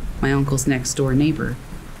mine, my uncle's next door neighbor,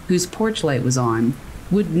 whose porch light was on,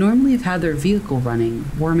 would normally have had their vehicle running,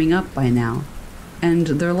 warming up by now, and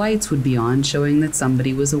their lights would be on, showing that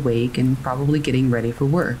somebody was awake and probably getting ready for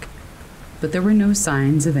work. But there were no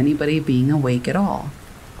signs of anybody being awake at all,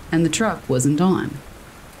 and the truck wasn't on.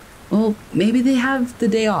 Well, maybe they have the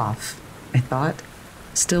day off, I thought,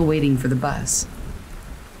 still waiting for the bus.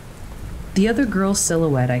 The other girl's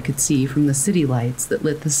silhouette I could see from the city lights that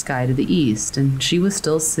lit the sky to the east, and she was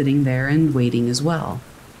still sitting there and waiting as well.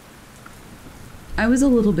 I was a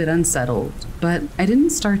little bit unsettled, but I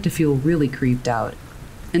didn't start to feel really creeped out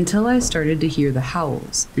until I started to hear the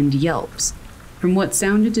howls and yelps from what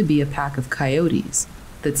sounded to be a pack of coyotes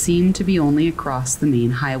that seemed to be only across the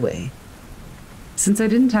main highway. Since I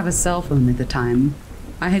didn't have a cell phone at the time,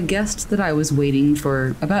 I had guessed that I was waiting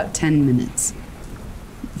for about 10 minutes.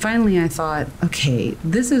 Finally, I thought, okay,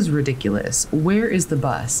 this is ridiculous. Where is the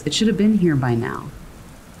bus? It should have been here by now.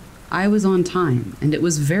 I was on time, and it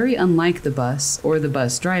was very unlike the bus or the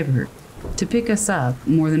bus driver to pick us up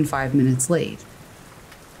more than 5 minutes late.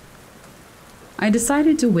 I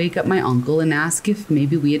decided to wake up my uncle and ask if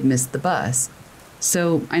maybe we had missed the bus,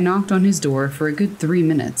 so I knocked on his door for a good 3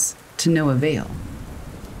 minutes, to no avail.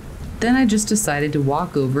 Then I just decided to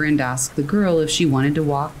walk over and ask the girl if she wanted to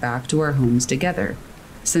walk back to our homes together,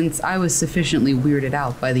 since I was sufficiently weirded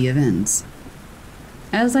out by the events.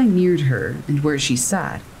 As I neared her and where she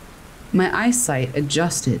sat, my eyesight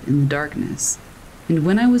adjusted in the darkness, and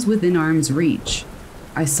when I was within arm's reach,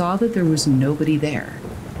 I saw that there was nobody there.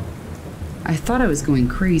 I thought I was going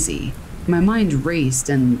crazy. My mind raced,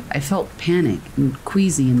 and I felt panic and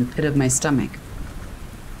queasy in the pit of my stomach.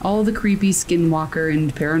 All the creepy skinwalker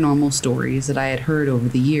and paranormal stories that I had heard over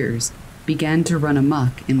the years began to run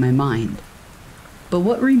amok in my mind. But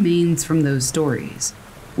what remains from those stories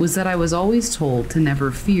was that I was always told to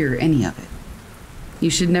never fear any of it. You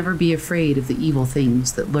should never be afraid of the evil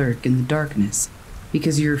things that lurk in the darkness,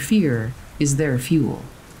 because your fear is their fuel.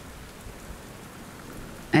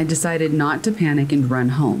 I decided not to panic and run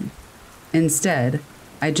home. Instead,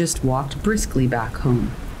 I just walked briskly back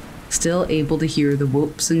home, still able to hear the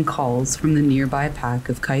whoops and calls from the nearby pack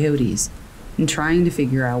of coyotes, and trying to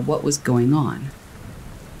figure out what was going on.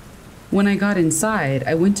 When I got inside,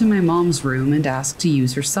 I went to my mom's room and asked to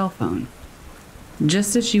use her cell phone.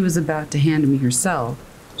 Just as she was about to hand me her cell,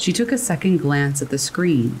 she took a second glance at the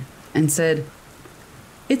screen and said,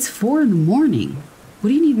 "It's 4 in the morning. What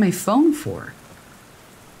do you need my phone for?"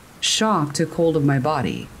 Shock took hold of my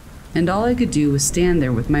body, and all I could do was stand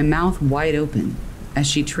there with my mouth wide open as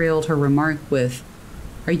she trailed her remark with,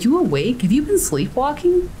 "Are you awake? Have you been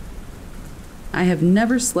sleepwalking?" I have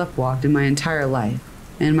never sleptwalked in my entire life,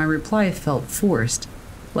 and my reply felt forced,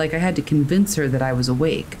 like I had to convince her that I was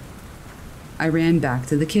awake. I ran back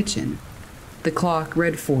to the kitchen. The clock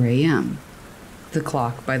read 4 a.m. The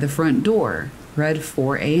clock by the front door read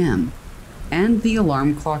 4 a.m., and the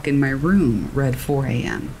alarm clock in my room read 4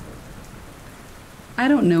 a.m. I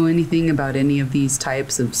don't know anything about any of these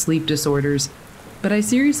types of sleep disorders, but I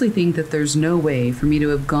seriously think that there's no way for me to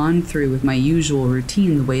have gone through with my usual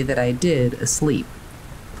routine the way that I did asleep.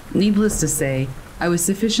 Needless to say, I was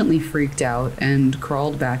sufficiently freaked out and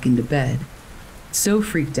crawled back into bed. So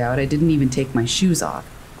freaked out I didn't even take my shoes off.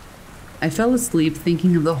 I fell asleep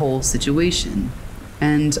thinking of the whole situation,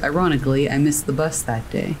 and ironically, I missed the bus that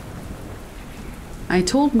day. I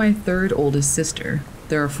told my third oldest sister,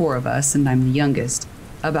 there are 4 of us and I'm the youngest,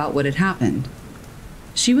 about what had happened.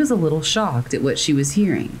 She was a little shocked at what she was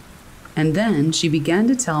hearing, and then she began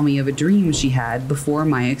to tell me of a dream she had before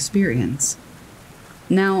my experience.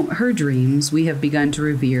 Now, her dreams we have begun to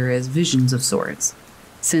revere as visions of sorts,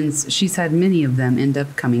 since she's had many of them end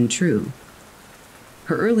up coming true.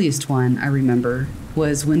 Her earliest one, I remember,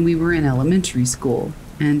 was when we were in elementary school,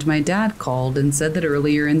 and my dad called and said that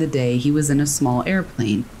earlier in the day he was in a small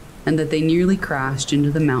airplane, and that they nearly crashed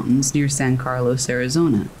into the mountains near San Carlos,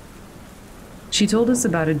 Arizona. She told us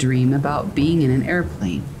about a dream about being in an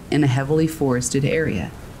airplane in a heavily forested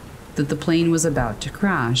area, that the plane was about to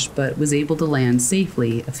crash but was able to land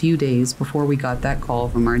safely a few days before we got that call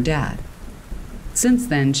from our dad. Since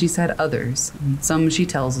then, she's had others, and some she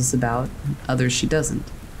tells us about, others she doesn't.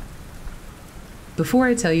 Before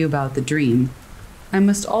I tell you about the dream, I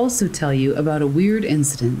must also tell you about a weird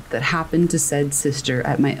incident that happened to said sister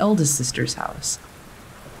at my eldest sister's house.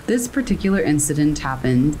 This particular incident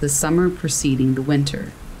happened the summer preceding the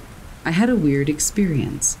winter. I had a weird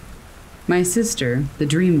experience. My sister, the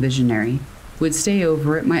dream visionary, would stay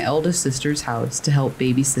over at my eldest sister's house to help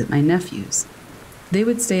babysit my nephews. They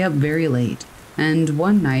would stay up very late, and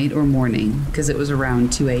one night or morning, because it was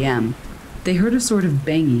around 2 a.m., they heard a sort of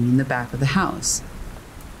banging in the back of the house.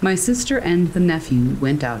 My sister and the nephew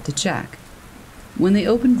went out to check. When they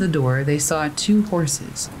opened the door, they saw 2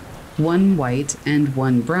 horses, one white and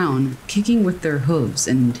one brown, kicking with their hooves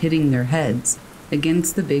and hitting their heads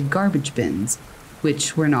against the big garbage bins,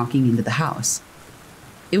 which were knocking into the house.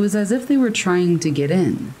 It was as if they were trying to get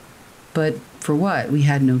in, but for what, we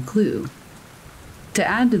had no clue. To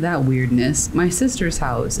add to that weirdness, my sister's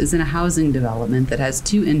house is in a housing development that has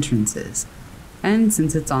 2 entrances, and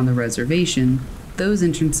since it's on the reservation, those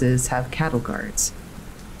entrances have cattle guards.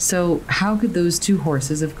 So how could those 2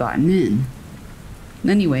 horses have gotten in?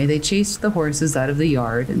 Anyway, they chased the horses out of the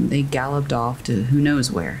yard and they galloped off to who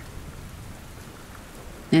knows where.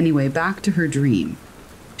 Anyway, back to her dream.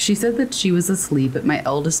 She said that she was asleep at my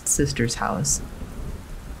eldest sister's house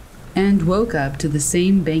and woke up to the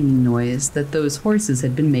same banging noise that those horses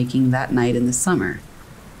had been making that night in the summer.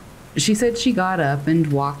 She said she got up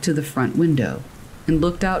and walked to the front window and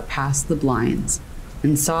looked out past the blinds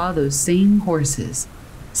and saw those same horses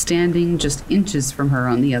standing just inches from her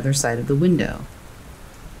on the other side of the window.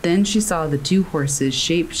 Then she saw the 2 horses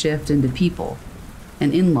shape-shift into people,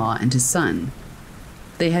 an in-law and his son.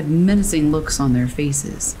 They had menacing looks on their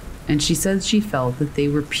faces, and she said she felt that they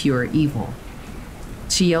were pure evil.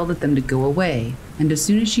 She yelled at them to go away, and as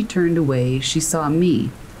soon as she turned away, she saw me,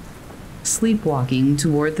 sleepwalking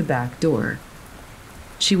toward the back door.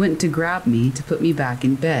 She went to grab me to put me back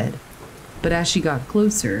in bed, but as she got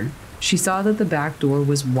closer, she saw that the back door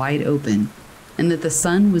was wide open and that the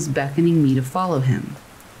son was beckoning me to follow him,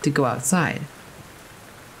 to go outside.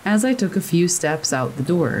 As I took a few steps out the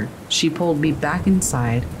door, she pulled me back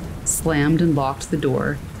inside, slammed and locked the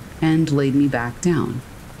door, and laid me back down,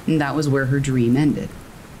 and that was where her dream ended.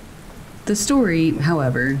 The story,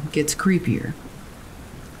 however, gets creepier.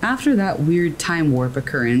 After that weird time warp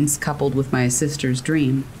occurrence coupled with my sister's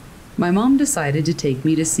dream, my mom decided to take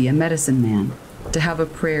me to see a medicine man, to have a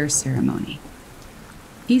prayer ceremony.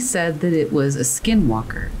 He said that it was a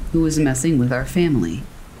skinwalker who was messing with our family.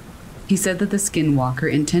 He said that the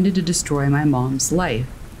skinwalker intended to destroy my mom's life,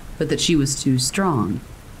 but that she was too strong,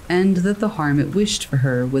 and that the harm it wished for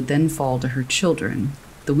her would then fall to her children,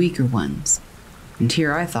 the weaker ones. And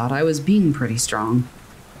here I thought I was being pretty strong.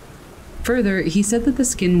 Further, he said that the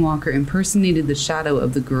skinwalker impersonated the shadow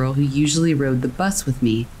of the girl who usually rode the bus with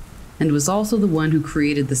me, and was also the one who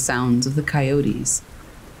created the sounds of the coyotes.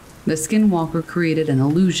 The skinwalker created an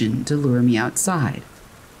illusion to lure me outside,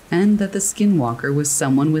 and that the skinwalker was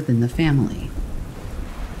someone within the family.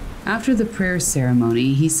 After the prayer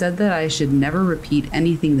ceremony, he said that I should never repeat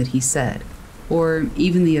anything that he said, or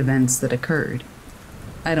even the events that occurred.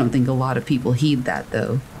 I don't think a lot of people heed that,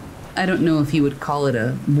 though. I don't know if you would call it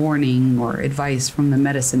a warning or advice from the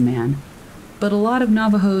medicine man, but a lot of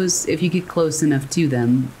Navajos, if you get close enough to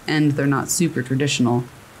them, and they're not super traditional,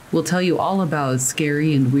 will tell you all about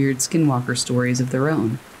scary and weird skinwalker stories of their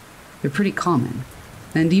own. They're pretty common,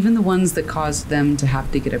 and even the ones that caused them to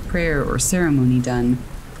have to get a prayer or ceremony done,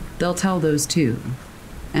 they'll tell those too.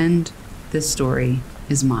 And this story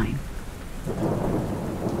is mine.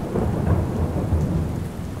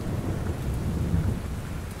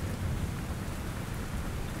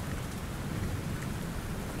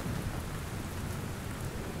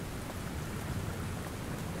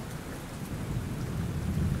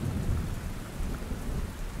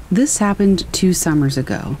 This happened 2 summers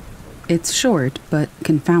ago. It's short, but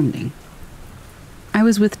confounding. I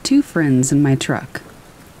was with 2 friends in my truck.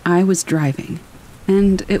 I was driving,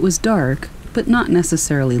 and it was dark, but not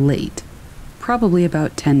necessarily late, probably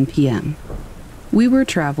about 10 p.m. We were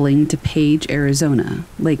traveling to Page, Arizona,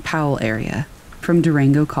 Lake Powell area, from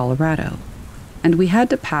Durango, Colorado, and we had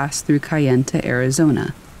to pass through Kayenta,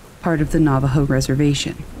 Arizona, part of the Navajo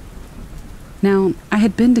reservation. Now, I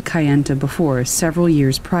had been to Kayenta before several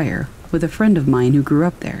years prior with a friend of mine who grew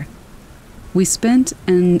up there. We spent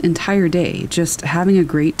an entire day just having a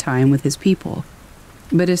great time with his people,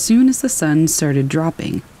 but as soon as the sun started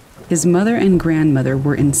dropping, his mother and grandmother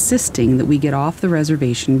were insisting that we get off the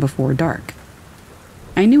reservation before dark.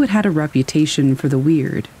 I knew it had a reputation for the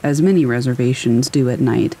weird, as many reservations do at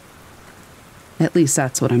night. At least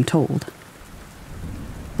that's what I'm told.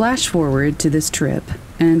 Flash forward to this trip,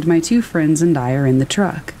 and my 2 friends and I are in the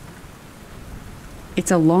truck. It's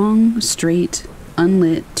a long, straight,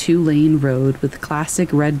 unlit 2-lane road with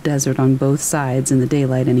classic red desert on both sides in the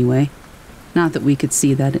daylight anyway. Not that we could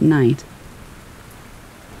see that at night.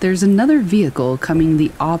 There's another vehicle coming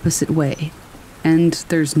the opposite way, and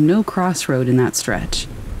there's no crossroad in that stretch.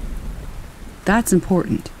 That's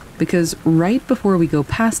important, because right before we go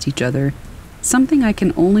past each other, something I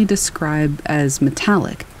can only describe as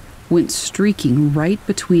metallic went streaking right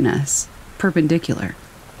between us, perpendicular,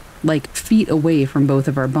 like feet away from both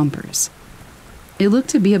of our bumpers. It looked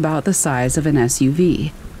to be about the size of an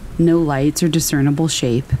SUV, no lights or discernible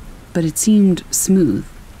shape, but it seemed smooth.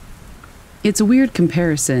 It's a weird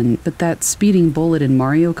comparison, but that speeding bullet in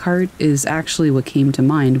Mario Kart is actually what came to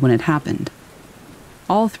mind when it happened.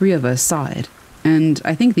 All three of us saw it, and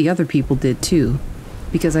I think the other people did too,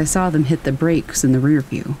 because I saw them hit the brakes in the rear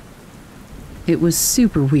view. It was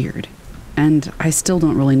super weird, and I still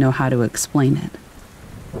don't really know how to explain it.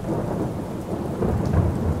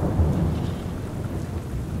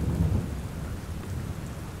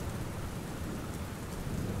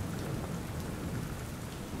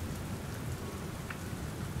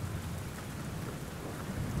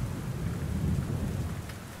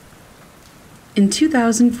 In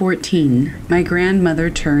 2014, my grandmother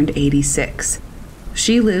turned 86.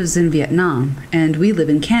 She lives in Vietnam, and we live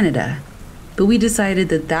in Canada, but we decided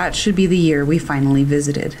that should be the year we finally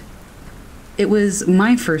visited. It was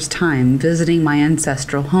my first time visiting my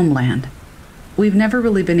ancestral homeland. We've never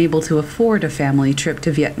really been able to afford a family trip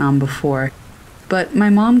to Vietnam before, but my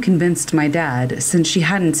mom convinced my dad, since she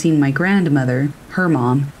hadn't seen my grandmother, her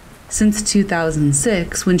mom, since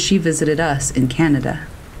 2006 when she visited us in Canada.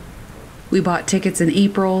 We bought tickets in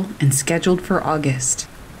April and scheduled for August.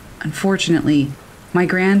 Unfortunately, my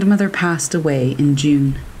grandmother passed away in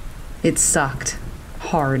June. It sucked.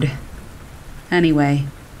 Hard. Anyway,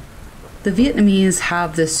 the Vietnamese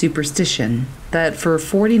have this superstition that for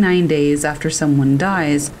 49 days after someone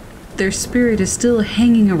dies, their spirit is still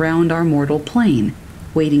hanging around our mortal plane,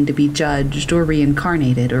 waiting to be judged or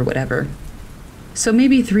reincarnated or whatever. So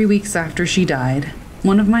maybe 3 weeks after she died,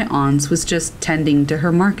 one of my aunts was just tending to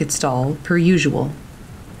her market stall per usual.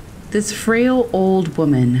 This frail old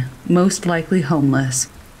woman, most likely homeless,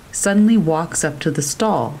 suddenly walks up to the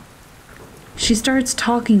stall. She starts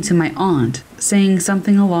talking to my aunt, saying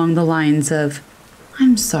something along the lines of,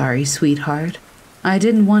 "I'm sorry, sweetheart. I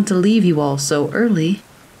didn't want to leave you all so early,"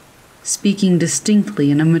 speaking distinctly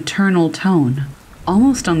in a maternal tone,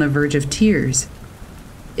 almost on the verge of tears.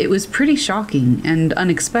 It was pretty shocking and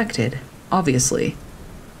unexpected, obviously.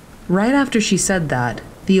 Right after she said that,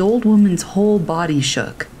 the old woman's whole body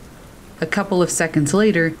shook. A couple of seconds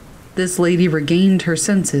later, this lady regained her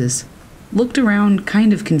senses, looked around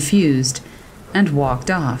kind of confused, and walked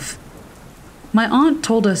off. My aunt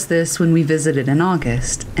told us this when we visited in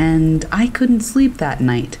August, and I couldn't sleep that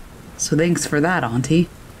night, so thanks for that, Auntie.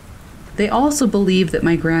 They also believe that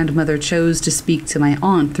my grandmother chose to speak to my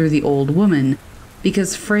aunt through the old woman,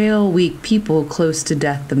 because frail, weak people close to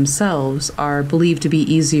death themselves are believed to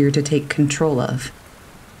be easier to take control of.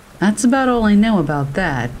 That's about all I know about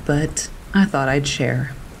that, but I thought I'd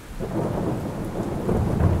share.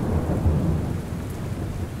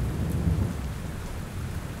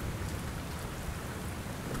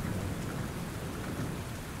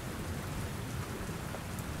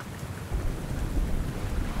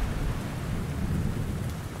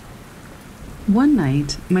 One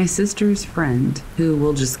night, my sister's friend, who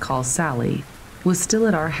we'll just call Sally, was still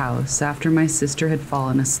at our house after my sister had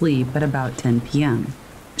fallen asleep at about 10 p.m.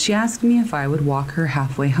 She asked me if I would walk her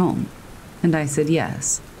halfway home, and I said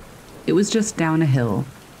yes. It was just down a hill,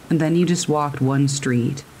 and then you just walked one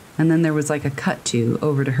street, and then there was like a cut-to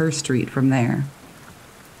over to her street from there.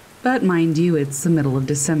 But mind you, it's the middle of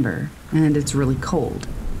December, and it's really cold.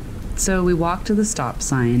 So we walked to the stop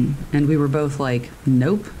sign, and we were both like,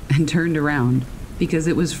 nope, and turned around, because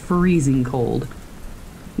it was freezing cold.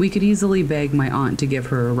 We could easily beg my aunt to give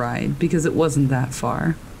her a ride, because it wasn't that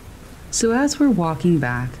far. So as we're walking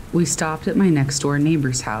back, we stopped at my next-door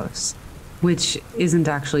neighbor's house, which isn't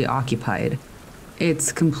actually occupied.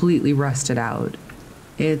 It's completely rusted out.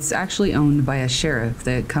 It's actually owned by a sheriff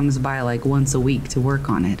that comes by like once a week to work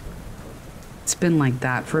on it. It's been like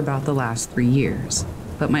that for about the last 3 years.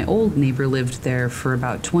 But my old neighbor lived there for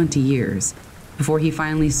about 20 years before he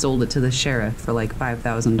finally sold it to the sheriff for like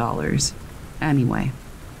 $5,000. Anyway,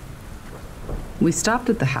 we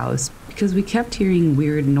stopped at the house because we kept hearing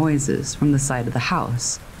weird noises from the side of the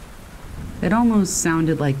house. It almost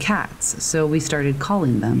sounded like cats, so we started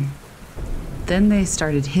calling them. Then they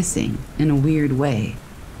started hissing in a weird way,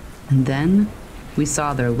 and then we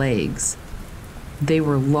saw their legs. They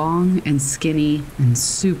were long and skinny and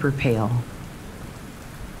super pale.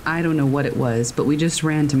 I don't know what it was, but we just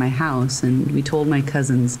ran to my house and we told my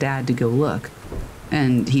cousin's dad to go look.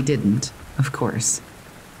 And he didn't, of course.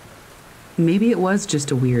 Maybe it was just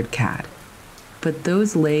a weird cat, but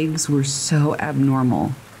those legs were so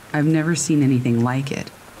abnormal. I've never seen anything like it.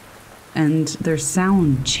 And their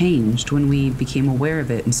sound changed when we became aware of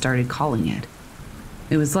it and started calling it.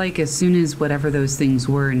 It was like as soon as whatever those things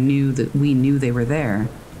were knew that we knew they were there,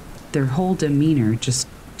 their whole demeanor just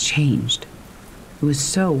changed. It was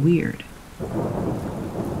so weird.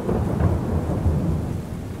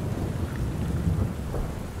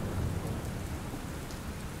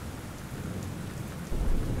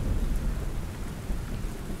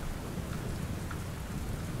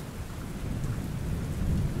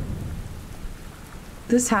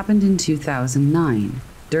 This happened in 2009,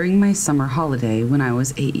 during my summer holiday when I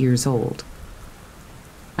was 8 years old.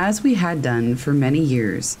 As we had done for many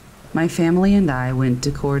years, my family and I went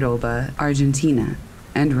to Cordoba, Argentina,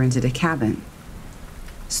 and rented a cabin.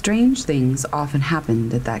 Strange things often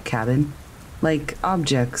happened at that cabin, like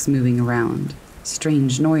objects moving around,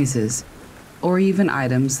 strange noises, or even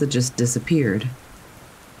items that just disappeared.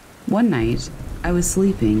 One night, I was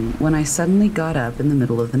sleeping when I suddenly got up in the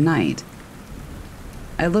middle of the night.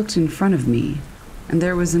 I looked in front of me, and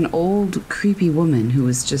there was an old, creepy woman who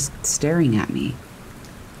was just staring at me.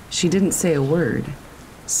 She didn't say a word,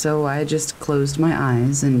 so I just closed my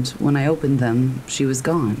eyes, and when I opened them, she was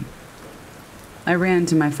gone. I ran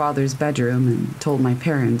to my father's bedroom and told my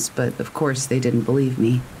parents, but of course they didn't believe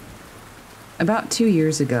me. About 2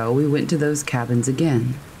 years ago, we went to those cabins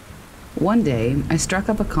again. One day, I struck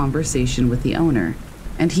up a conversation with the owner,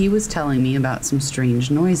 and he was telling me about some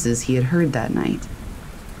strange noises he had heard that night.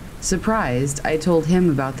 Surprised, I told him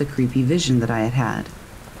about the creepy vision that I had had.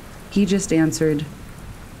 He just answered,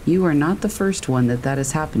 "You are not the first one that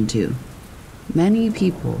has happened to. Many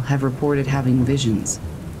people have reported having visions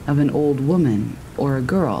of an old woman or a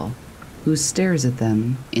girl who stares at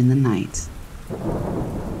them in the night."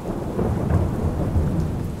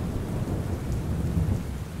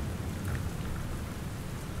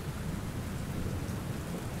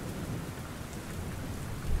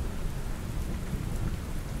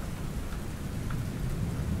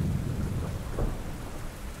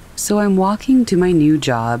 So I'm walking to my new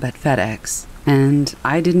job at FedEx, and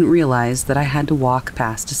I didn't realize that I had to walk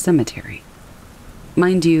past a cemetery.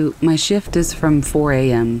 Mind you, my shift is from 4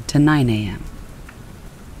 a.m. to 9 a.m.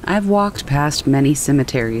 I've walked past many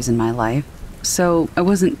cemeteries in my life, so I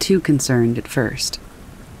wasn't too concerned at first.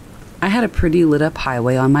 I had a pretty lit-up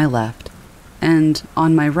highway on my left, and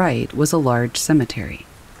on my right was a large cemetery.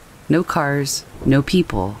 No cars, no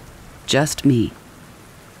people, just me.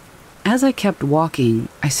 As I kept walking,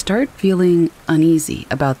 I started feeling uneasy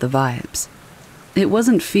about the vibes. It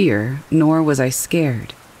wasn't fear, nor was I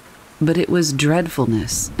scared, but it was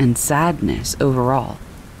dreadfulness and sadness overall.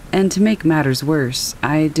 And to make matters worse,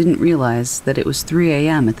 I didn't realize that it was 3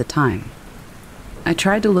 a.m. at the time. I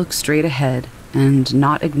tried to look straight ahead and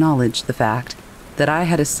not acknowledge the fact that I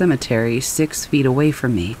had a cemetery 6 feet away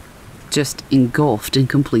from me, just engulfed in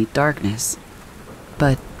complete darkness.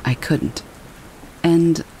 But I couldn't.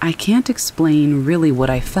 And I can't explain really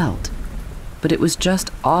what I felt, but it was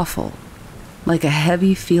just awful, like a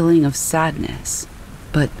heavy feeling of sadness,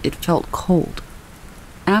 but it felt cold.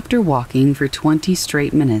 After walking for 20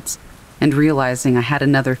 straight minutes and realizing I had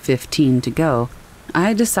another 15 to go,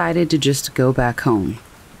 I decided to just go back home.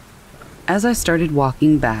 As I started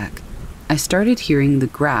walking back, I started hearing the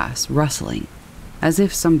grass rustling, as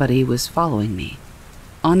if somebody was following me.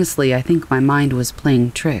 Honestly, I think my mind was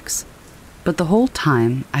playing tricks. But the whole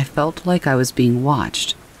time, I felt like I was being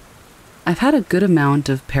watched. I've had a good amount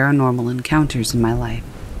of paranormal encounters in my life,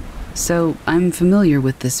 so I'm familiar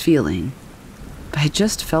with this feeling. But I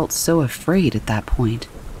just felt so afraid at that point.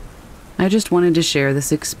 I just wanted to share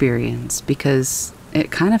this experience because it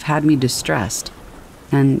kind of had me distressed,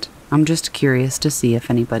 and I'm just curious to see if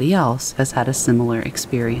anybody else has had a similar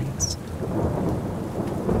experience.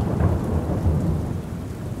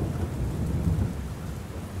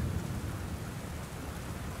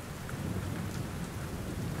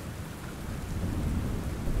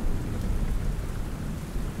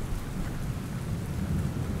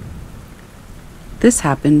 This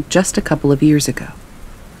happened just a couple of years ago.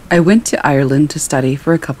 I went to Ireland to study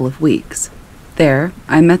for a couple of weeks. There,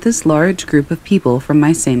 I met this large group of people from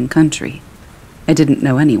my same country. I didn't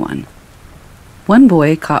know anyone. One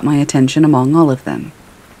boy caught my attention among all of them.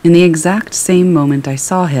 In the exact same moment I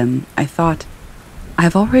saw him, I thought,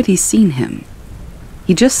 I've already seen him.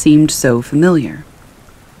 He just seemed so familiar.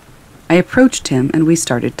 I approached him and we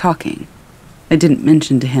started talking. I didn't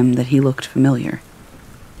mention to him that he looked familiar.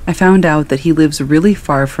 I found out that he lives really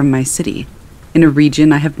far from my city, in a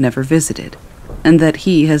region I have never visited, and that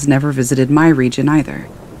he has never visited my region either.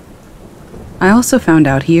 I also found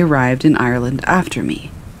out he arrived in Ireland after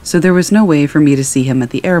me, so there was no way for me to see him at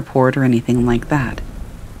the airport or anything like that.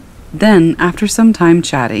 Then, after some time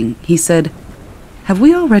chatting, he said, "Have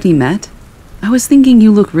we already met? I was thinking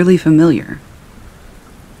you look really familiar."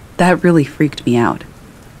 That really freaked me out.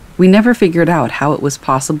 We never figured out how it was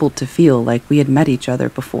possible to feel like we had met each other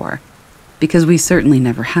before, because we certainly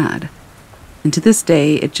never had. And to this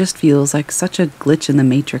day, it just feels like such a glitch in the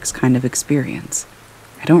Matrix kind of experience.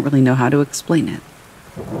 I don't really know how to explain it.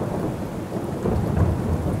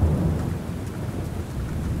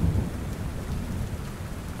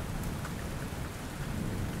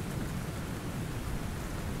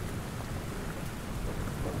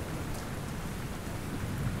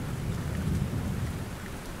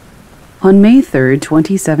 On May 3rd,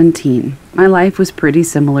 2017, my life was pretty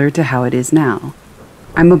similar to how it is now.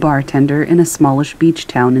 I'm a bartender in a smallish beach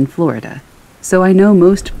town in Florida, so I know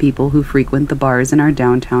most people who frequent the bars in our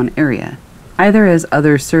downtown area, either as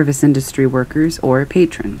other service industry workers or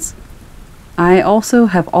patrons. I also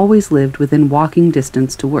have always lived within walking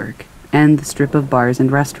distance to work and the strip of bars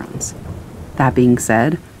and restaurants. That being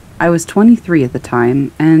said, I was 23 at the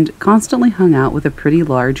time and constantly hung out with a pretty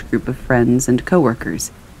large group of friends and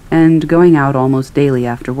coworkers, and going out almost daily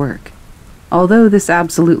after work. Although this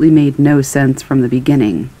absolutely made no sense from the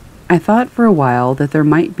beginning, I thought for a while that there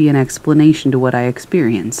might be an explanation to what I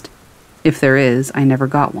experienced. If there is, I never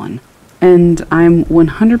got one. And I'm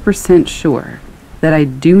 100% sure that I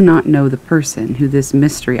do not know the person who this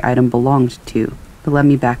mystery item belonged to, but let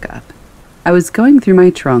me back up. I was going through my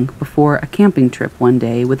trunk before a camping trip one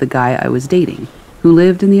day with a guy I was dating, who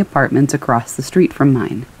lived in the apartments across the street from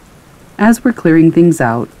mine. As we're clearing things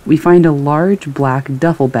out, we find a large black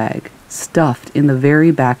duffel bag stuffed in the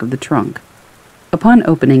very back of the trunk. Upon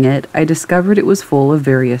opening it, I discovered it was full of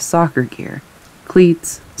various soccer gear,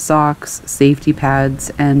 cleats, socks, safety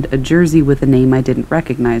pads, and a jersey with a name I didn't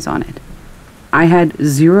recognize on it. I had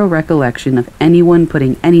zero recollection of anyone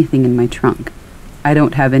putting anything in my trunk. I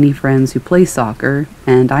don't have any friends who play soccer,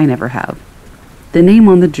 and I never have. The name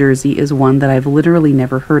on the jersey is one that I've literally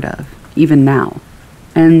never heard of, even now,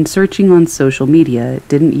 and searching on social media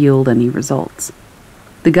didn't yield any results.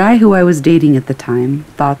 The guy who I was dating at the time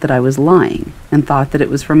thought that I was lying and thought that it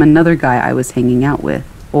was from another guy I was hanging out with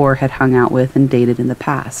or had hung out with and dated in the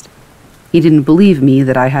past. He didn't believe me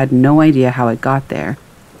that I had no idea how it got there,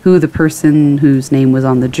 who the person whose name was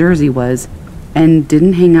on the jersey was, and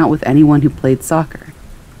didn't hang out with anyone who played soccer.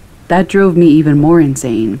 That drove me even more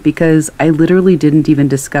insane because I literally didn't even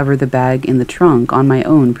discover the bag in the trunk on my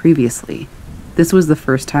own previously. This was the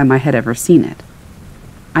first time I had ever seen it.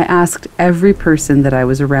 I asked every person that I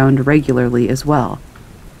was around regularly as well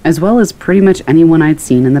as pretty much anyone I'd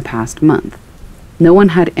seen in the past month. No one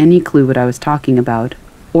had any clue what I was talking about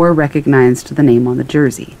or recognized the name on the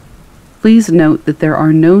jersey. Please note that there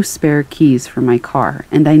are no spare keys for my car,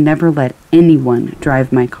 and I never let anyone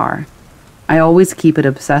drive my car. I always keep it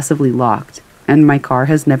obsessively locked, and my car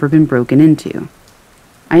has never been broken into.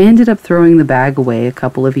 I ended up throwing the bag away a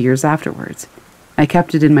couple of years afterwards. I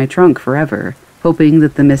kept it in my trunk forever, hoping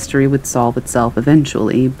that the mystery would solve itself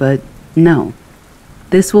eventually, but no.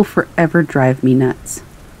 This will forever drive me nuts.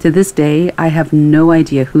 To this day, I have no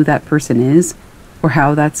idea who that person is or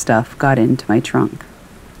how that stuff got into my trunk.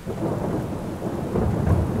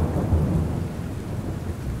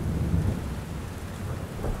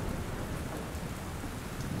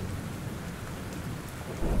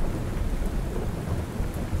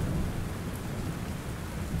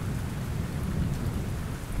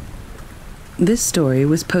 This story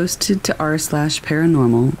was posted to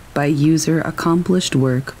r/paranormal by user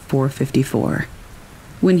AccomplishedWork454.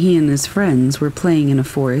 When he and his friends were playing in a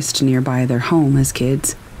forest nearby their home as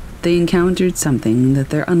kids, they encountered something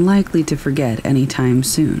that they're unlikely to forget anytime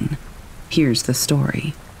soon. Here's the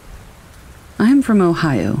story. I'm from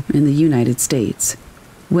Ohio, in the United States.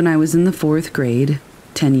 When I was in the 4th grade,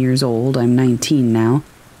 10 years old, I'm 19 now,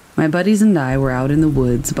 my buddies and I were out in the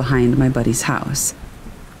woods behind my buddy's house.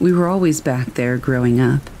 We were always back there growing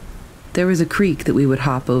up. There was a creek that we would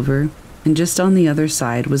hop over, and just on the other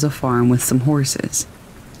side was a farm with some horses.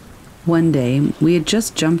 One day, we had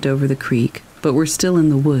just jumped over the creek, but were still in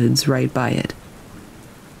the woods right by it.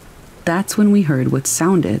 That's when we heard what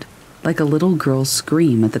sounded like a little girl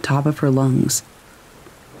scream at the top of her lungs.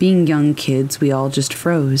 Being young kids, we all just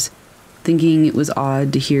froze, thinking it was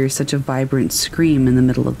odd to hear such a vibrant scream in the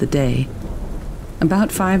middle of the day.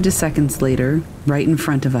 About 5 seconds later, right in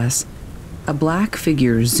front of us, a black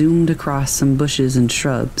figure zoomed across some bushes and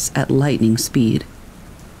shrubs at lightning speed.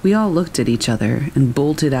 We all looked at each other and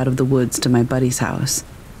bolted out of the woods to my buddy's house.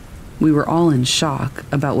 We were all in shock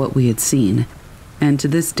about what we had seen, and to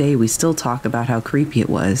this day we still talk about how creepy it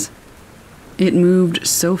was. It moved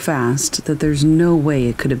so fast that there's no way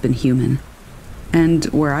it could have been human. And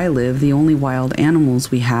where I live, the only wild animals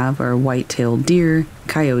we have are white-tailed deer,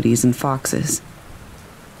 coyotes, and foxes.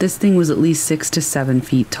 This thing was at least 6 to 7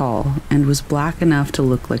 feet tall and was black enough to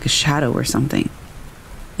look like a shadow or something.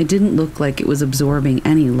 It didn't look like it was absorbing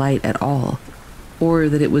any light at all, or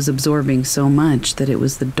that it was absorbing so much that it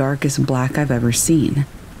was the darkest black I've ever seen.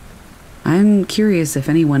 I'm curious if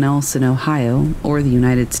anyone else in Ohio, or the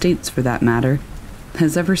United States for that matter,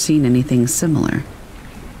 has ever seen anything similar.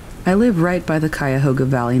 I live right by the Cuyahoga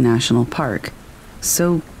Valley National Park,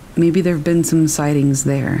 so maybe there have been some sightings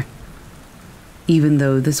there. Even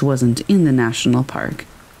though this wasn't in the national park,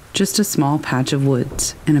 just a small patch of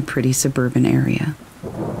woods in a pretty suburban area.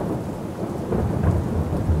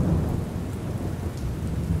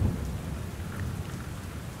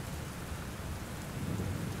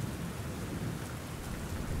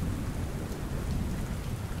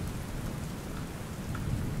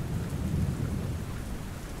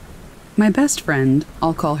 My best friend,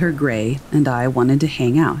 I'll call her Gray, and I wanted to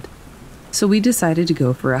hang out, so we decided to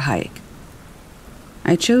go for a hike.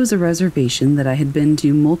 I chose a reservation that I had been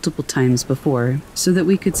to multiple times before so that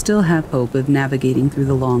we could still have hope of navigating through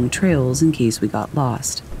the long trails in case we got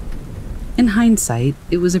lost. In hindsight,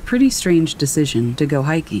 it was a pretty strange decision to go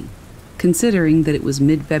hiking, considering that it was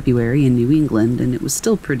mid-February in New England and it was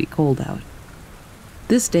still pretty cold out.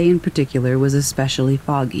 This day in particular was especially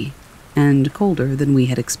foggy, and colder than we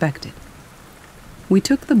had expected. We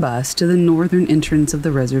took the bus to the northern entrance of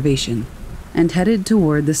the reservation and headed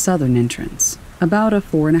toward the southern entrance, about a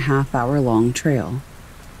 4.5-hour-long trail.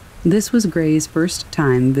 This was Gray's first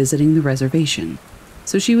time visiting the reservation,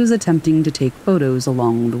 so she was attempting to take photos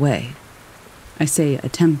along the way. I say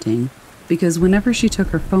attempting because whenever she took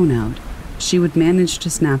her phone out, she would manage to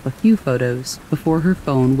snap a few photos before her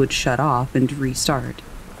phone would shut off and restart,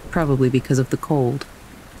 probably because of the cold.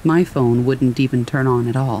 My phone wouldn't even turn on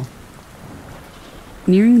at all.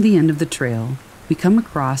 Nearing the end of the trail, we come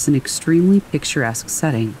across an extremely picturesque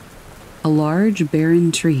setting. A large,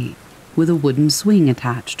 barren tree with a wooden swing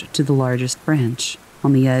attached to the largest branch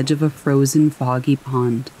on the edge of a frozen, foggy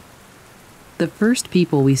pond. The first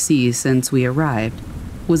people we see since we arrived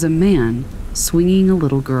was a man swinging a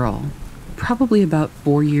little girl, probably about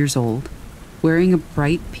 4 years old, wearing a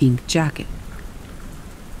bright pink jacket.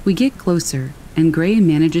 We get closer, and Gray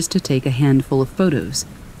manages to take a handful of photos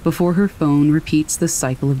before her phone repeats the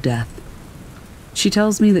cycle of death. She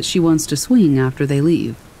tells me that she wants to swing after they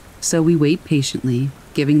leave, so we wait patiently,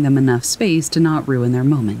 giving them enough space to not ruin their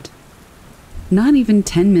moment. Not even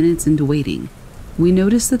 10 minutes into waiting, we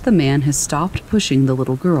notice that the man has stopped pushing the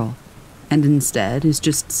little girl, and instead is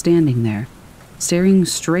just standing there, staring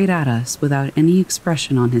straight at us without any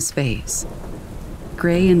expression on his face.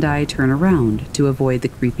 Gray and I turn around to avoid the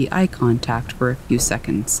creepy eye contact for a few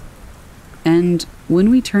seconds. And when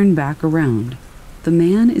we turn back around, the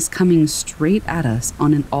man is coming straight at us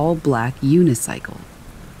on an all-black unicycle.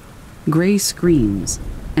 Gray screams,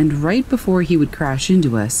 and right before he would crash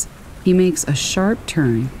into us, he makes a sharp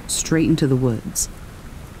turn straight into the woods.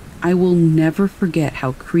 I will never forget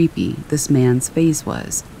how creepy this man's face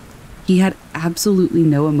was. He had absolutely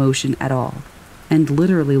no emotion at all, and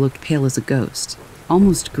literally looked pale as a ghost,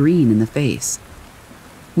 almost green in the face.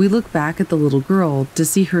 We look back at the little girl to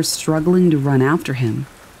see her struggling to run after him,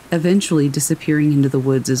 eventually disappearing into the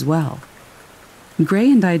woods as well. Gray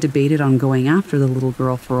and I debated on going after the little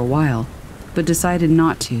girl for a while, but decided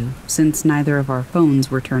not to since neither of our phones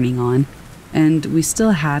were turning on, and we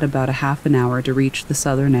still had about a half an hour to reach the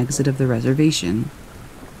southern exit of the reservation.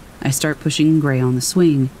 I start pushing Gray on the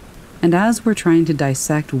swing, and as we're trying to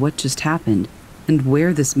dissect what just happened and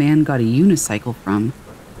where this man got a unicycle from,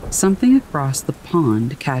 something across the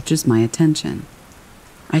pond catches my attention.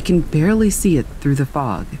 I can barely see it through the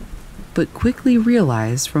fog, but quickly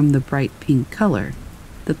realize from the bright pink color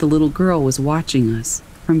that the little girl was watching us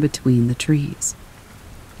from between the trees.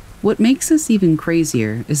 What makes this even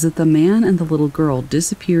crazier is that the man and the little girl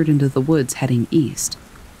disappeared into the woods heading east,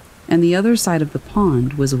 and the other side of the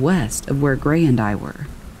pond was west of where Gray and I were.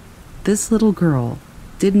 This little girl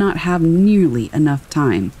did not have nearly enough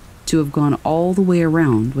time to have gone all the way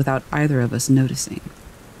around without either of us noticing.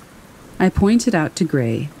 I point it out to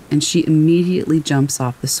Gray, and she immediately jumps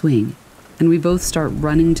off the swing, and we both start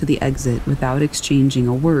running to the exit without exchanging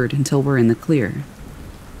a word until we're in the clear.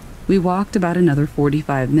 We walked about another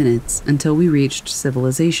 45 minutes until we reached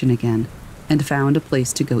civilization again and found a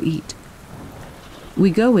place to go eat. We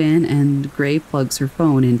go in and Gray plugs her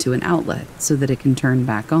phone into an outlet so that it can turn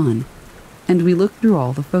back on, and we look through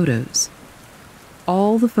all the photos.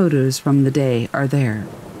 All the photos from the day are there,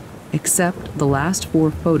 except the last 4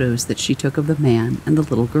 photos that she took of the man and the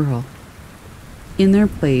little girl. In their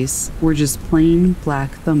place were just plain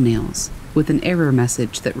black thumbnails with an error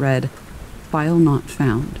message that read, "File not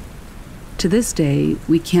found." To this day,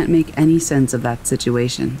 we can't make any sense of that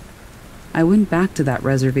situation. I went back to that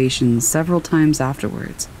reservation several times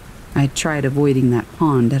afterwards. I tried avoiding that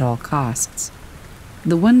pond at all costs.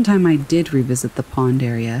 The one time I did revisit the pond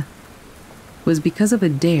area was because of a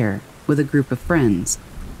dare with a group of friends,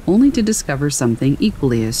 only to discover something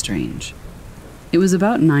equally as strange. It was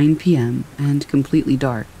about 9 p.m. and completely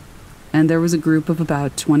dark, and there was a group of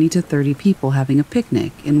about 20 to 30 people having a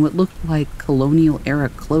picnic in what looked like colonial-era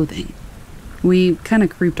clothing. We kind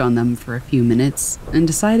of creeped on them for a few minutes and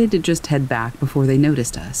decided to just head back before they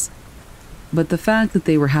noticed us. But the fact that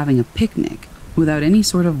they were having a picnic without any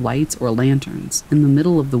sort of lights or lanterns in the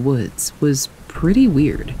middle of the woods was pretty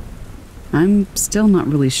weird. I'm still not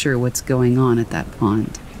really sure what's going on at that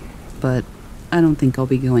pond, but I don't think I'll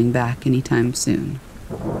be going back anytime soon.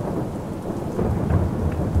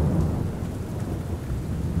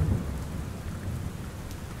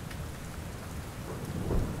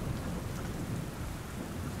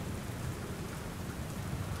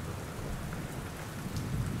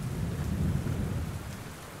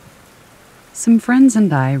 Some friends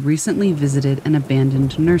and I recently visited an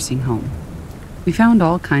abandoned nursing home. We found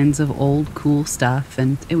all kinds of old, cool stuff,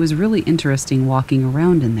 and it was really interesting walking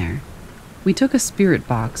around in there. We took a spirit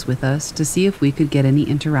box with us to see if we could get any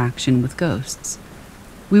interaction with ghosts.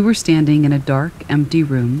 We were standing in a dark, empty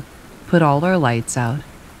room, put all our lights out,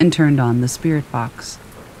 and turned on the spirit box.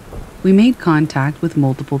 We made contact with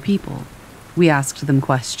multiple people. We asked them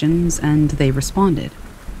questions, and they responded.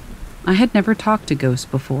 I had never talked to ghosts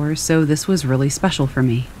before, so this was really special for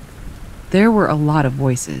me. There were a lot of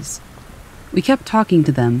voices. We kept talking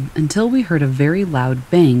to them until we heard a very loud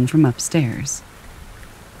bang from upstairs.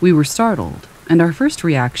 We were startled, and our first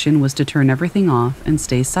reaction was to turn everything off and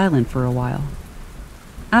stay silent for a while.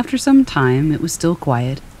 After some time, it was still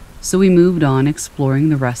quiet, so we moved on exploring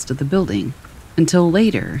the rest of the building, until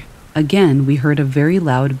later, again we heard a very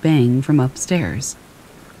loud bang from upstairs.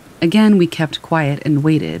 Again, we kept quiet and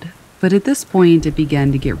waited, but at this point it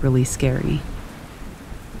began to get really scary.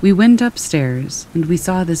 We went upstairs, and we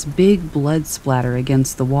saw this big blood splatter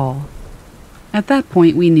against the wall. At that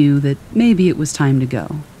point we knew that maybe it was time to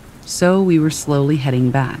go, so we were slowly heading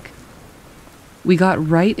back. We got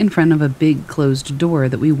right in front of a big closed door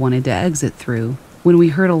that we wanted to exit through when we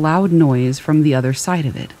heard a loud noise from the other side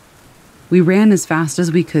of it. We ran as fast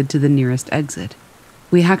as we could to the nearest exit.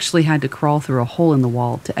 We actually had to crawl through a hole in the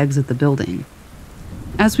wall to exit the building.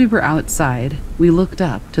 As we were outside, we looked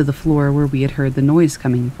up to the floor where we had heard the noise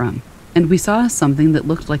coming from, and we saw something that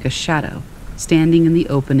looked like a shadow standing in the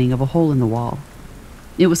opening of a hole in the wall.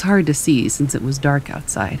 It was hard to see since it was dark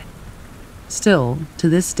outside. Still, to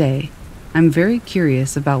this day, I'm very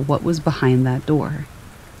curious about what was behind that door,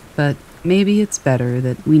 but maybe it's better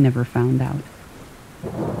that we never found out.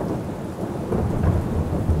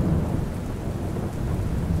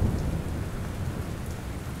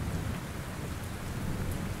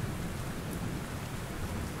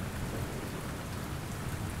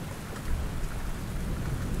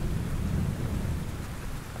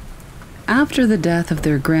 After the death of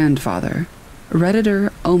their grandfather,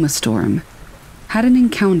 Redditor Omastorm had an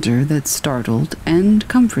encounter that startled and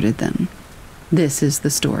comforted them. This is the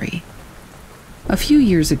story. A few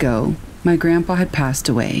years ago, my grandpa had passed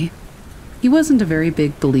away. He wasn't a very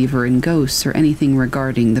big believer in ghosts or anything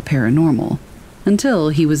regarding the paranormal, until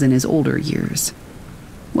he was in his older years.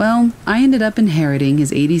 Well, I ended up inheriting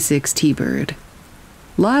his '86 T-Bird.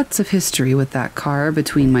 Lots of history with that car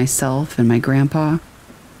between myself and my grandpa.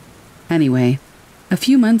 Anyway, a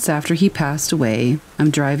few months after he passed away, I'm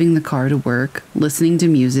driving the car to work, listening to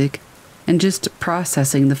music, and just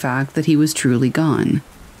processing the fact that he was truly gone.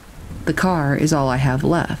 The car is all I have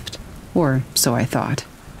left, or so I thought.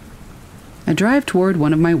 I drive toward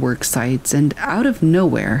one of my work sites, and out of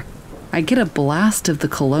nowhere, I get a blast of the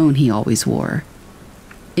cologne he always wore.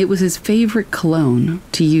 It was his favorite cologne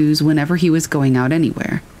to use whenever he was going out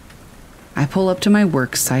anywhere. I pull up to my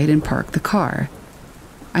work site and park the car.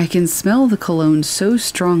 I can smell the cologne so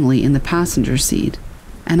strongly in the passenger seat,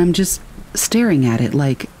 and I'm just staring at it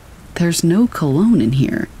like, there's no cologne in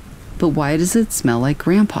here, but why does it smell like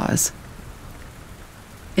Grandpa's?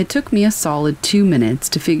 It took me a solid 2 minutes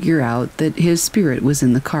to figure out that his spirit was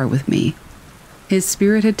in the car with me. His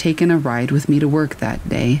spirit had taken a ride with me to work that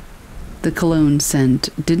day. The cologne scent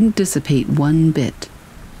didn't dissipate one bit,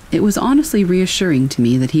 It was honestly reassuring to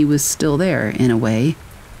me that he was still there, in a way.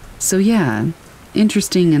 So yeah,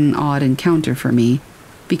 interesting and odd encounter for me,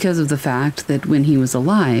 because of the fact that when he was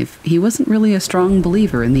alive, he wasn't really a strong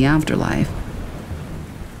believer in the afterlife.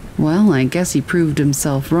 Well, I guess he proved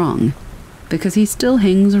himself wrong, because he still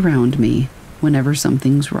hangs around me whenever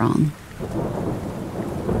something's wrong.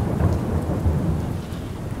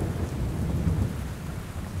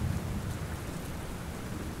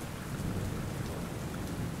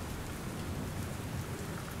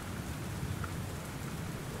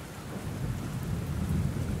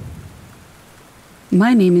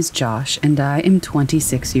 My name is Josh, and I am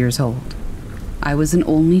 26 years old. I was an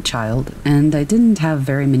only child, and I didn't have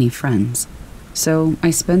very many friends, so I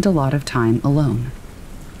spent a lot of time alone.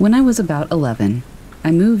 When I was about 11,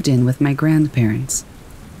 I moved in with my grandparents.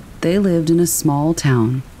 They lived in a small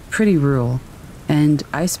town, pretty rural, and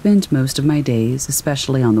I spent most of my days,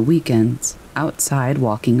 especially on the weekends, outside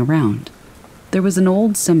walking around. There was an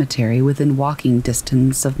old cemetery within walking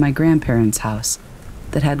distance of my grandparents' house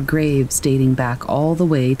that had graves dating back all the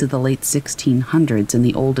way to the late 1600s in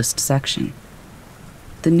the oldest section.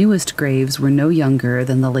 The newest graves were no younger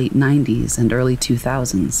than the late 90s and early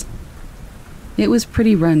 2000s. It was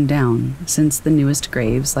pretty run down, since the newest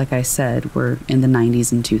graves, like I said, were in the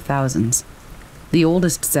 90s and 2000s. The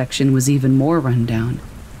oldest section was even more run down.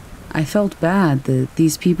 I felt bad that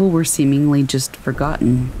these people were seemingly just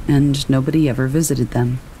forgotten, and nobody ever visited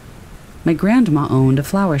them. My grandma owned a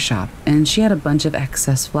flower shop, and she had a bunch of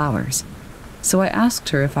excess flowers, so I asked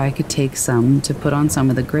her if I could take some to put on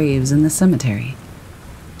some of the graves in the cemetery.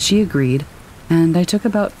 She agreed, and I took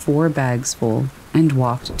about 4 bags full and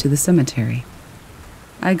walked to the cemetery.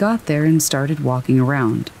 I got there and started walking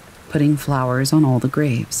around, putting flowers on all the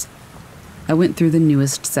graves. I went through the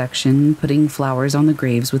newest section, putting flowers on the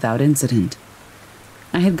graves without incident.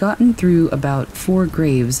 I had gotten through about 4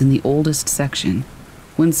 graves in the oldest section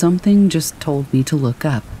when something just told me to look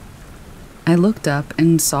up. I looked up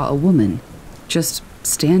and saw a woman, just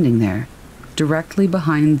standing there, directly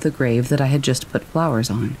behind the grave that I had just put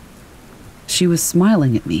flowers on. She was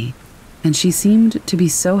smiling at me, and she seemed to be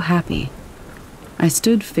so happy. I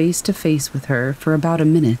stood face to face with her for about a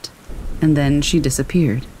minute, and then she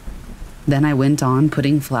disappeared. Then I went on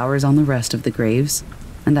putting flowers on the rest of the graves,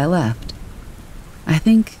 and I left. I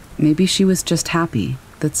think maybe she was just happy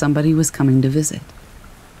that somebody was coming to visit.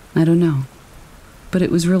 I don't know, but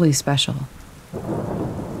it was really special.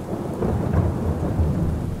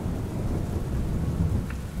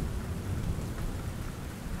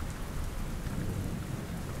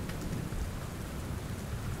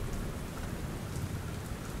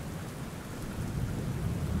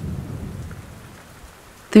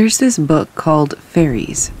 There's this book called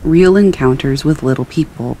Fairies, Real Encounters with Little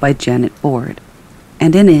People by Janet Ford,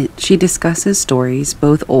 and in it she discusses stories,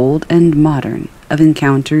 both old and modern, of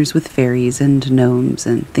encounters with fairies and gnomes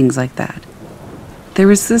and things like that. There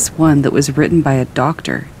was this one that was written by a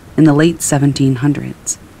doctor in the late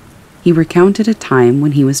 1700s. He recounted a time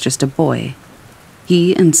when he was just a boy.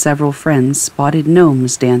 He and several friends spotted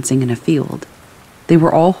gnomes dancing in a field. They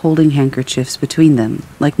were all holding handkerchiefs between them,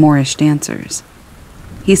 like Moorish dancers.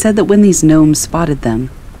 He said that when these gnomes spotted them,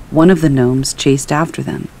 one of the gnomes chased after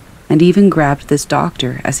them, and even grabbed this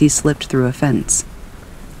doctor as he slipped through a fence.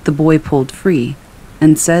 The boy pulled free,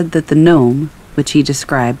 and said that the gnome, which he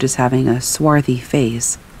described as having a swarthy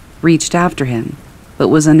face, reached after him, but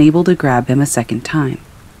was unable to grab him a second time.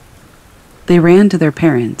 They ran to their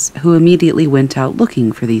parents, who immediately went out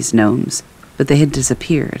looking for these gnomes, but they had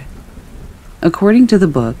disappeared. According to the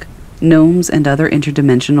book, gnomes and other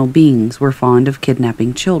interdimensional beings were fond of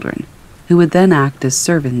kidnapping children, who would then act as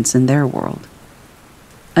servants in their world.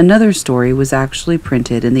 Another story was actually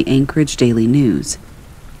printed in the Anchorage Daily News.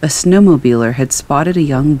 A snowmobiler had spotted a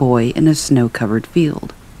young boy in a snow-covered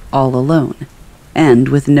field, all alone, and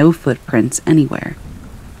with no footprints anywhere.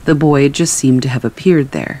 The boy just seemed to have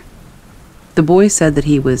appeared there. The boy said that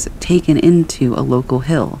he was taken into a local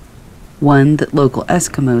hill, one that local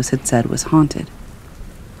Eskimos had said was haunted.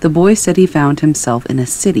 The boy said he found himself in a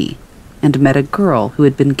city and met a girl who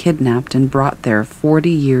had been kidnapped and brought there 40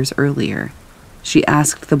 years earlier. She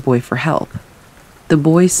asked the boy for help. The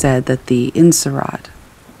boy said that the Insurat,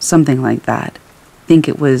 something like that, think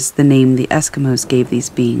it was the name the Eskimos gave these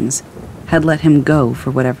beings, had let him go for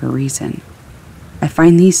whatever reason. I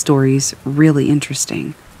find these stories really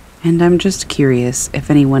interesting, and I'm just curious if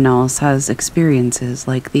anyone else has experiences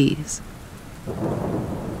like these.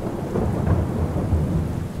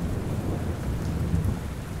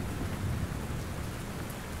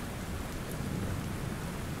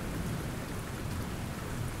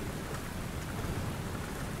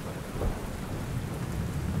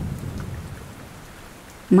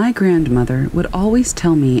 My grandmother would always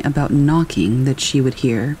tell me about knocking that she would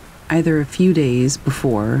hear, either a few days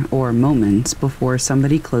before or moments before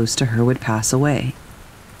somebody close to her would pass away.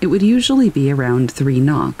 It would usually be around 3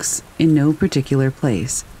 knocks, in no particular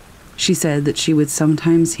place. She said that she would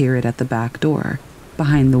sometimes hear it at the back door,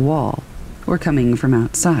 behind the wall, or coming from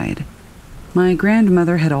outside. My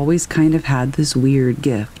grandmother had always kind of had this weird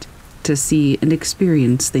gift to see and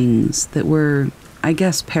experience things that were, I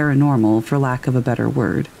guess, paranormal for lack of a better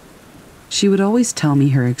word. She would always tell me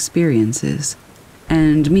her experiences,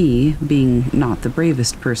 and me, being not the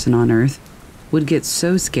bravest person on earth, would get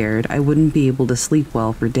so scared I wouldn't be able to sleep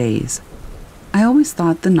well for days. I always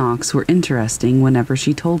thought the knocks were interesting whenever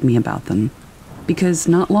she told me about them, because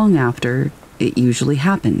not long after, it usually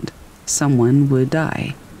happened. Someone would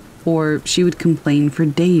die, or she would complain for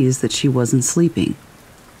days that she wasn't sleeping.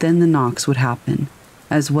 Then the knocks would happen,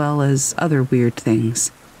 as well as other weird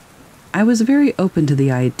things. I was very open to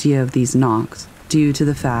the idea of these knocks, due to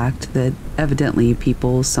the fact that evidently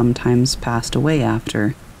people sometimes passed away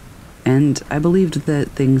after, and I believed that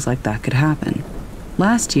things like that could happen.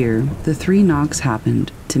 Last year, the 3 knocks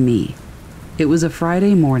happened to me. It was a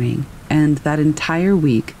Friday morning, and that entire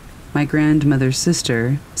week, my grandmother's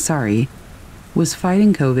sister, Sari, was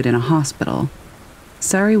fighting COVID in a hospital.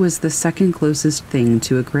 Sari was the second closest thing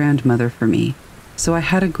to a grandmother for me, so I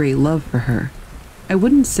had a great love for her. I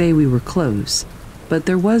wouldn't say we were close, but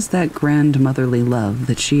there was that grandmotherly love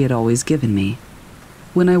that she had always given me.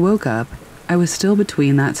 When I woke up, I was still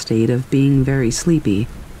between that state of being very sleepy,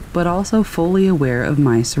 but also fully aware of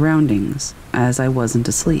my surroundings, as I wasn't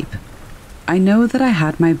asleep. I know that I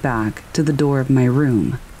had my back to the door of my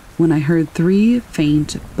room when I heard 3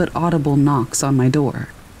 faint but audible knocks on my door.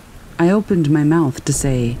 I opened my mouth to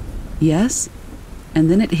say, "Yes?"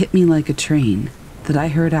 and then it hit me like a train that I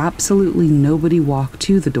heard absolutely nobody walk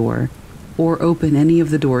to the door or open any of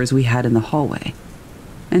the doors we had in the hallway.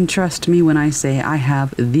 And trust me when I say I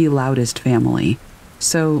have the loudest family,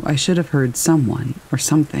 so I should have heard someone or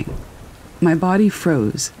something. My body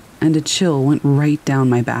froze, and a chill went right down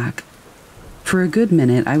my back. For a good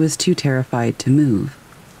minute, I was too terrified to move.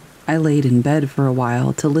 I laid in bed for a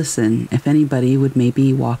while to listen if anybody would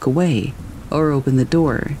maybe walk away or open the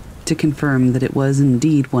door to confirm that it was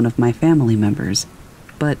indeed one of my family members.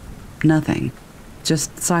 But nothing.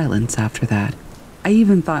 Just silence after that. I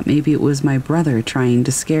even thought maybe it was my brother trying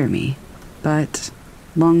to scare me. But,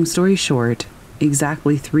 long story short,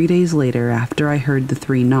 exactly 3 days later after I heard the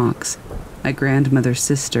 3 knocks, my grandmother's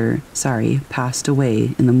sister, Sari, passed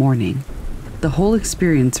away in the morning. The whole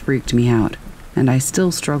experience freaked me out, and I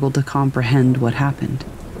still struggled to comprehend what happened,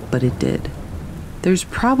 but it did. There's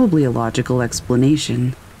probably a logical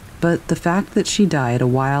explanation, but the fact that she died a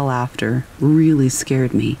while after really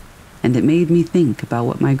scared me, and it made me think about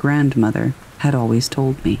what my grandmother had always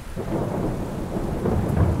told me.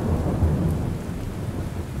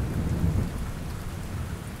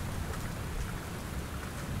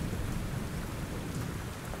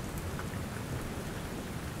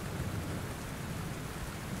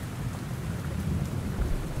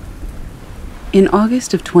 In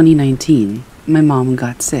August of 2019, my mom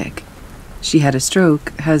got sick. She had a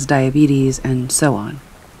stroke, has diabetes, and so on.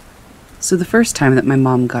 So the first time that my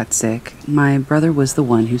mom got sick, my brother was the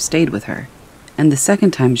one who stayed with her. And the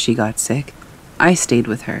second time she got sick, I stayed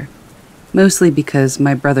with her. Mostly because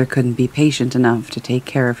my brother couldn't be patient enough to take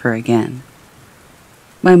care of her again.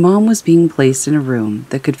 My mom was being placed in a room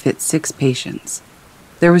that could fit 6 patients.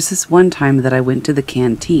 There was this one time that I went to the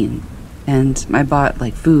canteen, and I bought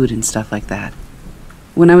food and stuff like that.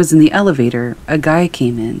 When I was in the elevator, a guy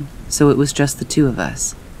came in, so it was just the 2 of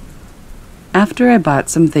us. After I bought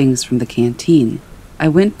some things from the canteen, I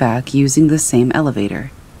went back using the same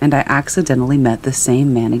elevator, and I accidentally met the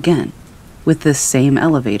same man again, with this same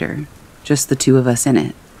elevator, just the 2 of us in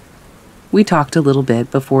it. We talked a little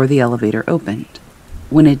bit before the elevator opened.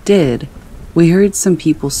 When it did, we heard some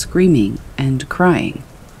people screaming and crying.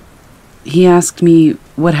 He asked me,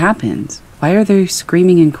 "What happened? Why are they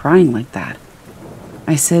screaming and crying like that?"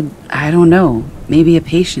 I said, "I don't know. Maybe a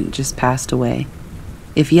patient just passed away.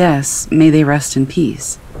 If yes, may they rest in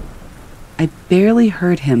peace." I barely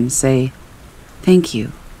heard him say, "Thank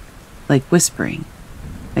you," whispering.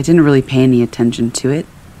 I didn't really pay any attention to it.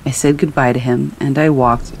 I said goodbye to him, and I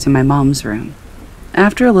walked to my mom's room.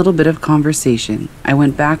 After a little bit of conversation, I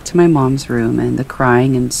went back to my mom's room, and the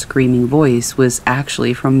crying and screaming voice was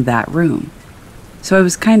actually from that room. So I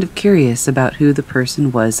was kind of curious about who the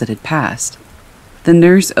person was that had passed. The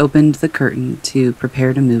nurse opened the curtain to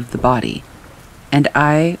prepare to move the body, and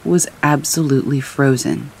I was absolutely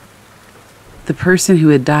frozen. The person who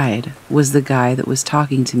had died was the guy that was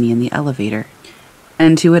talking to me in the elevator,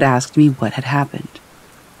 and who had asked me what had happened.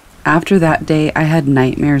 After that day, I had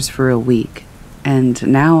nightmares for a week, and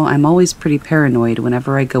now I'm always pretty paranoid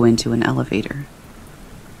whenever I go into an elevator.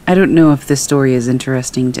 I don't know if this story is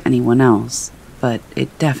interesting to anyone else, but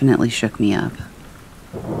it definitely shook me up.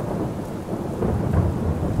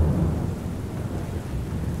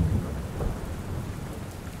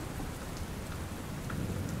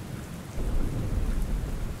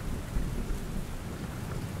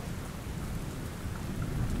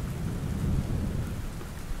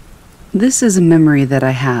 This is a memory that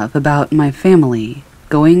I have about my family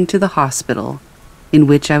going to the hospital in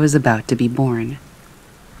which I was about to be born.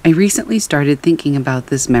 I recently started thinking about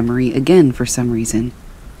this memory again for some reason.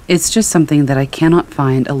 It's just something that I cannot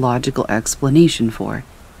find a logical explanation for,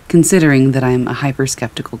 considering that I'm a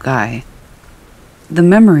hyper-skeptical guy. The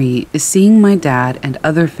memory is seeing my dad and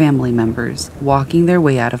other family members walking their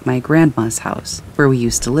way out of my grandma's house, where we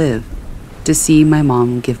used to live, to see my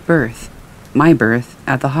mom give birth. My birth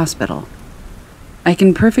at the hospital. I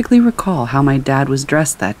can perfectly recall how my dad was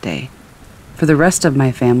dressed that day. For the rest of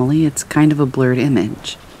my family, it's kind of a blurred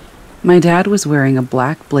image. My dad was wearing a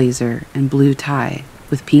black blazer and blue tie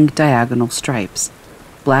with pink diagonal stripes,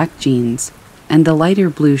 black jeans, and a lighter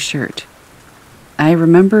blue shirt. I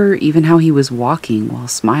remember even how he was walking while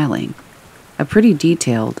smiling, a pretty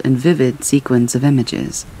detailed and vivid sequence of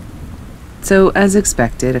images. So, as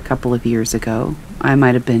expected a couple of years ago, I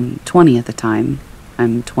might have been 20 at the time,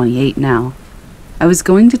 I'm 28 now, I was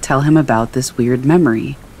going to tell him about this weird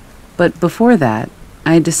memory. But before that,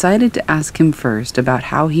 I decided to ask him first about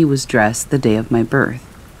how he was dressed the day of my birth,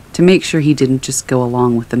 to make sure he didn't just go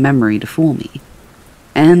along with the memory to fool me.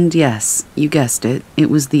 And yes, you guessed it, it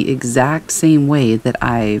was the exact same way that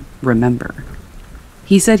I remember.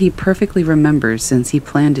 He said he perfectly remembers since he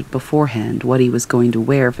planned it beforehand what he was going to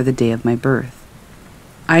wear for the day of my birth.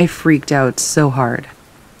 I freaked out so hard.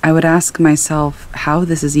 I would ask myself how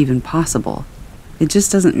this is even possible. It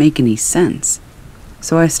just doesn't make any sense.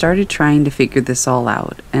 So I started trying to figure this all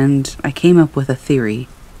out, and I came up with a theory.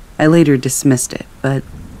 I later dismissed it, but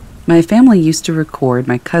my family used to record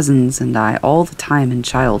my cousins and I all the time in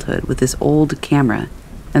childhood with this old camera,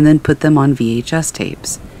 and then put them on VHS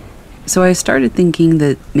tapes. So I started thinking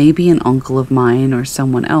that maybe an uncle of mine or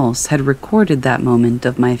someone else had recorded that moment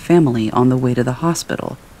of my family on the way to the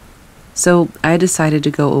hospital. So I decided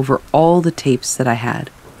to go over all the tapes that I had,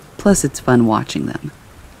 plus it's fun watching them.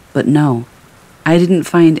 But no, I didn't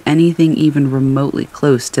find anything even remotely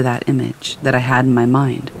close to that image that I had in my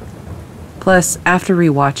mind. Plus, after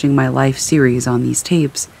rewatching my life series on these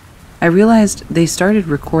tapes, I realized they started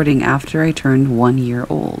recording after I turned 1 year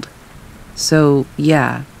old. So,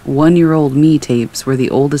 yeah, 1-year-old me tapes were the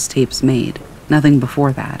oldest tapes made, nothing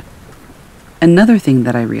before that. Another thing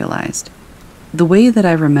that I realized, the way that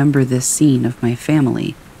I remember this scene of my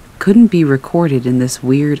family couldn't be recorded in this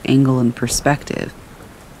weird angle and perspective.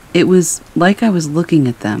 It was like I was looking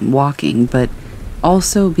at them walking, but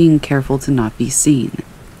also being careful to not be seen,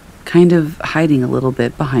 kind of hiding a little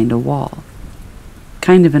bit behind a wall.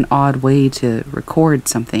 Kind of an odd way to record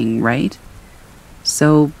something, right?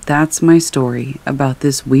 So that's my story about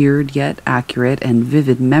this weird yet accurate and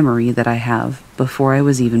vivid memory that I have before I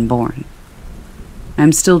was even born.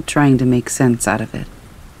 I'm still trying to make sense out of it.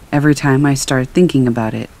 Every time I start thinking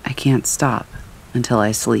about it, I can't stop until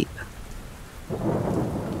I sleep.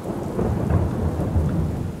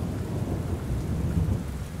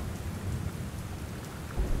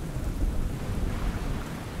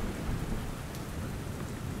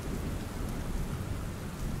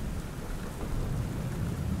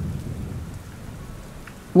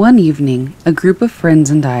 One evening, a group of friends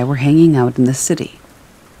and I were hanging out in the city.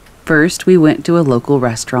 First, we went to a local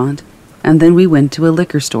restaurant, and then we went to a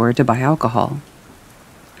liquor store to buy alcohol.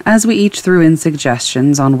 As we each threw in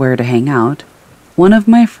suggestions on where to hang out, one of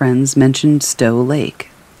my friends mentioned Stowe Lake,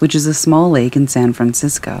 which is a small lake in San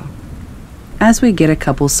Francisco. As we get a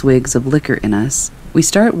couple swigs of liquor in us, we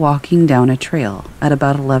start walking down a trail at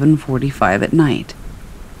about 11:45 at night.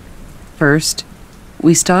 First,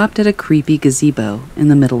 we stopped at a creepy gazebo in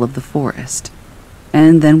the middle of the forest,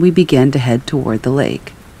 and then we began to head toward the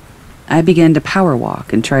lake. I began to power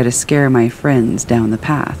walk and try to scare my friends down the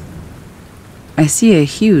path. I see a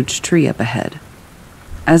huge tree up ahead.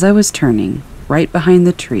 As I was turning, right behind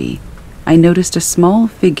the tree, I noticed a small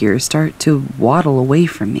figure start to waddle away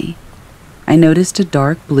from me. I noticed a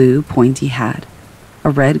dark blue pointy hat, a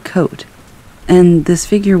red coat, and this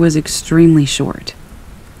figure was extremely short.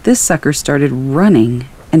 This sucker started running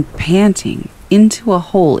and panting into a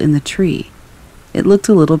hole in the tree. It looked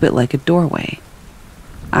a little bit like a doorway.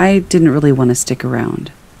 I didn't really want to stick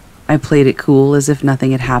around. I played it cool as if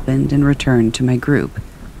nothing had happened and returned to my group.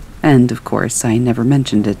 And, of course, I never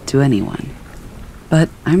mentioned it to anyone. But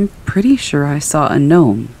I'm pretty sure I saw a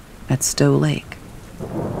gnome at Stowe Lake.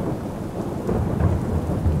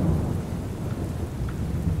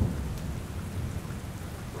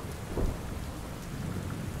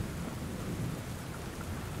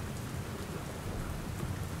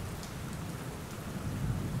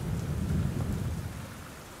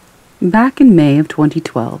 Back in May of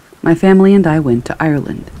 2012, my family and I went to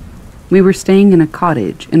Ireland. We were staying in a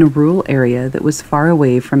cottage in a rural area that was far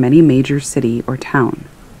away from any major city or town.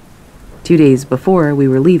 2 days before we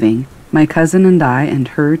were leaving, my cousin and I and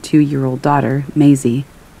her 2-year-old daughter, Maisie,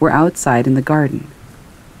 were outside in the garden.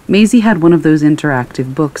 Maisie had one of those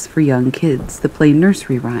interactive books for young kids that play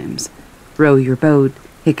nursery rhymes. Row your boat,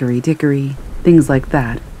 hickory dickory, things like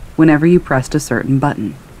that, whenever you pressed a certain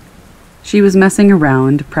button. She was messing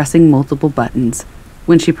around, pressing multiple buttons,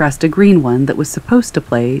 when she pressed a green one that was supposed to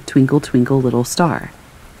play Twinkle Twinkle Little Star,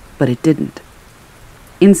 but it didn't.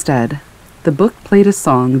 Instead, the book played a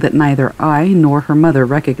song that neither I nor her mother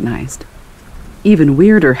recognized. Even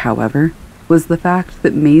weirder, however, was the fact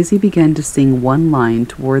that Maisie began to sing one line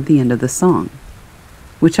toward the end of the song,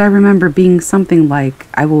 which I remember being something like,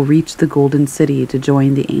 "I will reach the Golden City to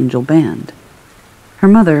join the angel band." Her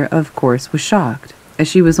mother, of course, was shocked, as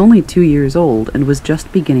she was only 2 years old and was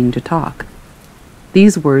just beginning to talk.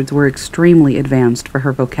 These words were extremely advanced for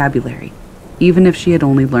her vocabulary, even if she had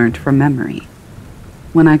only learned from memory.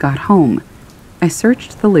 When I got home, I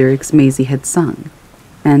searched the lyrics Maisie had sung,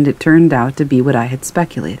 and it turned out to be what I had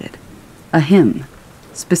speculated, a hymn,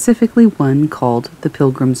 specifically one called The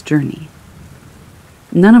Pilgrim's Journey.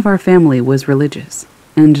 None of our family was religious,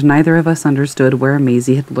 and neither of us understood where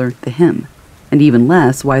Maisie had learnt the hymn, and even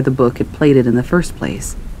less why the book had played it in the first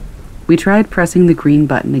place. We tried pressing the green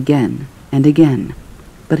button again and again,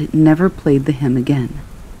 but it never played the hymn again,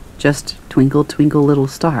 just Twinkle Twinkle Little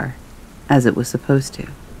Star, as it was supposed to.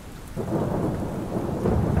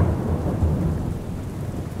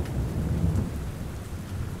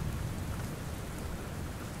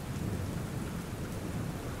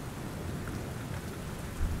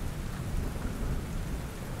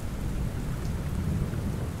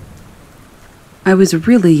 I was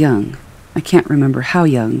really young. I can't remember how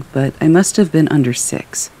young, but I must have been under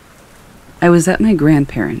 6. I was at my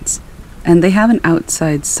grandparents', and they have an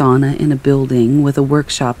outside sauna in a building with a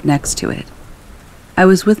workshop next to it. I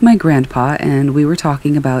was with my grandpa, and we were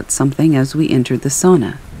talking about something as we entered the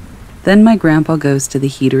sauna. Then my grandpa goes to the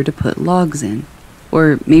heater to put logs in,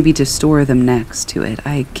 or maybe to store them next to it.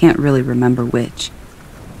 I can't really remember which.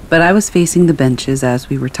 But I was facing the benches as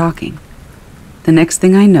we were talking. The next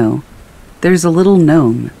thing I know, there's a little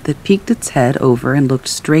gnome that peeked its head over and looked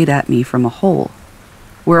straight at me from a hole,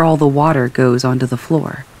 where all the water goes onto the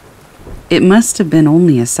floor. It must have been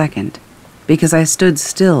only a second, because I stood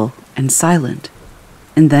still and silent,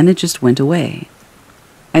 and then it just went away.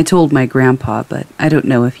 I told my grandpa, but I don't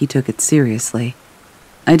know if he took it seriously.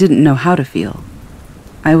 I didn't know how to feel.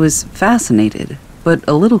 I was fascinated, but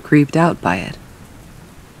a little creeped out by it.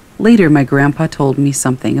 Later, my grandpa told me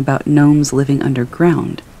something about gnomes living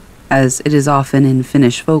underground, as it is often in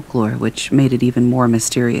Finnish folklore, which made it even more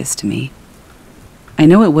mysterious to me. I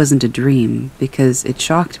know it wasn't a dream, because it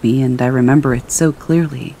shocked me and I remember it so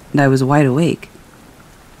clearly, and I was wide awake.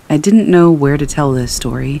 I didn't know where to tell this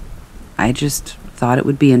story. I just thought it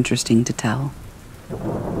would be interesting to tell.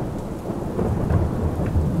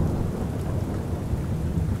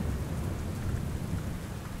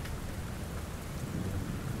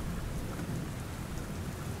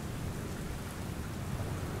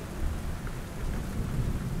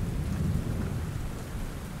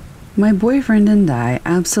 My boyfriend and I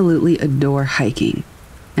absolutely adore hiking,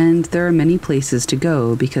 and there are many places to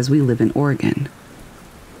go because we live in Oregon.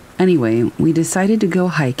 Anyway, we decided to go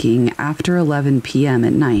hiking after 11 p.m.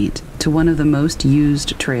 at night to one of the most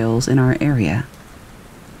used trails in our area.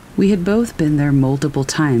 We had both been there multiple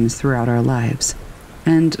times throughout our lives,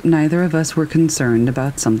 and neither of us were concerned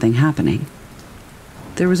about something happening.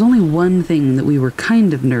 There was only one thing that we were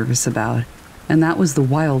kind of nervous about, and that was the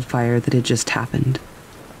wildfire that had just happened.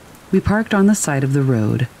 We parked on the side of the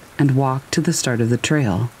road and walked to the start of the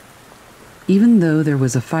trail. Even though there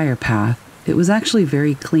was a fire path, it was actually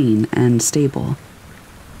very clean and stable.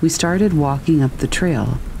 We started walking up the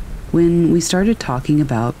trail when we started talking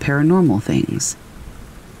about paranormal things.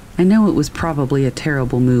 I know it was probably a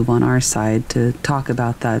terrible move on our side to talk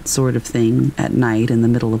about that sort of thing at night in the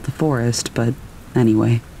middle of the forest, but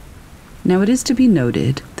anyway. Now it is to be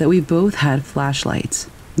noted that we both had flashlights,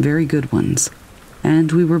 very good ones,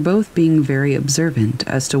 and we were both being very observant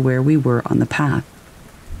as to where we were on the path.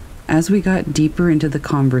 as we got deeper into the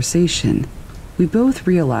conversation, we both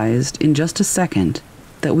realized in just a second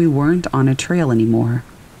that we weren't on a trail anymore,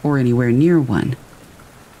 or anywhere near one.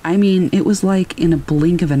 I mean, it was like in a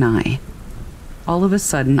blink of an eye. All of a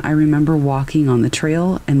sudden, I remember walking on the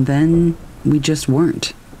trail, and then we just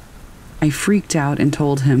weren't. I freaked out and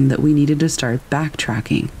told him that we needed to start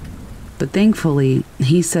backtracking, but thankfully,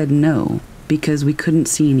 he said no, because we couldn't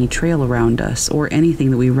see any trail around us or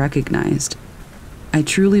anything that we recognized. I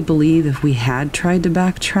truly believe if we had tried to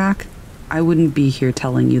backtrack, I wouldn't be here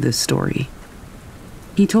telling you this story.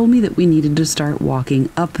 He told me that we needed to start walking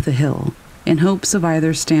up the hill in hopes of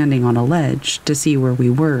either standing on a ledge to see where we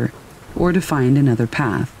were or to find another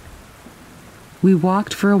path. We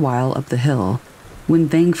walked for a while up the hill when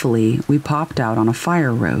thankfully we popped out on a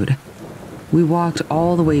fire road. We walked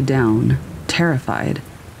all the way down, terrified,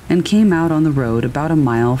 and came out on the road about a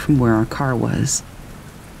mile from where our car was.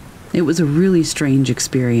 It was a really strange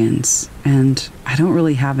experience, and I don't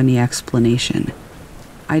really have any explanation.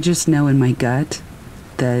 I just know in my gut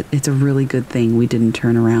that it's a really good thing we didn't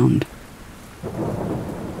turn around.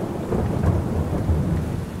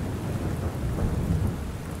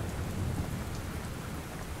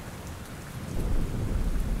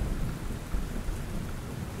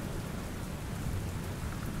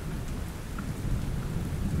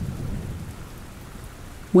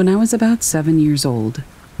 When I was about 7 years old,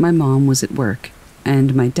 my mom was at work,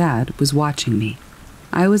 and my dad was watching me.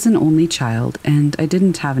 I was an only child, and I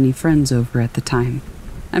didn't have any friends over at the time.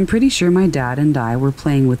 I'm pretty sure my dad and I were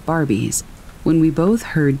playing with Barbies when we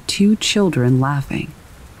both heard 2 children laughing.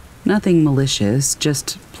 Nothing malicious,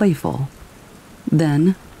 just playful.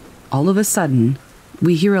 Then, all of a sudden,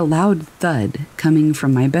 we hear a loud thud coming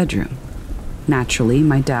from my bedroom. Naturally,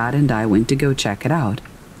 my dad and I went to go check it out.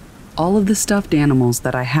 All of the stuffed animals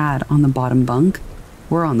that I had on the bottom bunk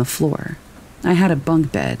were on the floor. I had a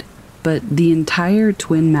bunk bed, but the entire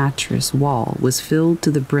twin mattress wall was filled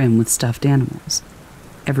to the brim with stuffed animals.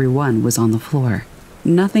 Every one was on the floor.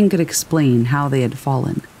 Nothing could explain how they had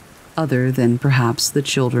fallen, other than perhaps the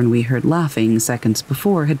children we heard laughing seconds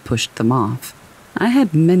before had pushed them off. I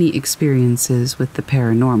had many experiences with the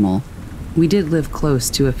paranormal. We did live close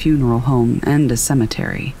to a funeral home and a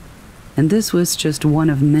cemetery, and this was just one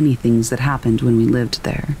of many things that happened when we lived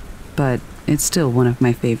there, but it's still one of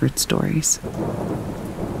my favorite stories.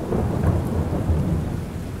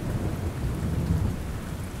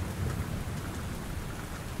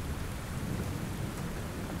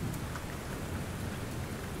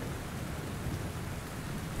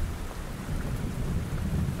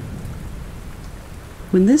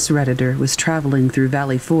 When this Redditor was traveling through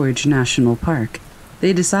Valley Forge National Park,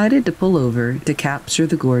 they decided to pull over to capture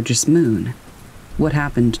the gorgeous moon. What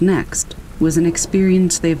happened next was an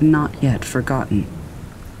experience they've not yet forgotten.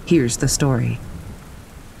 Here's the story.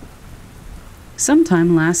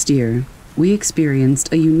 Sometime last year, we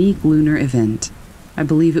experienced a unique lunar event. I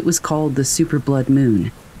believe it was called the Super Blood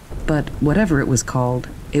Moon, but whatever it was called,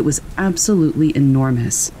 it was absolutely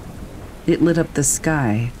enormous. It lit up the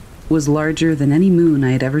sky, was larger than any moon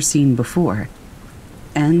I had ever seen before,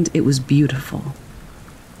 and it was beautiful.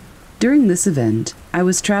 During this event, I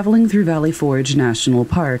was traveling through Valley Forge National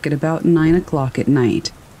Park at about 9 o'clock at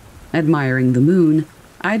night. Admiring the moon,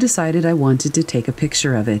 I decided I wanted to take a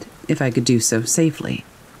picture of it, if I could do so safely.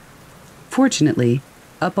 Fortunately,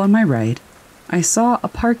 up on my right, I saw a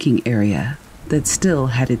parking area that still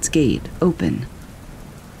had its gate open.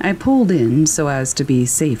 I pulled in so as to be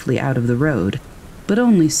safely out of the road, but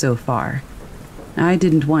only so far. I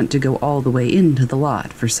didn't want to go all the way into the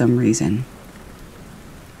lot for some reason.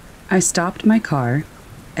 I stopped my car,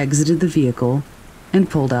 exited the vehicle, and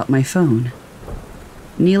pulled out my phone.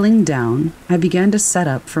 Kneeling down, I began to set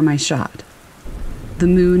up for my shot. The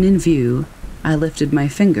moon in view, I lifted my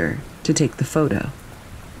finger to take the photo,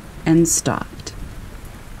 and stopped.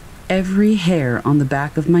 Every hair on the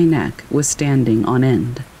back of my neck was standing on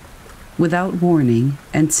end. Without warning,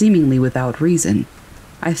 and seemingly without reason,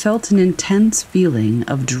 I felt an intense feeling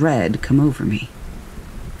of dread come over me.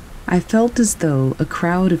 I felt as though a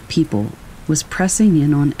crowd of people was pressing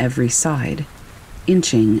in on every side,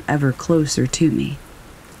 inching ever closer to me,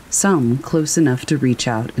 some close enough to reach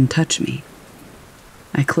out and touch me.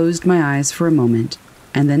 I closed my eyes for a moment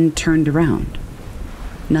and then turned around.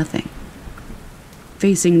 Nothing.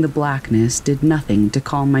 Facing the blackness did nothing to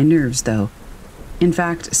calm my nerves, though. In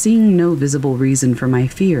fact, seeing no visible reason for my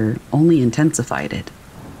fear only intensified it.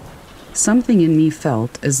 Something in me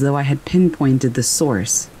felt as though I had pinpointed the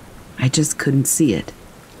source. I just couldn't see it.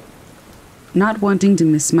 Not wanting to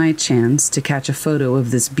miss my chance to catch a photo of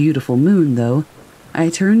this beautiful moon, though, I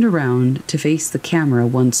turned around to face the camera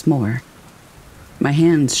once more. My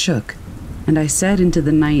hands shook, and I said into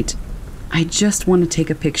the night, "I just want to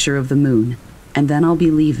take a picture of the moon, and then I'll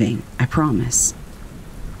be leaving, I promise."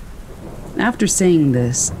 After saying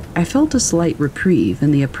this, I felt a slight reprieve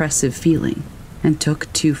in the oppressive feeling and took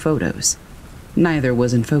 2 photos. Neither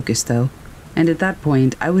was in focus, though, and at that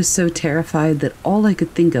point I was so terrified that all I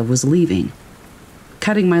could think of was leaving.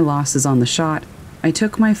 Cutting my losses on the shot, I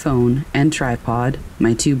took my phone and tripod,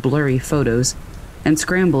 my 2 blurry photos, and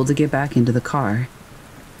scrambled to get back into the car.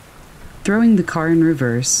 Throwing the car in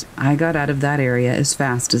reverse, I got out of that area as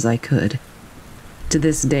fast as I could. To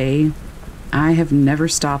this day, I have never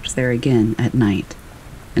stopped there again at night,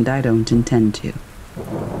 and I don't intend to.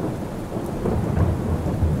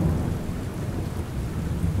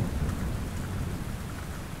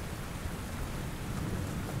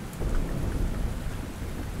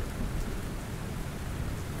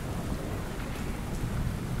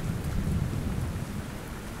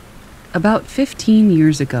 About 15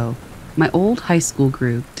 years ago, my old high school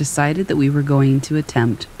group decided that we were going to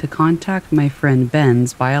attempt to contact my friend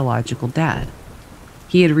Ben's biological dad.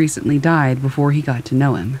 He had recently died before he got to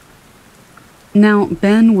know him. Now,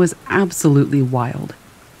 Ben was absolutely wild.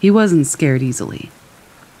 He wasn't scared easily.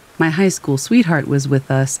 My high school sweetheart was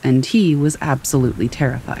with us, and he was absolutely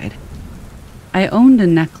terrified. I owned a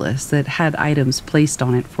necklace that had items placed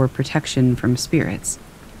on it for protection from spirits.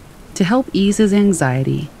 To help ease his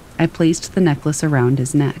anxiety, I placed the necklace around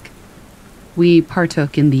his neck. We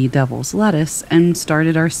partook in the devil's lettuce and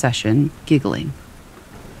started our session giggling.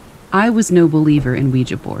 I was no believer in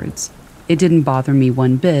Ouija boards. It didn't bother me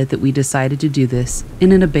one bit that we decided to do this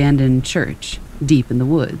in an abandoned church, deep in the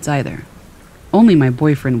woods, either. Only my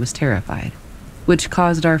boyfriend was terrified, which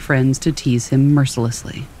caused our friends to tease him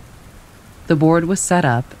mercilessly. The board was set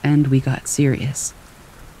up and we got serious.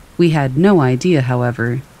 We had no idea,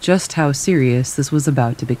 however, just how serious this was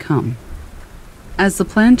about to become. As the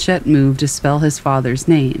planchette moved to spell his father's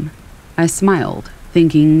name, I smiled,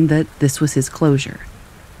 thinking that this was his closure.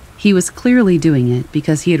 He was clearly doing it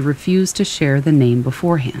because he had refused to share the name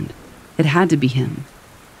beforehand. It had to be him.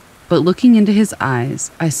 But looking into his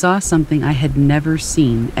eyes, I saw something I had never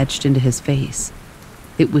seen etched into his face.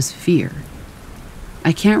 It was fear.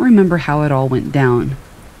 I can't remember how it all went down,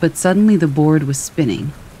 but suddenly the board was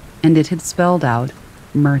spinning, and it had spelled out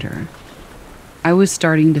murder. I was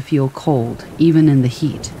starting to feel cold, even in the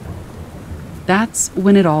heat. That's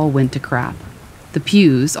when it all went to crap. The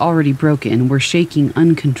pews, already broken, were shaking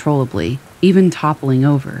uncontrollably, even toppling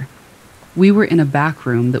over. We were in a back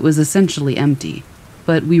room that was essentially empty,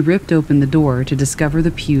 but we ripped open the door to discover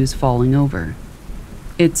the pews falling over.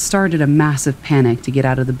 It started a massive panic to get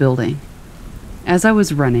out of the building. As I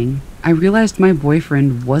was running, I realized my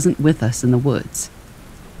boyfriend wasn't with us in the woods.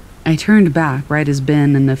 I turned back right as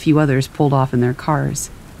Ben and a few others pulled off in their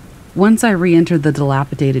cars. Once I re-entered the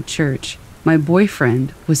dilapidated church, my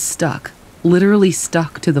boyfriend was stuck, literally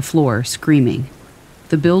stuck to the floor, screaming.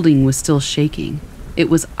 The building was still shaking. It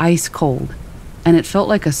was ice cold, and it felt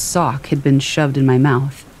like a sock had been shoved in my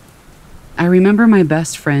mouth. I remember my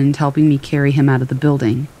best friend helping me carry him out of the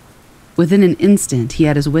building. Within an instant, he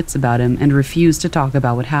had his wits about him and refused to talk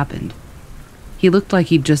about what happened. He looked like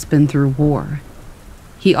he'd just been through war.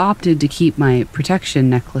 He opted to keep my protection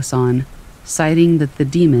necklace on, citing that the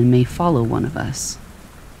demon may follow one of us.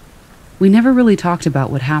 We never really talked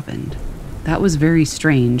about what happened. That was very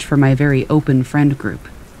strange for my very open friend group.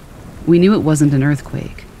 We knew it wasn't an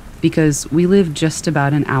earthquake, because we lived just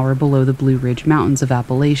about an hour below the Blue Ridge Mountains of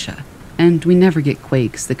Appalachia, and we never get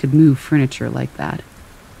quakes that could move furniture like that.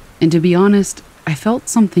 And to be honest, I felt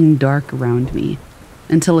something dark around me,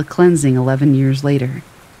 until a cleansing 11 years later,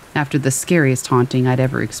 after the scariest haunting I'd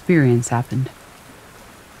ever experienced happened.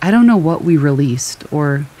 I don't know what we released,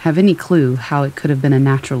 or have any clue how it could have been a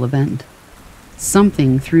natural event.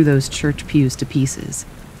 Something threw those church pews to pieces,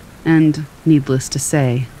 and, needless to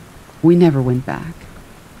say, we never went back.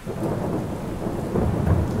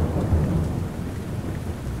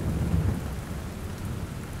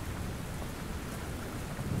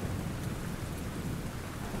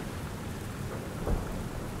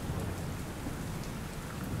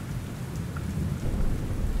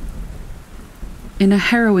 In a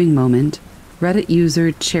harrowing moment, Reddit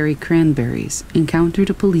user Cherry Cranberries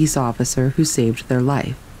encountered a police officer who saved their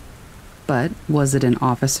life. But was it an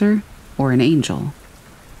officer or an angel?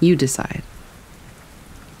 You decide.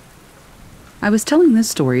 I was telling this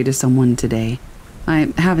story to someone today.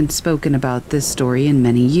 I haven't spoken about this story in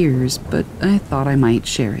many years, but I thought I might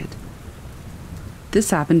share it.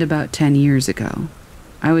 This happened about 10 years ago.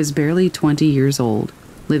 I was barely 20 years old,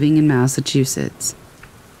 living in Massachusetts.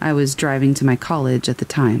 I was driving to my college at the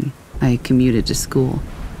time. I commuted to school.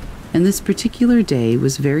 and this particular day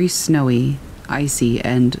was very snowy, icy,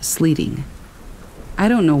 and sleeting. I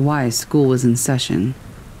don't know why school was in session,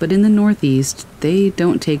 but in the Northeast, they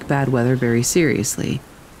don't take bad weather very seriously.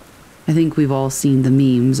 I think we've all seen the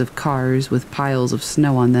memes of cars with piles of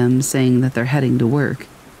snow on them saying that they're heading to work.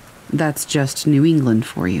 That's just New England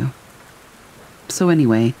for you. So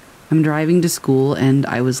anyway, I'm driving to school and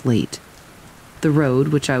I was late. The road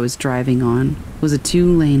which I was driving on was a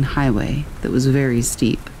 2-lane highway that was very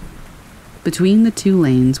steep. Between the 2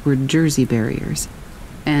 lanes were Jersey barriers,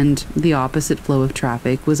 and the opposite flow of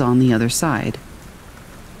traffic was on the other side.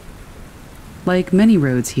 Like many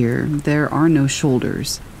roads here, there are no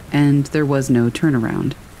shoulders, and there was no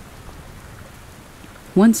turnaround.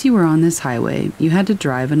 Once you were on this highway, you had to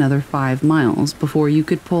drive another 5 miles before you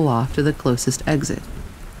could pull off to the closest exit.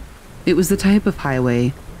 It was the type of highway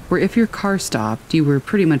where if your car stopped, you were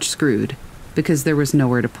pretty much screwed, because there was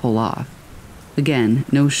nowhere to pull off. Again,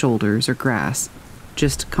 no shoulders or grass,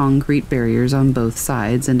 just concrete barriers on both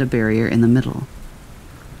sides and a barrier in the middle.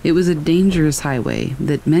 It was a dangerous highway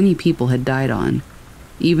that many people had died on.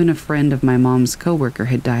 Even a friend of my mom's coworker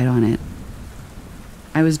had died on it.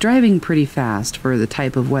 I was driving pretty fast for the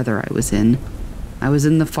type of weather I was in. I was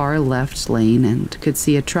in the far left lane and could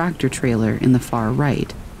see a tractor trailer in the far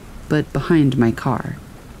right, but behind my car.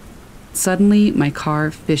 Suddenly, my car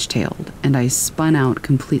fishtailed and I spun out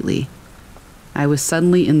completely. I was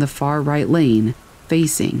suddenly in the far right lane,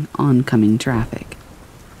 facing oncoming traffic.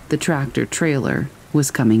 The tractor trailer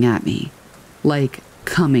was coming at me. Like,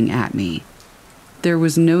 coming at me. There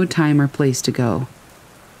was no time or place to go.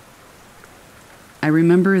 I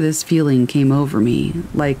remember this feeling came over me,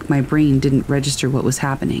 like my brain didn't register what was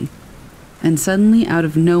happening. And suddenly, out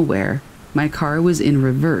of nowhere, my car was in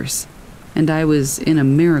reverse, and I was in a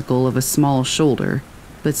miracle of a small shoulder,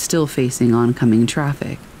 but still facing oncoming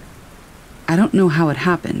traffic. I don't know how it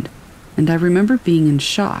happened, and I remember being in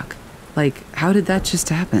shock. Like, how did that just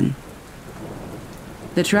happen?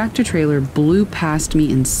 The tractor trailer blew past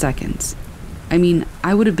me in seconds. I mean,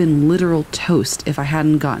 I would have been literal toast if I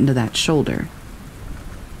hadn't gotten to that shoulder.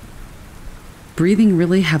 Breathing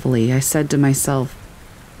really heavily, I said to myself,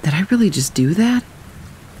 did I really just do that?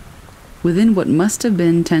 Within what must have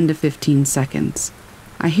been 10 to 15 seconds,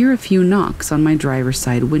 I hear a few knocks on my driver's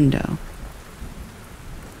side window.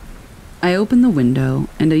 I open the window,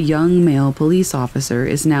 and a young male police officer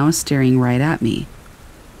is now staring right at me.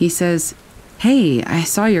 He says, "Hey, I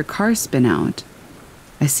saw your car spin out."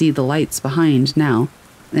 I see the lights behind now,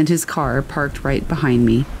 and his car parked right behind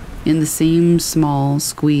me, in the same small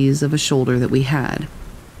squeeze of a shoulder that we had,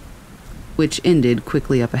 which ended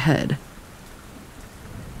quickly up ahead.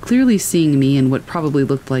 Clearly seeing me in what probably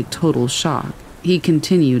looked like total shock, he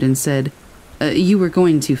continued and said, "You were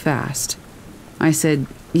going too fast." I said,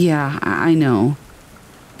 "Yeah, I know."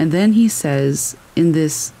 And then he says, in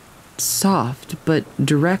this soft but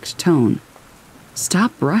direct tone,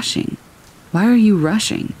 "Stop rushing. Why are you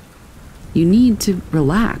rushing? You need to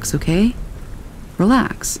relax, okay?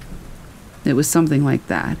 Relax." It was something like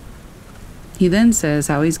that. He then says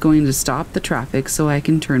how he's going to stop the traffic so I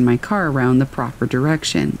can turn my car around the proper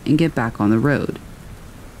direction and get back on the road.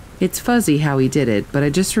 It's fuzzy how he did it, but I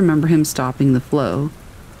just remember him stopping the flow.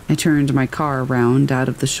 I turned my car around out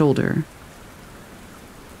of the shoulder.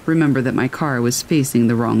 Remember that my car was facing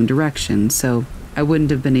the wrong direction, so I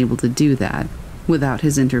wouldn't have been able to do that without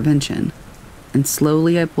his intervention. And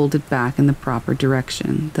slowly I pulled it back in the proper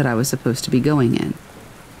direction that I was supposed to be going in.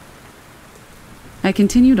 I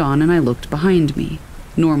continued on and I looked behind me.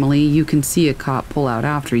 Normally, you can see a cop pull out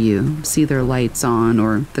after you, see their lights on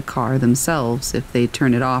or the car themselves if they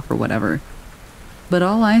turn it off or whatever. But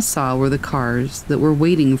all I saw were the cars that were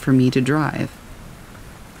waiting for me to drive.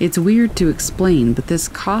 It's weird to explain, but this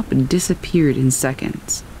cop disappeared in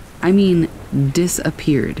seconds. I mean,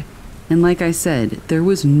 disappeared. And like I said, there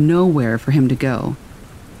was nowhere for him to go.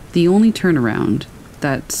 The only turnaround,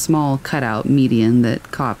 that small cutout median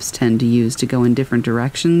that cops tend to use to go in different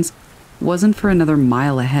directions, wasn't for another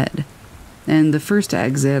mile ahead. And the first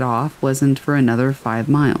exit off wasn't for another 5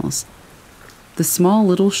 miles. The small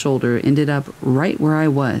little shoulder ended up right where I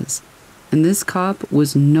was, and this cop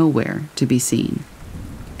was nowhere to be seen.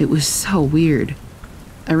 It was so weird.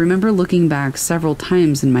 I remember looking back several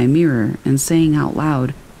times in my mirror and saying out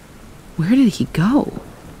loud, "Where did he go?"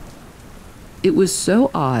 It was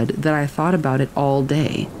so odd that I thought about it all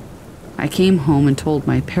day. I came home and told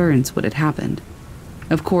my parents what had happened.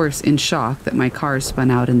 Of course, in shock that my car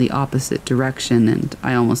spun out in the opposite direction and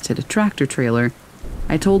I almost hit a tractor trailer,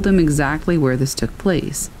 I told them exactly where this took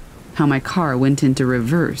place, how my car went into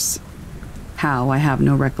reverse. How, I have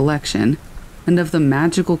no recollection, and of the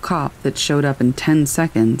magical cop that showed up in 10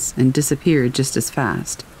 seconds and disappeared just as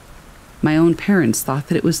fast. My own parents thought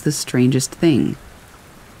that it was the strangest thing.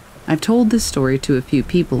 I've told this story to a few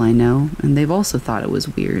people I know, and they've also thought it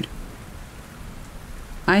was weird.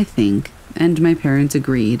 I think, and my parents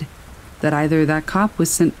agreed, that either that cop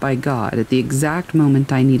was sent by God at the exact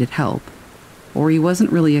moment I needed help, or he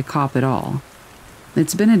wasn't really a cop at all.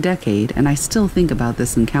 It's been a decade, and I still think about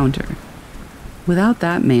this encounter. Without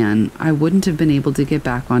that man, I wouldn't have been able to get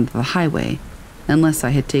back onto the highway, unless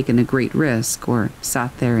I had taken a great risk or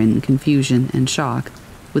sat there in confusion and shock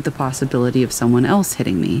with the possibility of someone else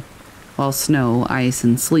hitting me, while snow, ice,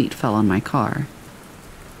 and sleet fell on my car.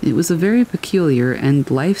 It was a very peculiar and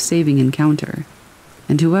life-saving encounter,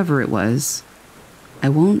 and whoever it was, I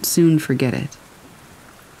won't soon forget it.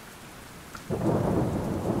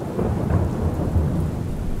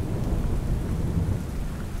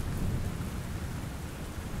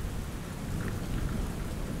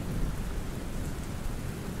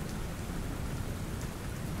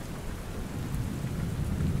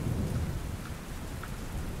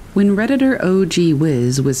 When Redditor OG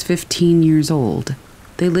Wiz was 15 years old,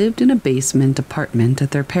 they lived in a basement apartment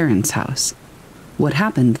at their parents' house. What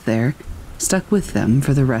happened there stuck with them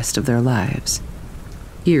for the rest of their lives.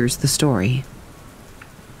 Here's the story.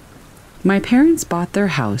 My parents bought their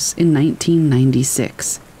house in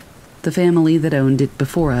 1996. The family that owned it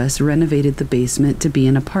before us renovated the basement to be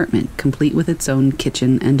an apartment complete with its own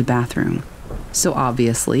kitchen and bathroom. So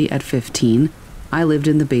obviously, at 15, I lived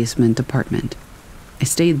in the basement apartment. I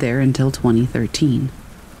stayed there until 2013.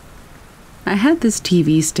 I had this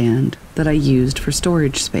TV stand that I used for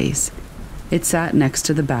storage space. It sat next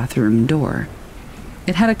to the bathroom door.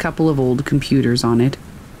 It had a couple of old computers on it,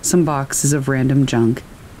 some boxes of random junk,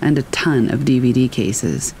 and a ton of DVD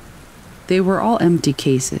cases. They were all empty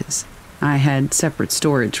cases. I had separate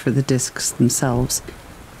storage for the discs themselves,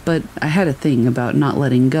 but I had a thing about not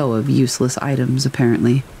letting go of useless items,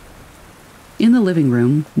 apparently. In the living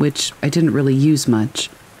room, which I didn't really use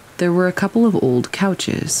much, there were a couple of old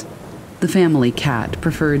couches. The family cat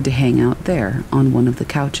preferred to hang out there on one of the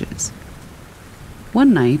couches.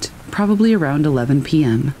 One night, probably around 11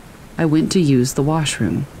 p.m., I went to use the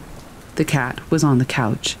washroom. The cat was on the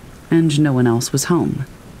couch, and no one else was home.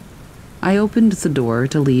 I opened the door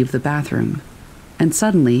to leave the bathroom, and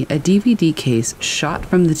suddenly a DVD case shot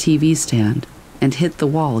from the TV stand and hit the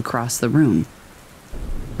wall across the room.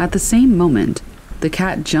 At the same moment, the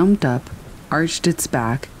cat jumped up, arched its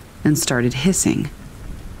back, and started hissing.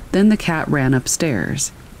 Then the cat ran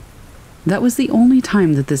upstairs. That was the only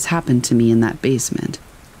time that this happened to me in that basement.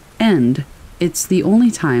 And it's the only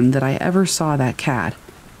time that I ever saw that cat,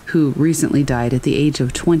 who recently died at the age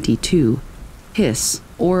of 22, hiss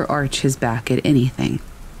or arch his back at anything.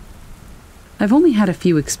 I've only had a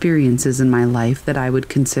few experiences in my life that I would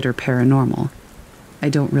consider paranormal. I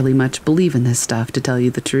don't really much believe in this stuff, to tell you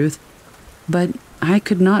the truth, but I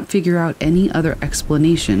could not figure out any other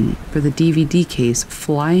explanation for the DVD case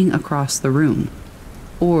flying across the room,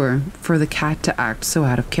 or for the cat to act so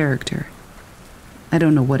out of character. I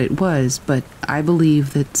don't know what it was, but I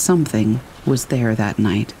believe that something was there that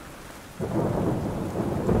night.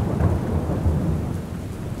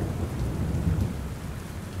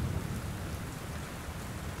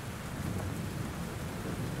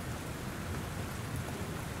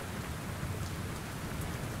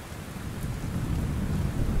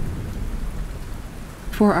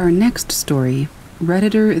 For our next story,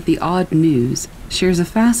 Redditor The Odd News shares a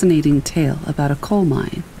fascinating tale about a coal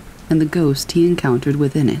mine and the ghost he encountered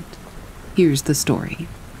within it. Here's the story.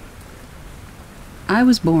 I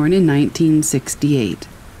was born in 1968.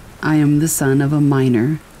 I am the son of a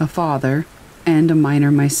miner, a father, and a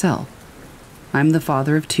miner myself. I'm the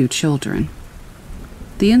father of 2 children.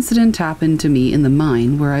 The incident happened to me in the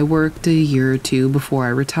mine where I worked a year or 2 before I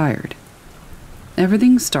retired.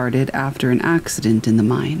 Everything started after an accident in the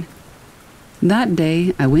mine. That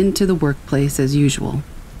day, I went to the workplace as usual.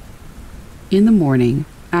 In the morning,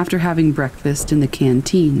 after having breakfast in the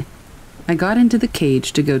canteen, I got into the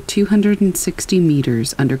cage to go 260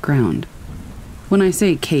 meters underground. When I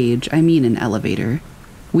say cage, I mean an elevator.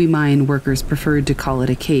 We mine workers preferred to call it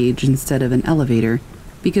a cage instead of an elevator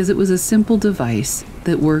because it was a simple device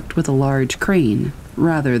that worked with a large crane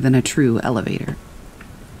rather than a true elevator.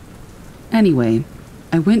 Anyway,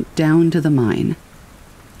 I went down to the mine.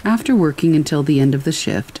 After working until the end of the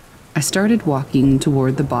shift, I started walking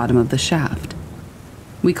toward the bottom of the shaft.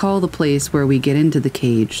 We call the place where we get into the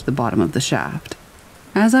cage the bottom of the shaft.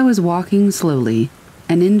 As I was walking slowly,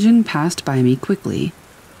 an engine passed by me quickly.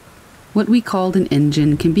 What we called an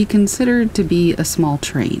engine can be considered to be a small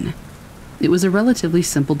train. It was a relatively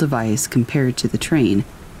simple device compared to the train,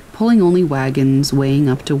 pulling only wagons weighing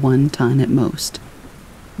up to 1 ton at most.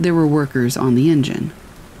 There were workers on the engine.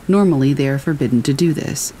 Normally, they are forbidden to do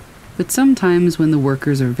this, but sometimes when the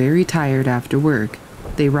workers are very tired after work,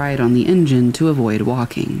 they ride on the engine to avoid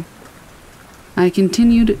walking. I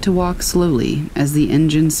continued to walk slowly as the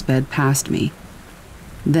engine sped past me.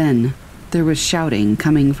 Then, there was shouting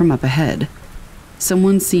coming from up ahead.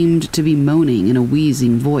 Someone seemed to be moaning in a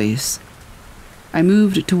wheezing voice. I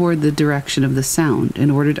moved toward the direction of the sound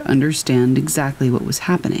in order to understand exactly what was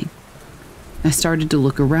happening. I started to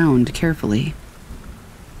look around carefully.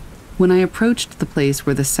 When I approached the place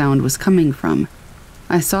where the sound was coming from,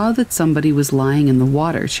 I saw that somebody was lying in the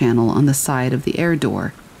water channel on the side of the air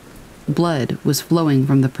door. Blood was flowing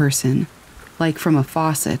from the person, like from a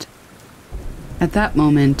faucet. At that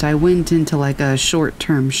moment, I went into like a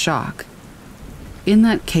short-term shock. In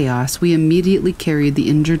that chaos, we immediately carried the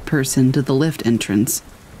injured person to the lift entrance,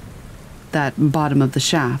 that bottom of the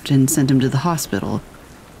shaft, and sent him to the hospital.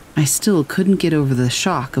 I still couldn't get over the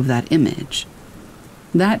shock of that image.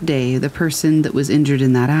 That day, the person that was injured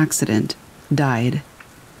in that accident died.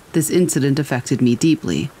 This incident affected me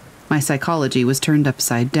deeply. My psychology was turned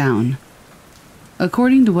upside down.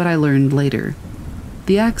 According to what I learned later,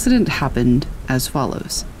 the accident happened as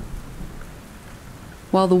follows.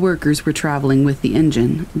 While the workers were traveling with the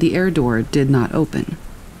engine, the air door did not open.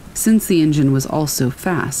 Since the engine was also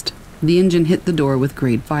fast, the engine hit the door with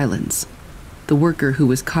great violence. The worker who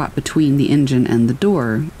was caught between the engine and the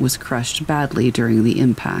door was crushed badly during the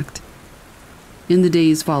impact. In the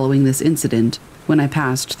days following this incident, when I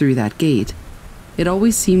passed through that gate, it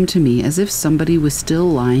always seemed to me as if somebody was still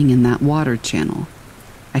lying in that water channel.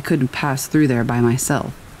 I couldn't pass through there by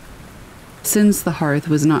myself. Since the hearth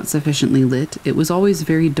was not sufficiently lit, it was always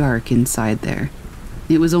very dark inside there.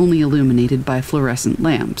 It was only illuminated by fluorescent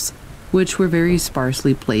lamps, which were very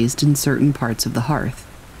sparsely placed in certain parts of the hearth.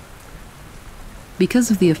 Because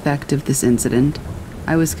of the effect of this incident,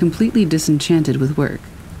 I was completely disenchanted with work.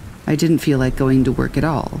 I didn't feel like going to work at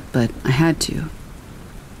all, but I had to.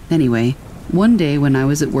 Anyway, one day when I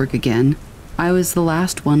was at work again, I was the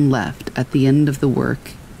last one left at the end of the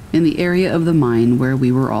work in the area of the mine where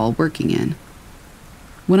we were all working in.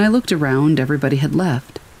 When I looked around, everybody had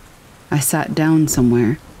left. I sat down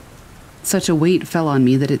somewhere. Such a weight fell on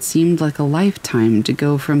me that it seemed like a lifetime to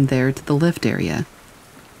go from there to the lift area.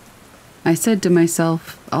 I said to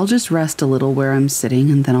myself, I'll just rest a little where I'm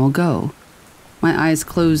sitting and then I'll go. My eyes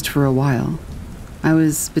closed for a while. I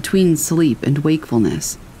was between sleep and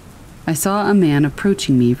wakefulness. I saw a man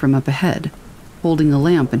approaching me from up ahead, holding a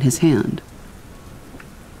lamp in his hand.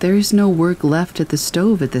 There's no work left at the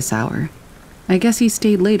stove at this hour. I guess he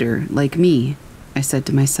stayed later, like me, I said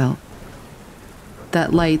to myself.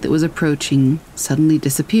 That light that was approaching suddenly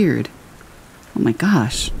disappeared. Oh my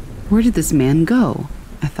gosh, where did this man go?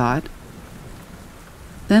 I thought.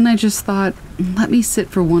 Then I just thought, let me sit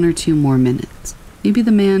for 1 or 2 more minutes. Maybe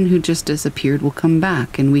the man who just disappeared will come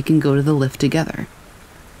back and we can go to the lift together.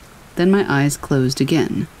 Then my eyes closed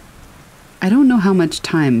again. I don't know how much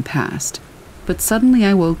time passed, but suddenly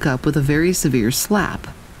I woke up with a very severe slap.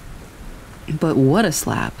 But what a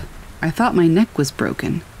slap! I thought my neck was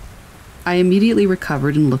broken. I immediately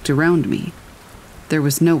recovered and looked around me. There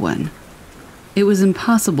was no one. It was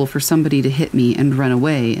impossible for somebody to hit me and run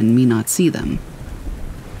away and me not see them.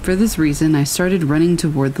 For this reason, I started running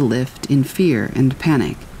toward the lift in fear and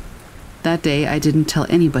panic. That day, I didn't tell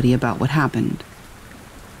anybody about what happened.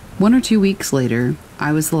 1 or 2 weeks later,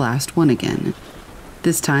 I was the last one again.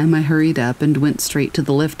 This time, I hurried up and went straight to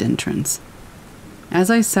the lift entrance. As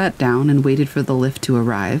I sat down and waited for the lift to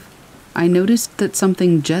arrive, I noticed that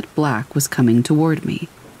something jet black was coming toward me.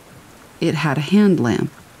 It had a hand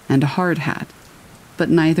lamp and a hard hat, but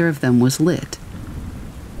neither of them was lit.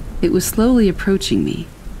 It was slowly approaching me.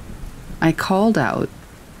 I called out,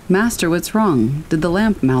 "Master, what's wrong? Did the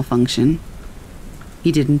lamp malfunction?"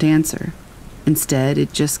 He didn't answer. Instead,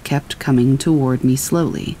 it just kept coming toward me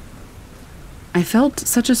slowly. I felt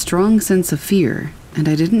such a strong sense of fear, and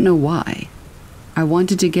I didn't know why. I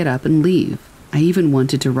wanted to get up and leave. I even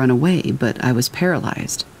wanted to run away, but I was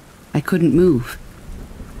paralyzed. I couldn't move.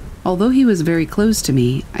 Although he was very close to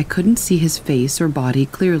me, I couldn't see his face or body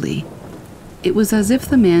clearly. It was as if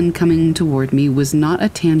the man coming toward me was not a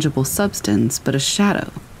tangible substance, but a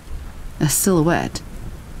shadow, a silhouette.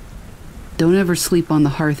 "Don't ever sleep on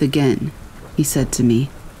the hearth again," he said to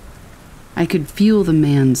me. I could feel the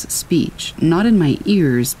man's speech, not in my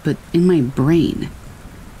ears, but in my brain.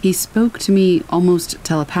 He spoke to me almost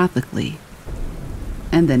telepathically.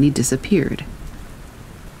 And then he disappeared.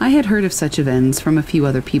 I had heard of such events from a few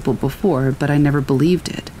other people before, but I never believed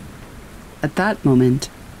it. At that moment,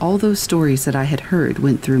 all those stories that I had heard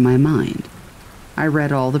went through my mind. I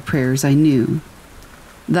read all the prayers I knew.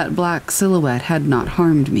 That black silhouette had not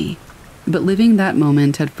harmed me, but living that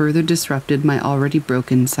moment had further disrupted my already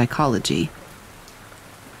broken psychology.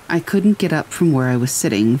 I couldn't get up from where I was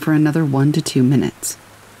sitting for another 1 to 2 minutes.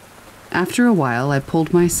 After a while, I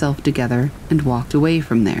pulled myself together and walked away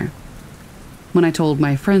from there. When I told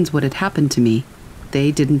my friends what had happened to me,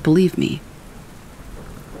 they didn't believe me.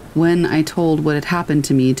 When I told what had happened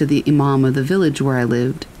to me to the imam of the village where I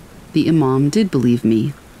lived, the imam did believe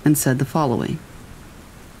me and said the following: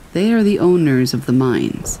 "They are the owners of the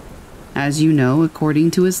mines. As you know,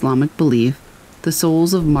 according to Islamic belief, the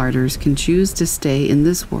souls of martyrs can choose to stay in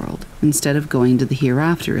this world instead of going to the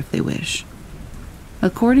hereafter if they wish.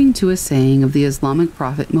 According to a saying of the Islamic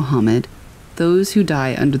prophet Muhammad, those who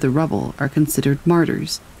die under the rubble are considered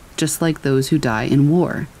martyrs, just like those who die in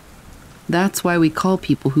war. That's why we call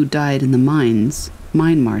people who died in the mines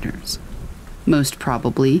mine martyrs. Most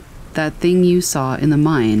probably, that thing you saw in the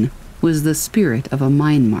mine was the spirit of a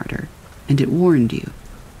mine martyr, and it warned you.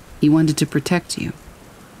 He wanted to protect you."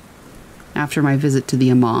 After my visit to the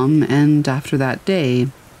imam, and after that day,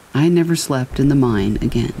 I never slept in the mine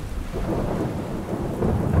again.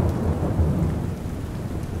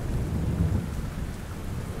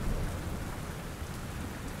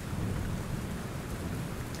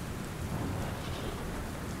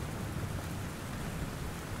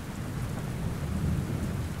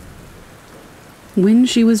 When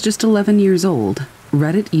she was just 11 years old,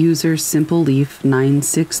 Reddit user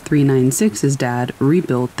SimpleLeaf96396's dad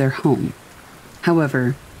rebuilt their home.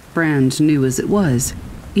 However, brand new as it was,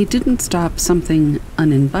 it didn't stop something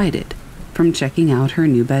uninvited from checking out her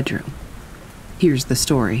new bedroom. Here's the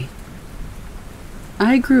story.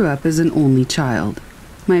 I grew up as an only child.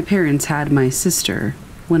 My parents had my sister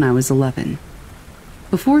when I was 11.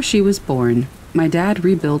 Before she was born, my dad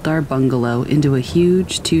rebuilt our bungalow into a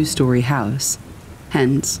huge 2-story house.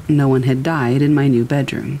 Hence, no one had died in my new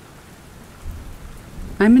bedroom.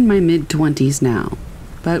 I'm in my mid-20s now,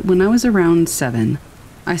 but when I was around 7,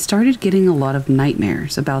 I started getting a lot of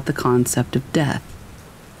nightmares about the concept of death.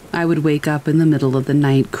 I would wake up in the middle of the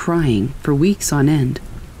night crying for weeks on end,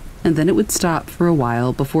 and then it would stop for a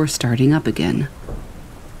while before starting up again.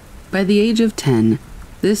 By the age of 10,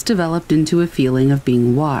 this developed into a feeling of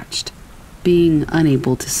being watched, being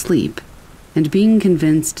unable to sleep, and being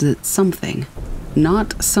convinced that something,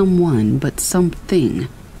 not someone, but something,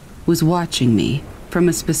 was watching me from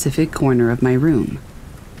a specific corner of my room.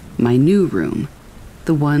 My new room,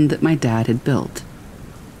 the one that my dad had built.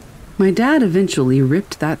 My dad eventually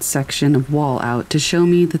ripped that section of wall out to show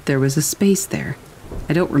me that there was a space there.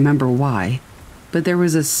 I don't remember why, but there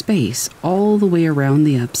was a space all the way around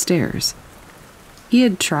the upstairs. He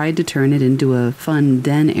had tried to turn it into a fun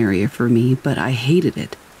den area for me, but I hated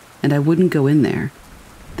it, and I wouldn't go in there.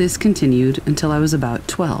 This continued until I was about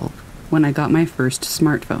 12, when I got my first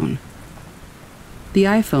smartphone. The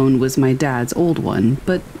iPhone was my dad's old one,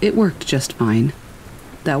 but it worked just fine.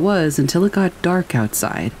 That was until it got dark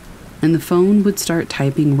outside, and the phone would start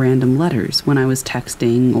typing random letters when I was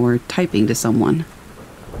texting or typing to someone.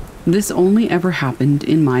 This only ever happened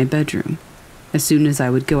in my bedroom. As soon as I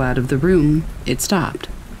would go out of the room, it stopped.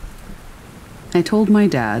 I told my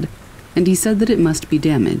dad, and he said that it must be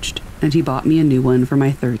damaged, and he bought me a new one for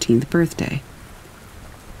my 13th birthday.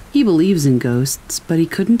 He believes in ghosts, but he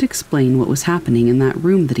couldn't explain what was happening in that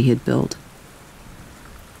room that he had built.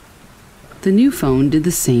 The new phone did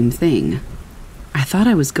the same thing. I thought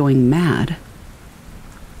I was going mad.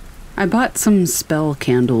 I bought some spell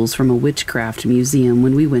candles from a witchcraft museum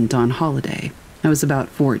when we went on holiday. I was about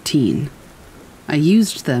 14. I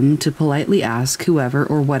used them to politely ask whoever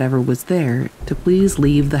or whatever was there to please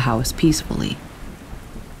leave the house peacefully.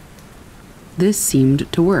 This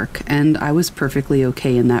seemed to work, and I was perfectly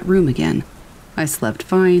okay in that room again. I slept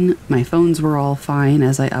fine, my phones were all fine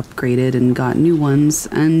as I upgraded and got new ones,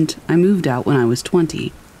 and I moved out when I was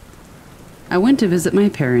 20. I went to visit my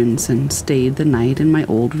parents and stayed the night in my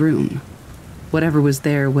old room. Whatever was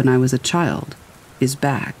there when I was a child is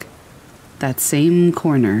back. That same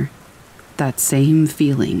corner, that same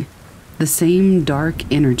feeling, the same dark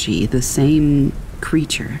energy, the same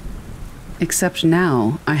creature. Except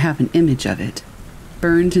now I have an image of it,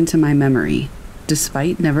 burned into my memory,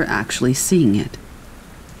 despite never actually seeing it.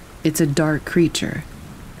 It's a dark creature.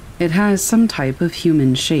 It has some type of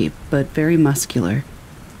human shape, but very muscular,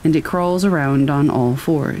 and it crawls around on all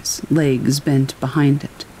fours, legs bent behind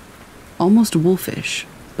it. Almost wolfish,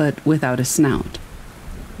 but without a snout.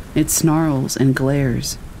 It snarls and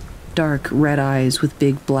glares, dark red eyes with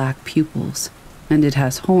big black pupils, and it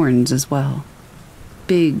has horns as well.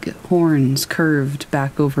 big horns curved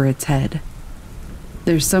back over its head.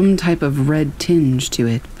 There's some type of red tinge to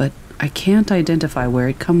it, but I can't identify where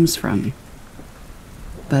it comes from.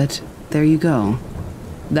 But there you go.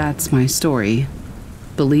 That's my story.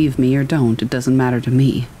 Believe me or don't, it doesn't matter to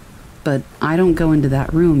me. But I don't go into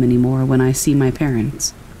that room anymore when I see my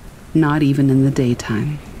parents. Not even in the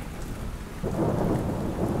daytime.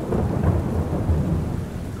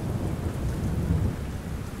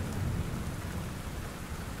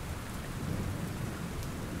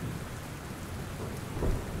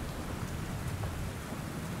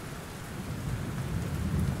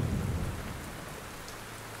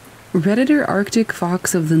 Redditor Arctic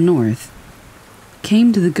Fox of the North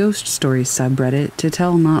came to the Ghost Stories subreddit to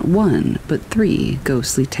tell not one, but 3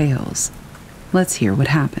 ghostly tales. Let's hear what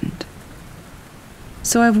happened.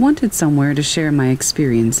 So I've wanted somewhere to share my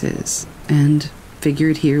experiences, and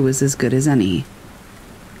figured here was as good as any.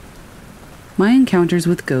 My encounters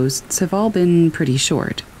with ghosts have all been pretty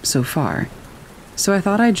short, so far, so I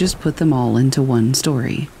thought I'd just put them all into one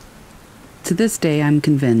story. To this day, I'm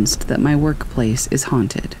convinced that my workplace is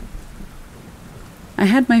haunted. I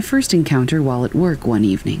had my first encounter while at work one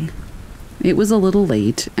evening. It was a little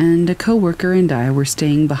late, and a coworker and I were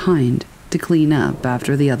staying behind to clean up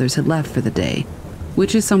after the others had left for the day,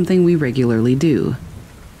 which is something we regularly do.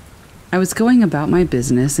 I was going about my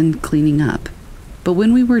business and cleaning up, but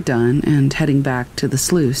when we were done and heading back to the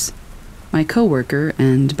sluice, my coworker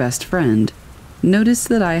and best friend noticed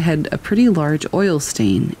that I had a pretty large oil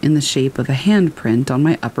stain in the shape of a handprint on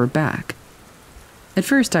my upper back. At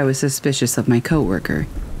first I was suspicious of my coworker,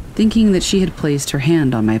 thinking that she had placed her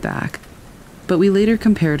hand on my back, but we later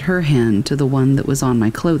compared her hand to the one that was on my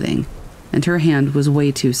clothing, and her hand was way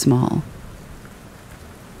too small.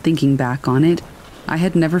 Thinking back on it, I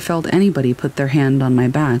had never felt anybody put their hand on my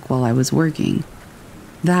back while I was working.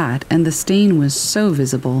 That and the stain was so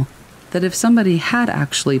visible that if somebody had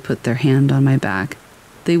actually put their hand on my back,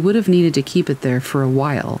 they would have needed to keep it there for a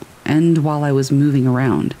while, and while I was moving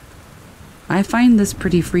around. I find this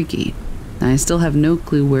pretty freaky. I still have no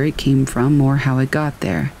clue where it came from or how it got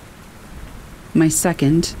there. My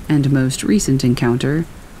second and most recent encounter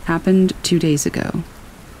happened 2 days ago.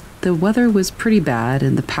 The weather was pretty bad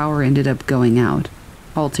and the power ended up going out,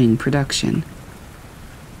 halting production.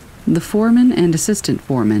 The foreman and assistant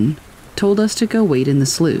foreman told us to go wait in the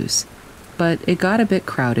sluice, but it got a bit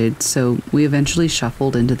crowded, so we eventually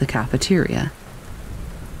shuffled into the cafeteria.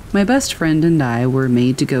 My best friend and I were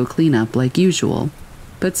made to go clean up like usual,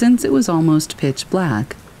 but since it was almost pitch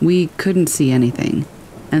black, we couldn't see anything,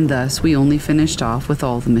 and thus we only finished off with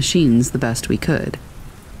all the machines the best we could.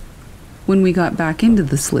 When we got back into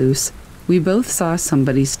the sluice, we both saw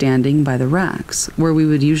somebody standing by the racks where we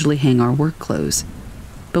would usually hang our work clothes,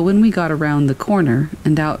 but when we got around the corner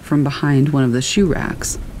and out from behind one of the shoe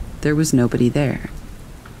racks, there was nobody there.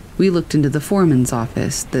 We looked into the foreman's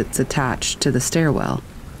office that's attached to the stairwell,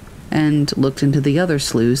 and looked into the other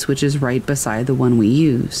sluice, which is right beside the one we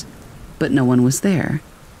use, but no one was there.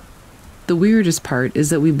 The weirdest part is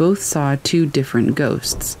that we both saw 2 different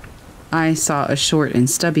ghosts. I saw a short and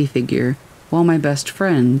stubby figure, while my best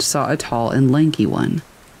friend saw a tall and lanky one.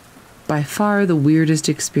 By far the weirdest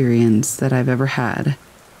experience that I've ever had.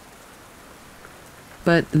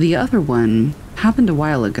 But the other one happened a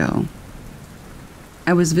while ago.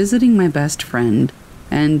 I was visiting my best friend,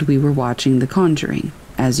 and we were watching The Conjuring,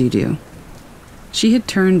 as you do. She had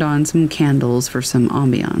turned on some candles for some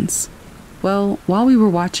ambiance. Well, while we were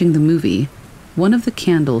watching the movie, one of the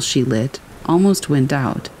candles she lit almost went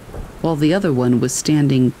out, while the other one was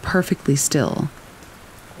standing perfectly still.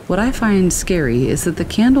 What I find scary is that the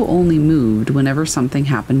candle only moved whenever something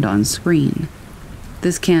happened on screen.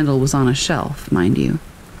 This candle was on a shelf, mind you.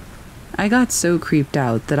 I got so creeped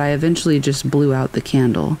out that I eventually just blew out the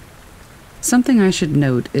candle. Something I should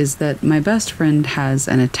note is that my best friend has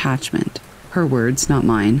an attachment, her words, not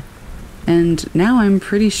mine, and now I'm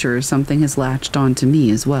pretty sure something has latched onto me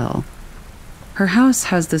as well. Her house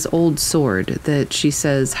has this old sword that she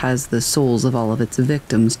says has the souls of all of its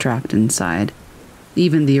victims trapped inside,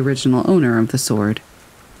 even the original owner of the sword.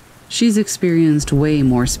 She's experienced way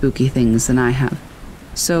more spooky things than I have,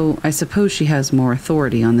 so I suppose she has more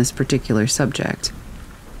authority on this particular subject.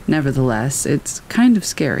 Nevertheless, it's kind of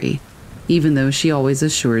scary, even though she always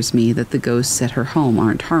assures me that the ghosts at her home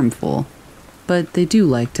aren't harmful, but they do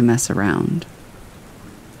like to mess around.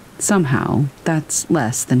 Somehow, that's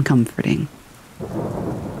less than comforting.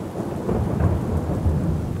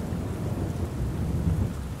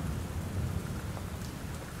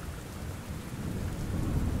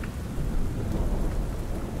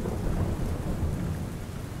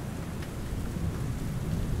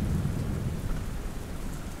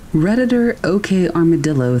 Redditor OK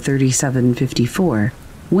Armadillo 3754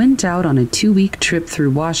 went out on a 2-week trip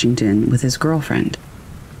through Washington with his girlfriend.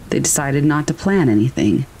 They decided not to plan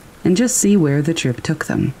anything and just see where the trip took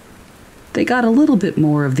them. They got a little bit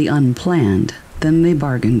more of the unplanned than they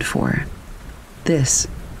bargained for. This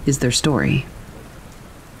is their story.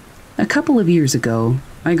 A couple of years ago,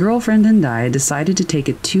 my girlfriend and I decided to take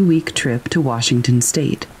a 2-week trip to Washington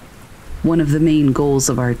State. One of the main goals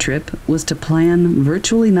of our trip was to plan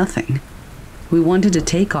virtually nothing. We wanted to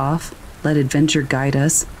take off, let adventure guide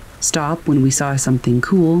us, stop when we saw something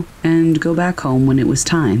cool, and go back home when it was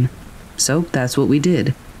time. So that's what we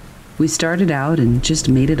did. We started out and just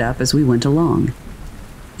made it up as we went along.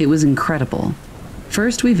 It was incredible.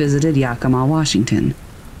 First we visited Yakima, Washington.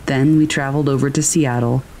 Then we traveled over to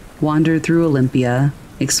Seattle, wandered through Olympia,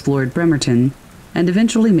 explored Bremerton, and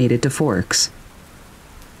eventually made it to Forks.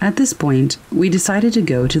 At this point, we decided to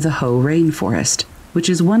go to the Hoh Rainforest, which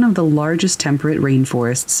is one of the largest temperate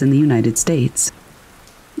rainforests in the United States.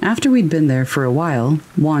 After we'd been there for a while,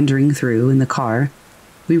 wandering through in the car,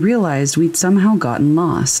 we realized we'd somehow gotten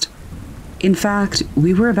lost. In fact,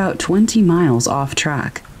 we were about 20 miles off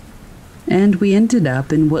track, and we ended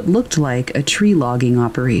up in what looked like a tree logging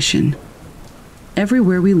operation.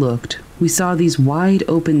 Everywhere we looked, we saw these wide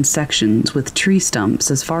open sections with tree stumps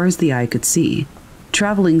as far as the eye could see.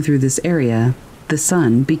 Traveling through this area, the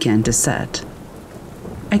sun began to set.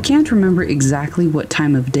 I can't remember exactly what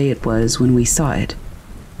time of day it was when we saw it,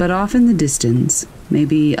 but off in the distance,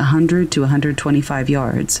 maybe 100 to 125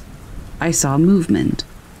 yards, I saw movement.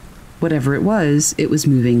 Whatever it was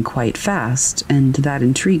moving quite fast, and that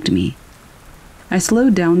intrigued me. I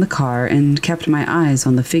slowed down the car and kept my eyes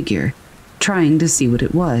on the figure, trying to see what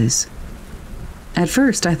it was. At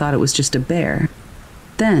first, I thought it was just a bear.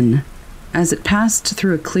 Then, as it passed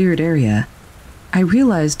through a cleared area, I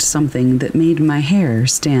realized something that made my hair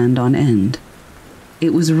stand on end.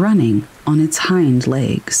 It was running on its hind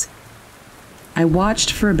legs. I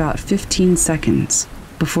watched for about 15 seconds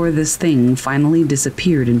before this thing finally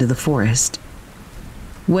disappeared into the forest.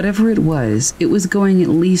 Whatever it was going at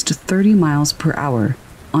least 30 miles per hour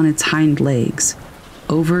on its hind legs,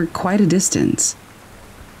 over quite a distance.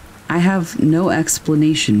 I have no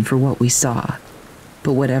explanation for what we saw,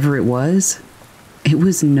 but whatever it was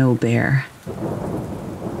no bear.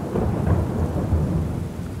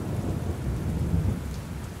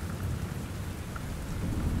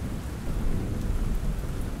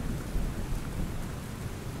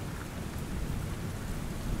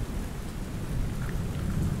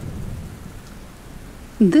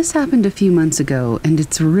 This happened a few months ago, and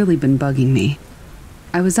it's really been bugging me.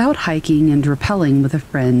 I was out hiking and rappelling with a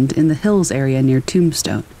friend in the hills area near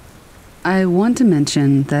Tombstone. I want to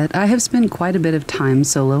mention that I have spent quite a bit of time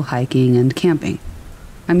solo hiking and camping.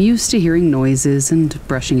 I'm used to hearing noises and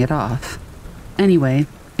brushing it off. Anyway,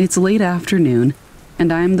 it's late afternoon,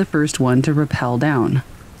 and I'm the first one to rappel down.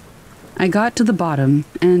 I got to the bottom,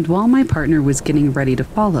 and while my partner was getting ready to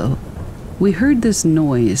follow, we heard this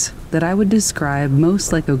noise that I would describe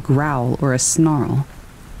most like a growl or a snarl.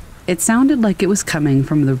 It sounded like it was coming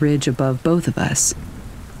from the ridge above both of us.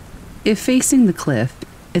 If facing the cliff,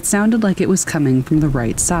 it sounded like it was coming from the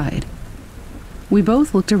right side. We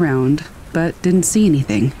both looked around, but didn't see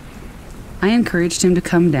anything. I encouraged him to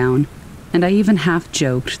come down, and I even half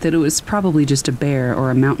joked that it was probably just a bear or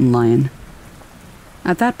a mountain lion.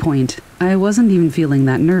 At that point, I wasn't even feeling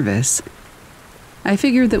that nervous. I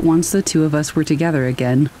figured that once the two of us were together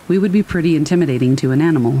again, we would be pretty intimidating to an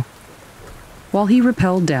animal. While he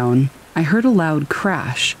rappelled down, I heard a loud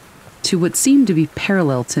crash to what seemed to be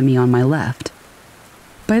parallel to me on my left.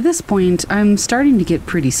 By this point, I'm starting to get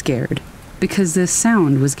pretty scared, because this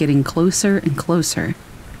sound was getting closer and closer.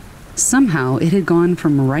 Somehow it had gone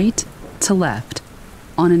from right to left,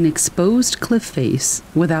 on an exposed cliff face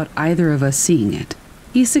without either of us seeing it.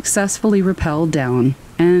 He successfully rappelled down,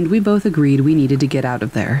 and we both agreed we needed to get out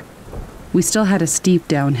of there. We still had a steep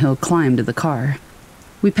downhill climb to the car.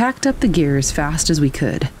 We packed up the gear as fast as we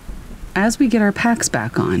could. As we get our packs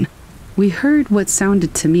back on, we heard what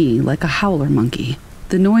sounded to me like a howler monkey.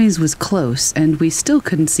 The noise was close, and we still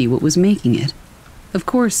couldn't see what was making it. Of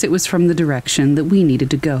course, it was from the direction that we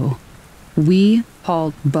needed to go. We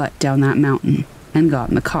hauled butt down that mountain and got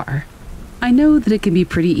in the car. I know that it can be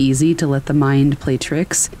pretty easy to let the mind play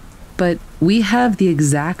tricks, but we have the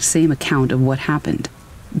exact same account of what happened.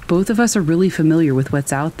 Both of us are really familiar with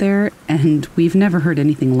what's out there, and we've never heard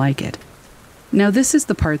anything like it. Now, this is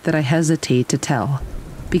the part that I hesitate to tell,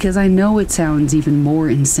 because I know it sounds even more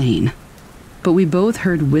insane. But we both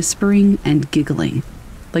heard whispering and giggling,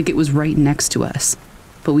 like it was right next to us,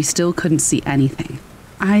 but we still couldn't see anything.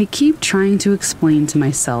 I keep trying to explain to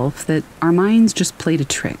myself that our minds just played a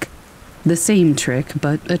trick. The same trick,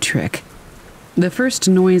 but a trick. The first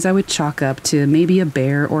noise I would chalk up to maybe a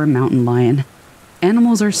bear or a mountain lion.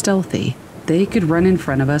 Animals are stealthy. They could run in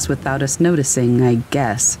front of us without us noticing, I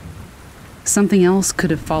guess. Something else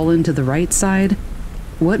could have fallen to the right side.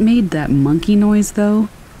 What made that monkey noise, though?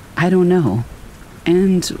 I don't know.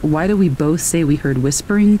 And why do we both say we heard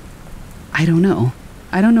whispering? I don't know.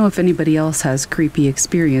 I don't know if anybody else has creepy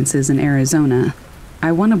experiences in Arizona.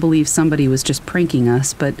 I want to believe somebody was just pranking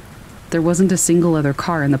us, but there wasn't a single other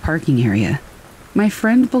car in the parking area. My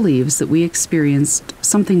friend believes that we experienced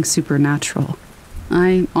something supernatural.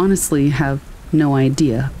 I honestly have no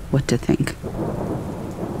idea what to think.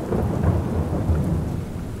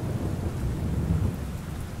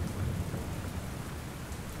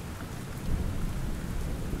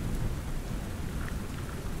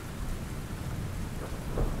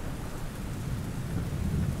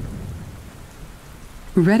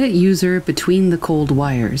 Reddit user Between the Cold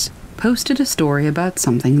Wires posted a story about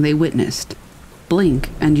something they witnessed. Blink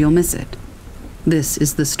and you'll miss it. This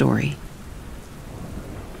is the story.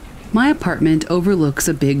 My apartment overlooks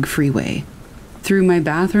a big freeway. Through my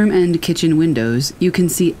bathroom and kitchen windows, you can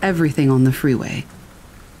see everything on the freeway.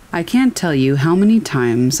 I can't tell you how many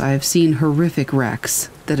times I've seen horrific wrecks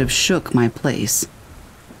that have shook my place.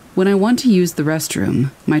 When I want to use the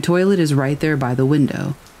restroom, my toilet is right there by the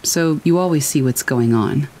window, so you always see what's going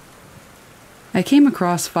on. I came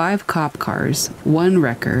across 5 cop cars, 1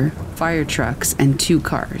 wrecker, fire trucks, and 2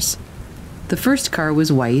 cars. The first car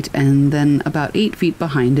was white, and then about 8 feet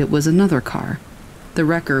behind it was another car. The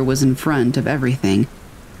wrecker was in front of everything,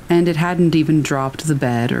 and it hadn't even dropped the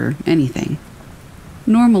bed or anything.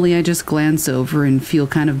 Normally I just glance over and feel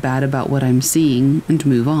kind of bad about what I'm seeing and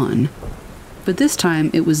move on. But this time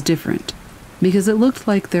it was different, because it looked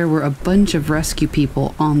like there were a bunch of rescue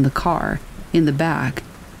people on the car, in the back,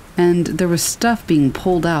 and there was stuff being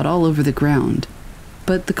pulled out all over the ground.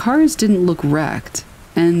 But the cars didn't look wrecked,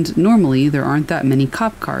 and normally there aren't that many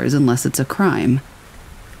cop cars unless it's a crime.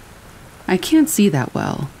 I can't see that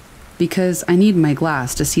well, because I need my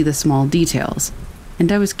glass to see the small details,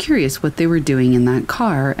 and I was curious what they were doing in that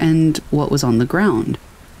car and what was on the ground.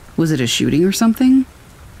 Was it a shooting or something?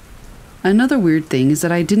 Another weird thing is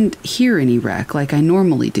that I didn't hear any wreck like I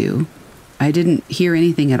normally do. I didn't hear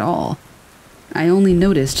anything at all. I only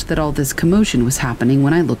noticed that all this commotion was happening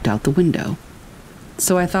when I looked out the window.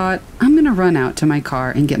 So I thought, I'm gonna run out to my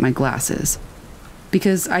car and get my glasses,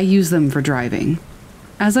 because I use them for driving.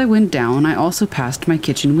 As I went down, I also passed my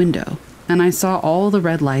kitchen window, and I saw all the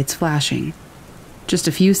red lights flashing. Just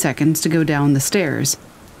a few seconds to go down the stairs,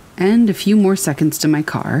 and a few more seconds to my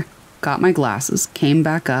car, got my glasses, came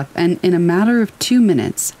back up, and in a matter of 2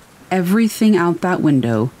 minutes, everything out that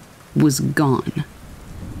window was gone.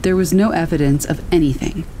 There was no evidence of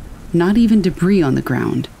anything, not even debris on the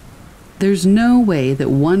ground. There's no way that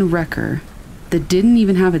one wrecker, that didn't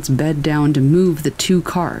even have its bed down to move the 2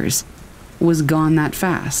 cars, was gone that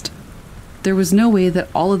fast. There was no way that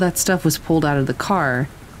all of that stuff was pulled out of the car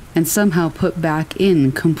and somehow put back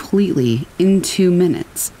in completely in 2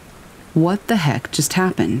 minutes. What the heck just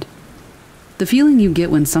happened? The feeling you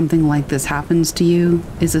get when something like this happens to you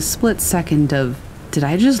is a split second of, did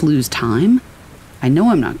I just lose time? I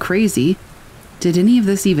know I'm not crazy. Did any of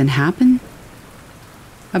this even happen?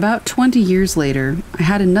 About 20 years later, I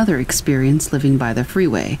had another experience living by the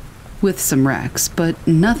freeway, with some wrecks, but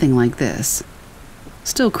nothing like this.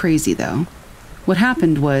 Still crazy though. What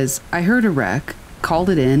happened was, I heard a wreck,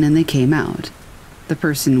 called it in, and they came out. The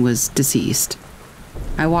person was deceased.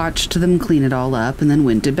 I watched them clean it all up and then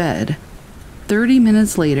went to bed. 30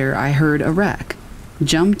 minutes later, I heard a wreck,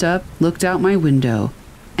 jumped up, looked out my window,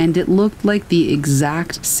 and it looked like the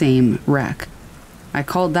exact same wreck. I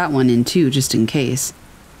called that one in too, just in case.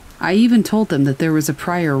 I even told them that there was a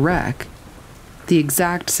prior wreck, the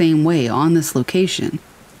exact same way on this location,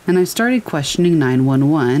 and I started questioning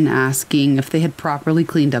 911, asking if they had properly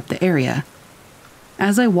cleaned up the area.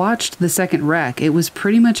 As I watched the second wreck, it was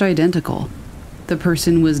pretty much identical. The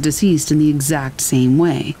person was deceased in the exact same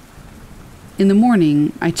way. In the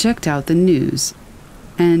morning, I checked out the news,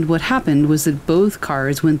 and what happened was that both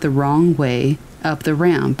cars went the wrong way up the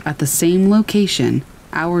ramp at the same location,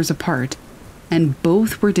 hours apart, and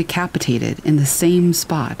both were decapitated in the same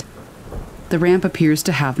spot. The ramp appears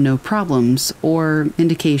to have no problems or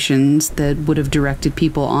indications that would have directed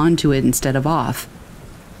people onto it instead of off.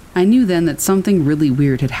 I knew then that something really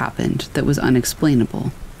weird had happened that was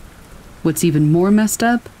unexplainable. What's even more messed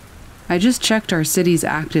up? I just checked our city's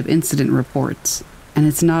active incident reports, and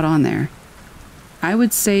it's not on there. I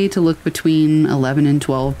would say to look between 11 and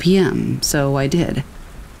 12 p.m., so I did.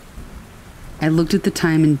 I looked at the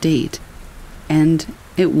time and date, and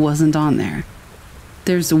it wasn't on there.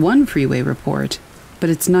 There's one freeway report, but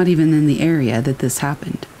it's not even in the area that this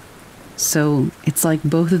happened. So it's like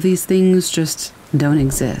both of these things just don't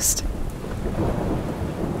exist.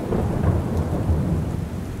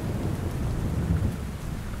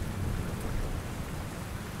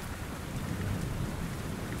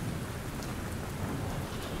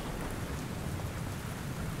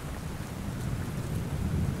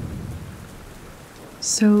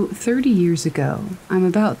 So 30 years ago, I'm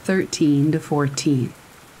about 13 to 14.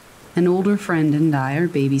 An older friend and I are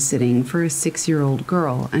babysitting for a 6-year-old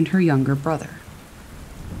girl and her younger brother.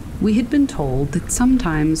 We had been told that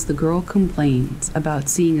sometimes the girl complains about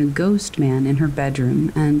seeing a ghost man in her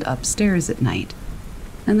bedroom and upstairs at night,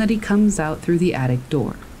 and that he comes out through the attic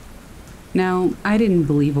door. Now, I didn't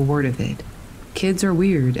believe a word of it. Kids are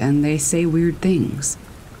weird and they say weird things.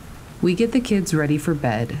 We get the kids ready for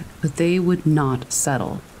bed, but they would not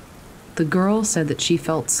settle. The girl said that she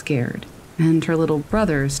felt scared, and her little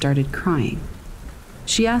brother started crying.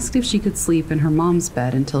 She asked if she could sleep in her mom's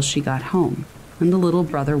bed until she got home, and the little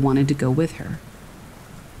brother wanted to go with her.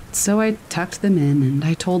 So I tucked them in and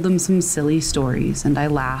I told them some silly stories, and I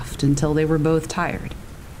laughed until they were both tired.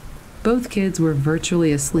 Both kids were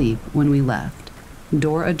virtually asleep when we left,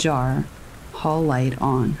 door ajar, hall light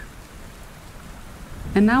on.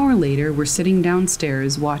 An hour later, we're sitting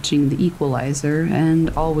downstairs watching The Equalizer, and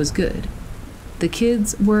all was good. The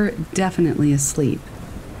kids were definitely asleep,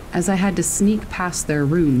 as I had to sneak past their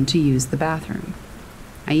room to use the bathroom.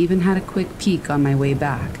 I even had a quick peek on my way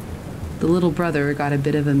back. The little brother got a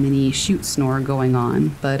bit of a mini shoot snore going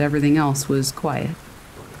on, but everything else was quiet.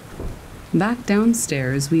 Back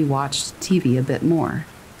downstairs, we watched TV a bit more.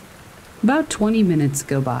 About 20 minutes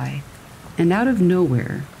go by, and out of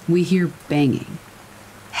nowhere, we hear banging.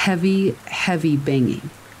 Heavy, heavy banging.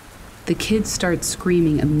 The kids start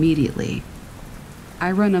screaming immediately.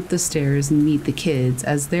 I run up the stairs and meet the kids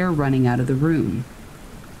as they're running out of the room.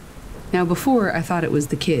 Now before, I thought it was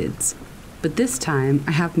the kids, but this time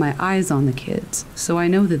I have my eyes on the kids, so I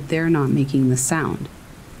know that they're not making the sound.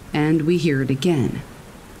 And we hear it again.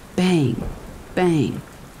 Bang, bang.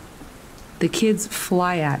 The kids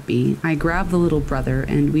fly at me. I grab the little brother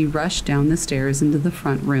and we rush down the stairs into the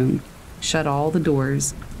front room, shut all the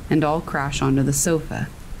doors, and all crash onto the sofa.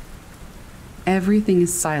 Everything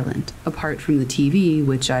is silent, apart from the TV,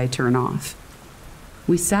 which I turn off.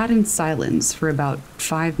 We sat in silence for about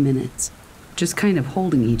 5 minutes, just kind of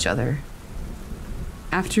holding each other.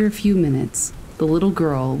 After a few minutes, the little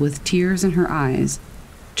girl, with tears in her eyes,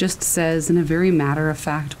 just says in a very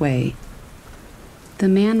matter-of-fact way, "The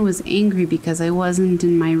man was angry because I wasn't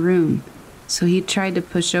in my room, so he tried to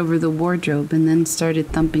push over the wardrobe and then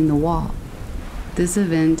started thumping the wall. This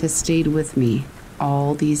event has stayed with me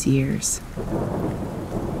all these years."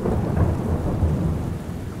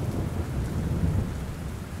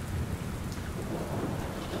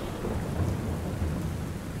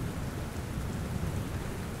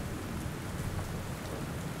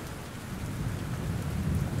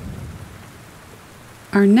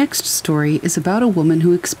 Our next story is about a woman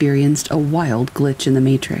who experienced a wild glitch in the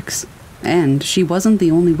Matrix, and she wasn't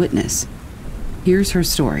the only witness. Here's her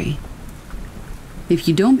story. If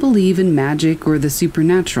you don't believe in magic or the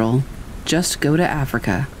supernatural, just go to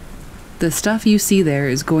Africa. The stuff you see there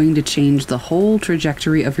is going to change the whole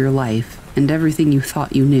trajectory of your life and everything you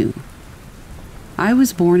thought you knew. I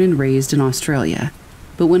was born and raised in Australia,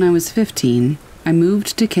 but when I was 15, I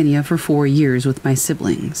moved to Kenya for 4 years with my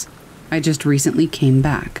siblings. I just recently came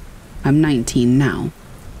back. I'm 19 now.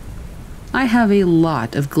 I have a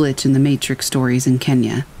lot of glitch in the Matrix stories in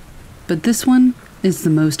Kenya, but this one is the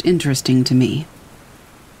most interesting to me.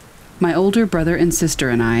 My older brother and sister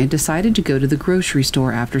and I decided to go to the grocery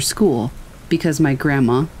store after school because my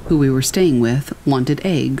grandma, who we were staying with, wanted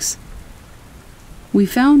eggs. We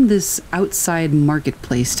found this outside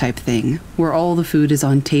marketplace type thing where all the food is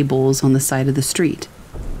on tables on the side of the street.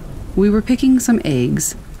 We were picking some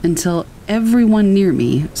eggs until everyone near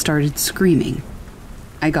me started screaming.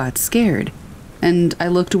 I got scared, and I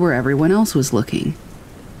looked where everyone else was looking.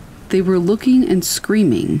 They were looking and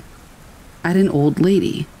screaming at an old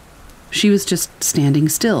lady. She was just standing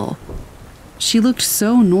still. She looked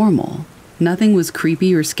so normal. Nothing was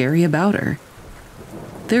creepy or scary about her.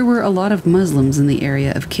 There were a lot of Muslims in the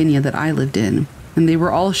area of Kenya that I lived in, and they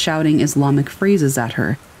were all shouting Islamic phrases at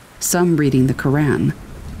her, some reading the Quran.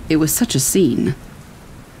 It was such a scene.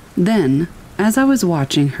 Then, as I was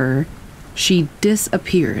watching her, she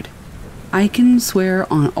disappeared. I can swear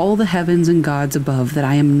on all the heavens and gods above that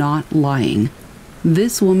I am not lying.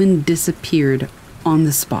 This woman disappeared on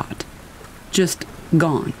the spot. Just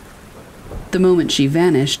gone. The moment she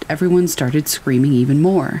vanished, everyone started screaming even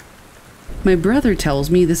more. My brother tells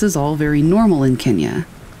me this is all very normal in Kenya,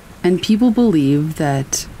 and people believe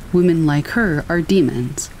that women like her are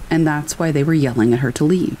demons, and that's why they were yelling at her to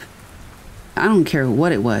leave. I don't care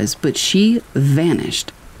what it was, but she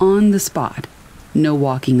vanished on the spot. No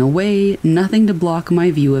walking away, nothing to block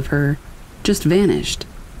my view of her, just vanished.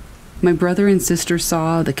 My brother and sister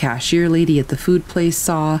saw, the cashier lady at the food place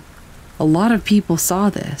saw, a lot of people saw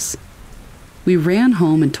this. We ran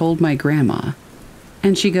home and told my grandma,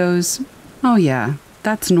 and she goes, "Oh yeah,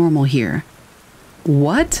 that's normal here."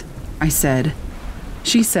 "What?" I said.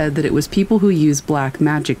 She said that it was people who use black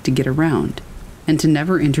magic to get around, and to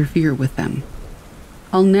never interfere with them.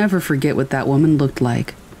 I'll never forget what that woman looked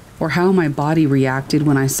like, or how my body reacted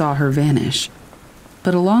when I saw her vanish.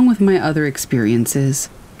 But along with my other experiences,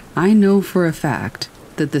 I know for a fact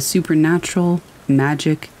that the supernatural,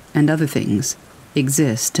 magic, and other things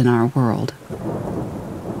exist in our world.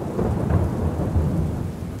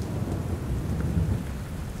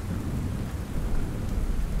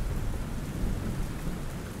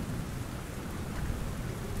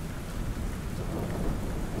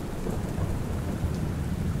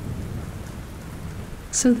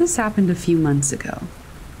 So this happened a few months ago.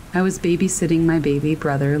 I was babysitting my baby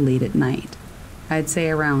brother late at night. I'd say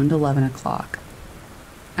around 11 o'clock.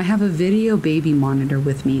 I have a video baby monitor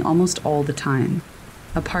with me almost all the time,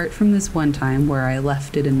 apart from this one time where I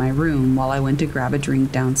left it in my room while I went to grab a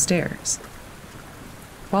drink downstairs.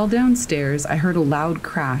 While downstairs, I heard a loud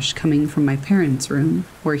crash coming from my parents' room,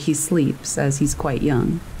 where he sleeps as he's quite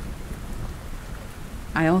young.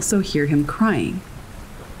 I also hear him crying.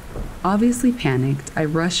 Obviously panicked, I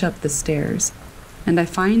rush up the stairs, and I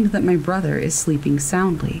find that my brother is sleeping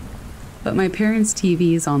soundly, but my parents'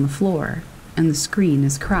 TV is on the floor, and the screen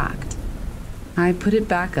is cracked. I put it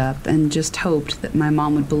back up and just hoped that my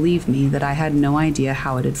mom would believe me that I had no idea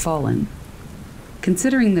how it had fallen.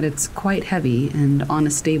 Considering that it's quite heavy and on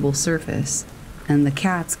a stable surface, and the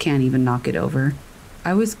cats can't even knock it over,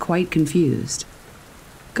 I was quite confused.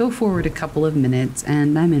 Go forward a couple of minutes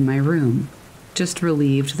and I'm in my room, just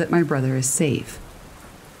relieved that my brother is safe.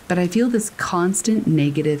 But I feel this constant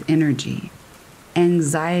negative energy.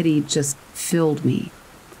 Anxiety just filled me,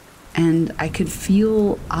 and I could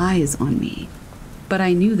feel eyes on me, but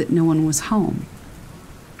I knew that no one was home.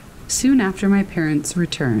 Soon after my parents'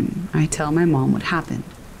 return, I tell my mom what happened.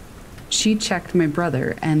 She checked my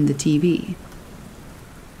brother and the TV.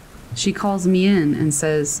 She calls me in and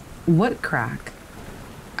says, "What crack?"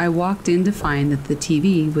 I walked in to find that the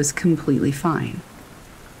TV was completely fine.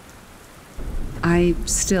 I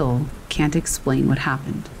still can't explain what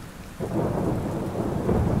happened.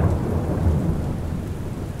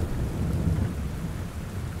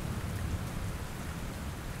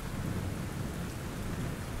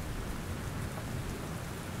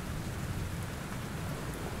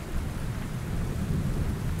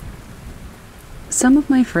 Some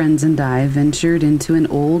of my friends and I ventured into an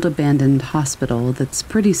old abandoned hospital that's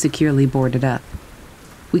pretty securely boarded up.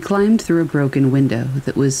 We climbed through a broken window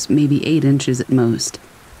that was maybe 8 inches at most.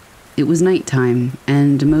 It was nighttime,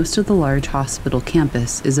 and most of the large hospital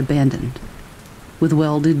campus is abandoned, with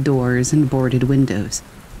welded doors and boarded windows.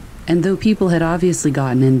 And though people had obviously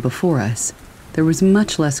gotten in before us, there was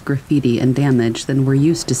much less graffiti and damage than we're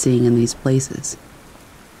used to seeing in these places.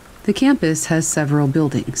 The campus has several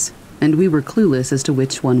buildings, and we were clueless as to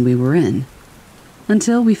which one we were in,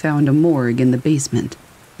 until we found a morgue in the basement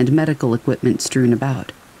and medical equipment strewn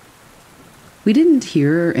about. We didn't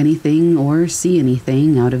hear anything or see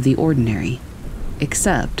anything out of the ordinary,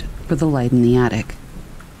 except for the light in the attic.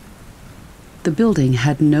 The building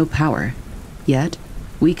had no power, yet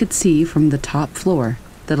we could see from the top floor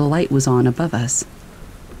that a light was on above us.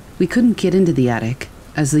 We couldn't get into the attic,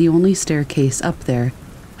 as the only staircase up there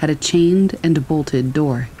had a chained and bolted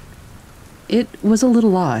door. It was a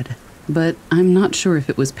little odd, but I'm not sure if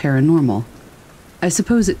it was paranormal. I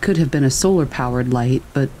suppose it could have been a solar-powered light,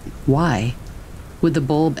 but why? Would the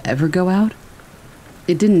bulb ever go out?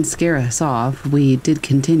 It didn't scare us off. We did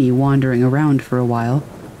continue wandering around for a while,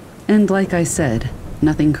 and like I said,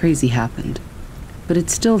 nothing crazy happened. But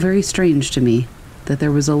it's still very strange to me that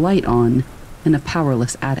there was a light on in a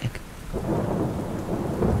powerless attic.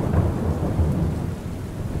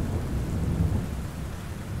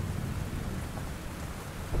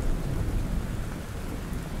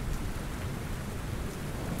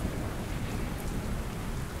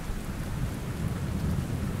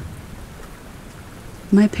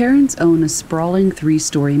 My parents own a sprawling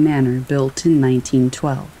 3-story manor built in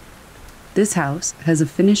 1912. This house has a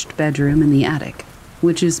finished bedroom in the attic,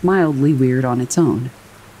 which is mildly weird on its own.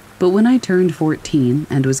 But when I turned 14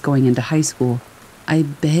 and was going into high school, I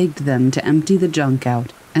begged them to empty the junk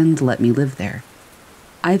out and let me live there.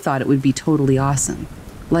 I thought it would be totally awesome,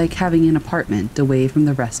 like having an apartment away from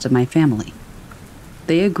the rest of my family.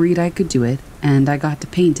 They agreed I could do it, and I got to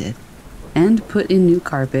paint it, and put in new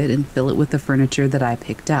carpet and fill it with the furniture that I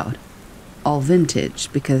picked out. All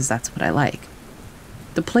vintage, because that's what I like.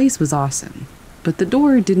 The place was awesome, but the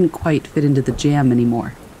door didn't quite fit into the jamb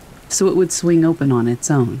anymore, so it would swing open on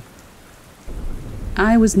its own.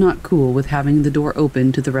 I was not cool with having the door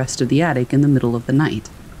open to the rest of the attic in the middle of the night.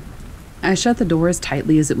 I shut the door as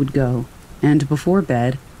tightly as it would go, and before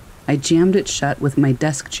bed, I jammed it shut with my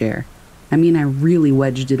desk chair. I really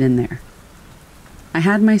wedged it in there. I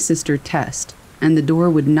had my sister test, and the door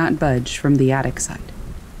would not budge from the attic side.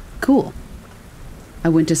 Cool. I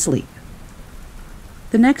went to sleep.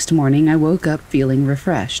 The next morning, I woke up feeling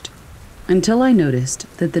refreshed, until I noticed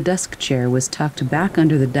that the desk chair was tucked back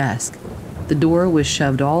under the desk. The door was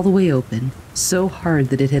shoved all the way open, so hard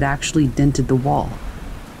that it had actually dented the wall,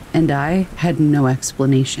 and I had no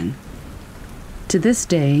explanation. To this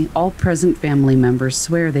day, all present family members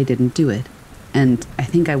swear they didn't do it, and I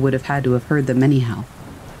think I would have had to have heard them anyhow.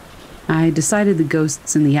 I decided the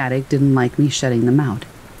ghosts in the attic didn't like me shutting them out.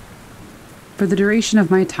 For the duration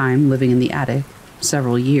of my time living in the attic,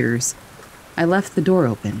 several years, I left the door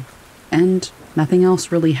open, and nothing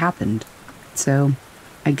else really happened, so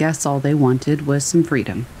I guess all they wanted was some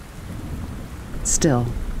freedom. Still,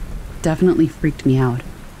 definitely freaked me out.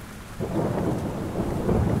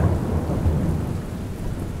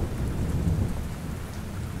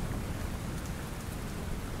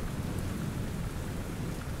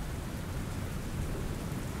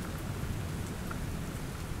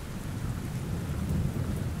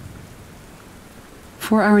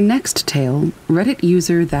 For our next tale, Reddit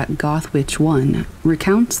user ThatGothWitch1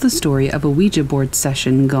 recounts the story of a Ouija board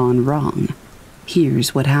session gone wrong.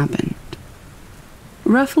 Here's what happened.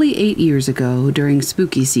 Roughly 8 years ago, during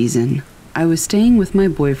spooky season, I was staying with my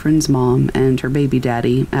boyfriend's mom and her baby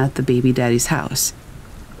daddy at the baby daddy's house.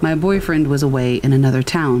 My boyfriend was away in another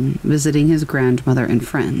town, visiting his grandmother and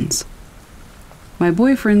friends. My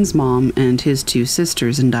boyfriend's mom and his 2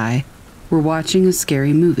 sisters and I were watching a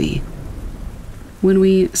scary movie, when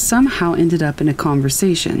we somehow ended up in a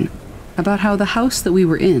conversation about how the house that we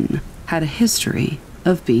were in had a history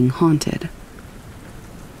of being haunted.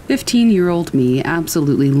 15-year-old me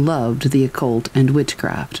absolutely loved the occult and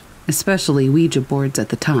witchcraft, especially Ouija boards at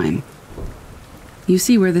the time. You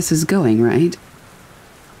see where this is going, right?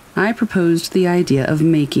 I proposed the idea of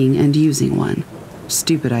making and using one.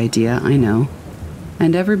 Stupid idea, I know.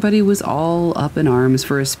 And everybody was all up in arms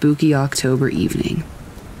for a spooky October evening.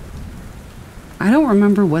 I don't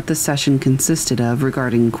remember what the session consisted of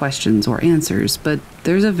regarding questions or answers, but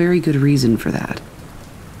there's a very good reason for that.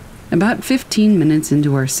 About 15 minutes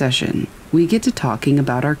into our session, we get to talking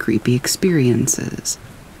about our creepy experiences.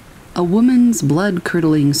 A woman's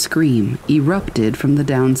blood-curdling scream erupted from the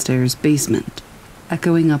downstairs basement,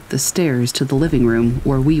 echoing up the stairs to the living room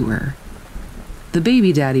where we were. The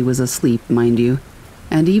baby daddy was asleep, mind you,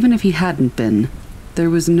 and even if he hadn't been, there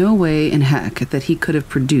was no way in heck that he could have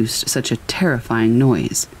produced such a terrifying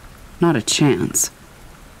noise. Not a chance.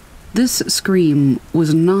 This scream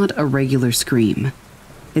was not a regular scream.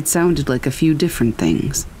 It sounded like a few different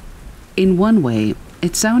things. In one way,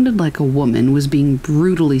 it sounded like a woman was being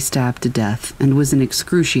brutally stabbed to death and was in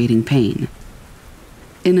excruciating pain.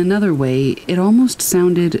 In another way, it almost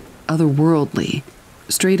sounded otherworldly,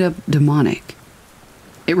 straight up demonic.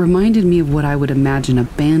 It reminded me of what I would imagine a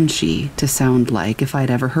banshee to sound like if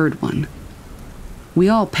I'd ever heard one. We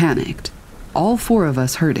all panicked. All 4 of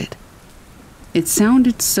us heard it. It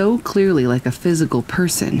sounded so clearly like a physical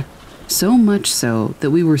person, so much so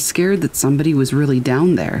that we were scared that somebody was really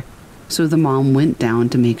down there, so the mom went down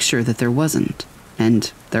to make sure that there wasn't,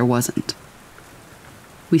 and there wasn't.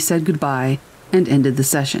 We said goodbye and ended the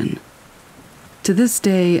session. To this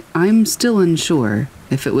day, I'm still unsure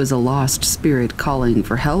if it was a lost spirit calling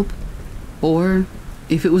for help, or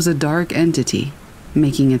if it was a dark entity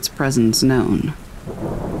making its presence known.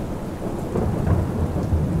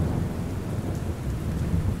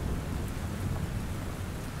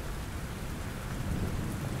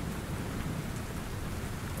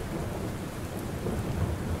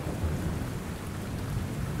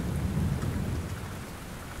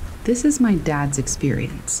 This is my dad's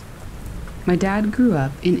experience. My dad grew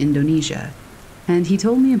up in Indonesia, and he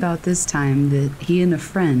told me about this time that he and a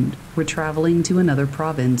friend were traveling to another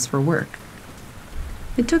province for work.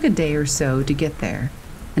 It took a day or so to get there,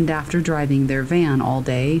 and after driving their van all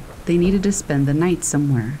day, they needed to spend the night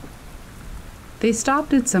somewhere. They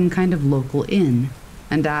stopped at some kind of local inn,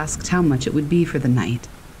 and asked how much it would be for the night.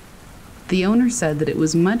 The owner said that it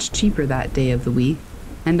was much cheaper that day of the week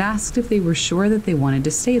and asked if they were sure that they wanted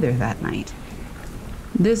to stay there that night.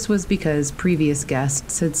 This was because previous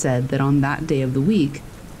guests had said that on that day of the week,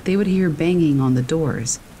 they would hear banging on the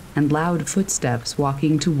doors and loud footsteps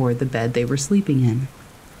walking toward the bed they were sleeping in.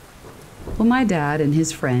 Well, my dad and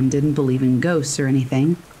his friend didn't believe in ghosts or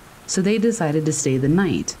anything, so they decided to stay the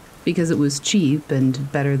night because it was cheap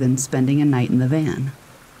and better than spending a night in the van.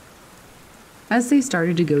 As they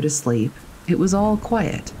started to go to sleep, it was all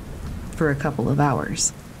quiet for a couple of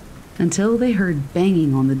hours, until they heard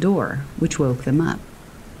banging on the door, which woke them up.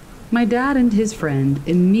 My dad and his friend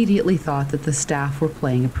immediately thought that the staff were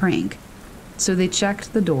playing a prank, so they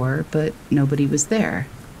checked the door, but nobody was there.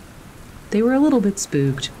 They were a little bit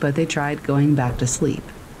spooked, but they tried going back to sleep.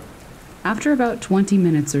 After about 20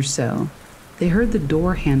 minutes or so, they heard the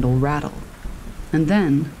door handle rattle, and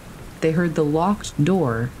then they heard the locked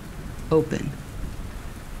door open.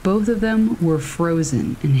 Both of them were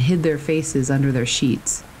frozen and hid their faces under their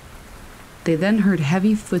sheets. They then heard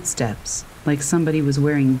heavy footsteps, like somebody was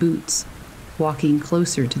wearing boots, walking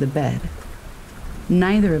closer to the bed.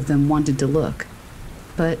 Neither of them wanted to look,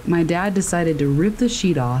 but my dad decided to rip the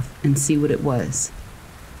sheet off and see what it was.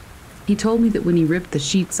 He told me that when he ripped the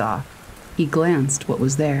sheets off, he glanced what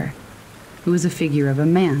was there. It was a figure of a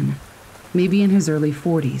man, maybe in his early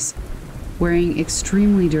 40s, wearing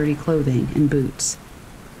extremely dirty clothing and boots.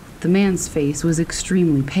 The man's face was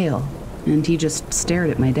extremely pale, and he just stared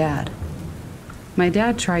at my dad. My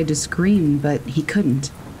dad tried to scream, but he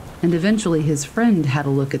couldn't, and eventually his friend had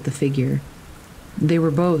a look at the figure. They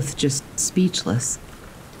were both just speechless.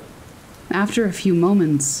 After a few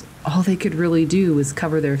moments, all they could really do was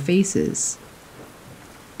cover their faces.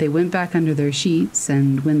 They went back under their sheets,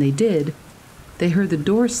 and when they did, they heard the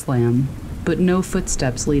door slam, but no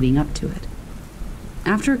footsteps leading up to it.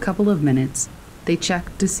 After a couple of minutes, they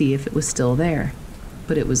checked to see if it was still there,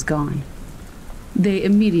 but it was gone. They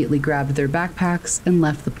immediately grabbed their backpacks and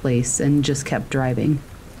left the place and just kept driving.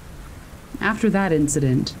 After that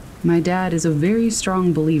incident, my dad is a very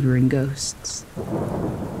strong believer in ghosts.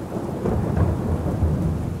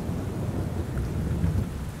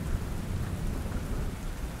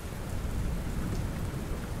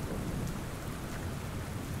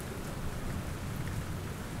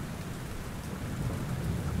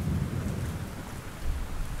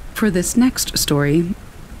 For this next story,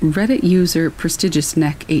 Reddit user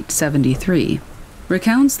PrestigiousNeck873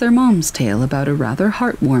 recounts their mom's tale about a rather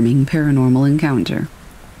heartwarming paranormal encounter.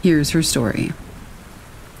 Here's her story.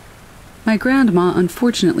 My grandma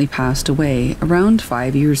unfortunately passed away around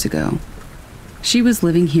 5 years ago. She was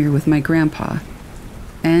living here with my grandpa,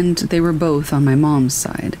 and they were both on my mom's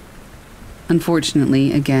side.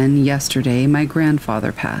 Unfortunately, again yesterday, my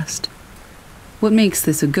grandfather passed. What makes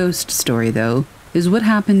this a ghost story, though, is what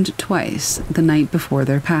happened twice the night before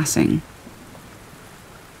their passing.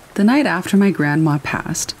 The night after my grandma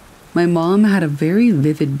passed, my mom had a very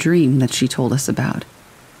vivid dream that she told us about.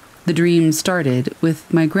 The dream started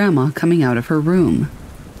with my grandma coming out of her room.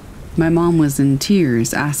 My mom was in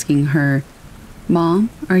tears, asking her, "Mom,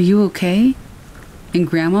 are you okay?" And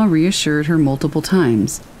Grandma reassured her multiple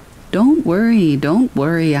times, don't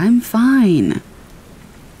worry, I'm fine."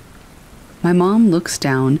 My mom looks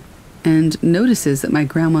down and notices that my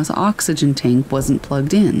grandma's oxygen tank wasn't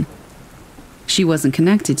plugged in. She wasn't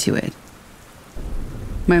connected to it.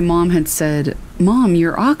 My mom had said, "Mom,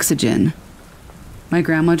 your oxygen." My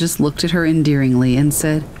grandma just looked at her endearingly and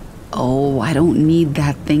said, "Oh, I don't need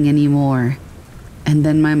that thing anymore." And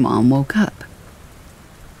then my mom woke up.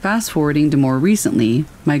 Fast forwarding to more recently,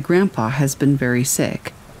 my grandpa has been very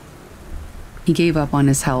sick. He gave up on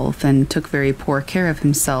his health and took very poor care of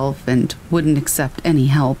himself and wouldn't accept any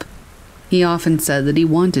help. He often said that he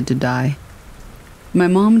wanted to die. My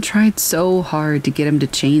mom tried so hard to get him to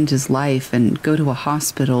change his life and go to a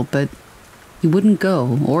hospital, but he wouldn't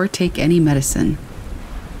go or take any medicine.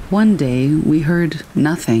 One day, we heard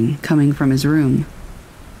nothing coming from his room.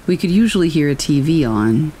 We could usually hear a TV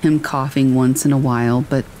on, him coughing once in a while,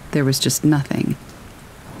 but there was just nothing.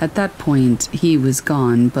 At that point, he was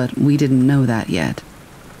gone, but we didn't know that yet.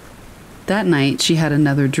 That night, she had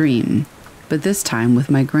another dream, but this time with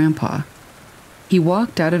my grandpa. He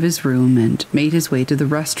walked out of his room and made his way to the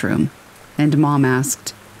restroom, and Mom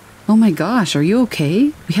asked, "Oh my gosh, are you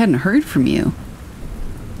okay? We hadn't heard from you."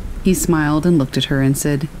 He smiled and looked at her and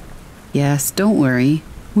said, "Yes, don't worry,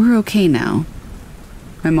 we're okay now."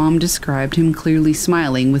 My mom described him clearly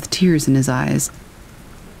smiling with tears in his eyes.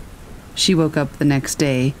 She woke up the next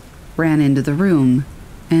day, ran into the room,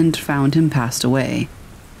 and found him passed away.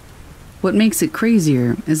 What makes it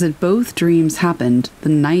crazier is that both dreams happened the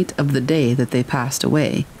night of the day that they passed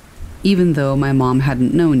away, even though my mom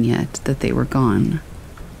hadn't known yet that they were gone.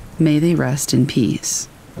 May they rest in peace.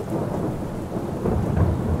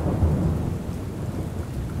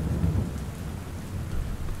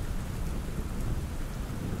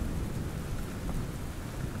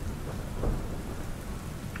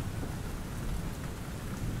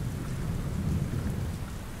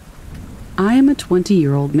 I am a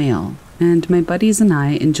 20-year-old male, and my buddies and I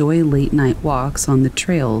enjoy late-night walks on the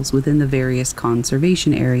trails within the various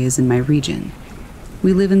conservation areas in my region.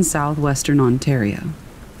 We live in southwestern Ontario.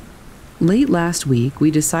 Late last week,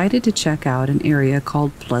 we decided to check out an area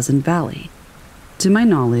called Pleasant Valley. To my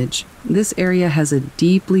knowledge, this area has a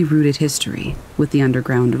deeply rooted history with the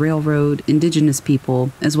Underground Railroad, Indigenous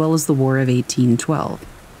people, as well as the War of 1812.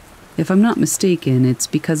 If I'm not mistaken, it's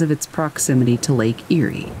because of its proximity to Lake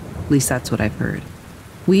Erie. At least that's what I've heard.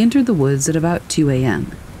 We entered the woods at about 2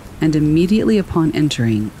 a.m., and immediately upon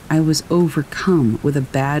entering, I was overcome with a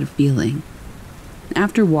bad feeling.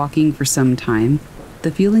 After walking for some time,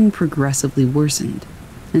 the feeling progressively worsened,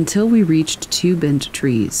 until we reached 2 bent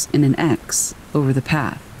trees in an X over the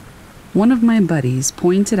path. One of my buddies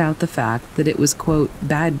pointed out the fact that it was, quote,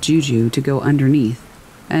 bad juju to go underneath,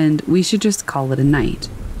 and we should just call it a night.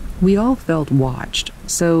 We all felt watched,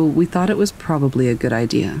 so we thought it was probably a good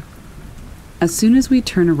idea. As soon as we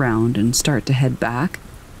turn around and start to head back,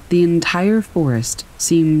 the entire forest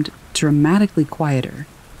seemed dramatically quieter.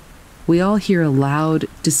 We all hear a loud,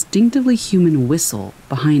 distinctively human whistle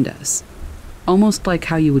behind us, almost like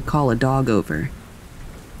how you would call a dog over.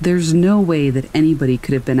 There's no way that anybody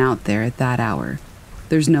could have been out there at that hour.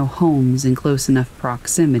 There's no homes in close enough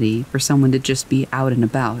proximity for someone to just be out and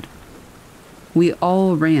about. We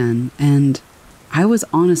all ran, and I was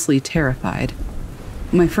honestly terrified.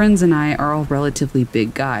 My friends and I are all relatively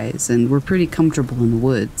big guys, and we're pretty comfortable in the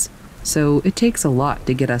woods, so it takes a lot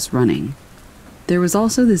to get us running. There was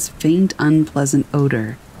also this faint, unpleasant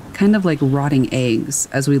odor, kind of like rotting eggs,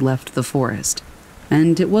 as we left the forest,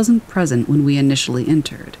 and it wasn't present when we initially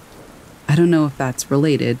entered. I don't know if that's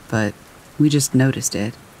related, but we just noticed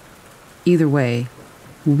it. Either way,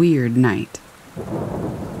 weird night.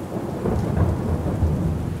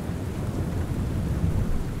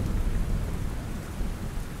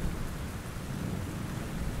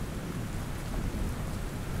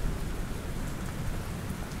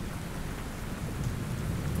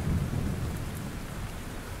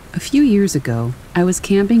 A few years ago, I was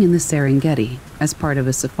camping in the Serengeti as part of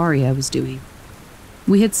a safari I was doing.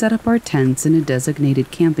 We had set up our tents in a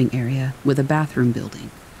designated camping area with a bathroom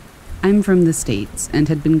building. I'm from the States and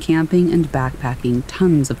had been camping and backpacking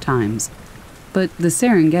tons of times, but the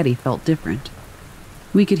Serengeti felt different.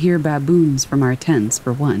 We could hear baboons from our tents,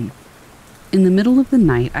 for one. In the middle of the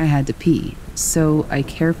night, I had to pee, so I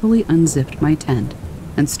carefully unzipped my tent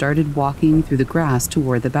and started walking through the grass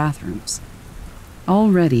toward the bathrooms.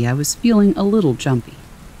 Already, I was feeling a little jumpy.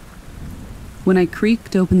 When I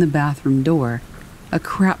creaked open the bathroom door, a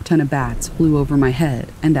crap ton of bats flew over my head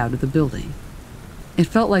and out of the building. It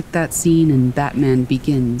felt like that scene in Batman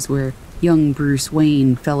Begins where young Bruce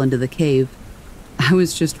Wayne fell into the cave. I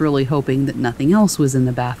was just really hoping that nothing else was in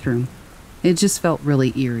the bathroom. It just felt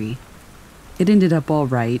really eerie. It ended up all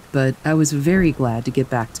right, but I was very glad to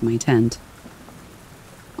get back to my tent.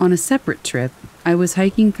 On a separate trip, I was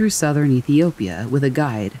hiking through southern Ethiopia with a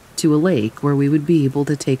guide to a lake where we would be able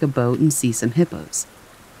to take a boat and see some hippos.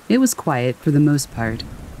 It was quiet for the most part,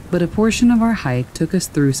 but a portion of our hike took us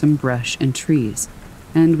through some brush and trees,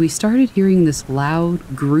 and we started hearing this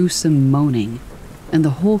loud, gruesome moaning, and the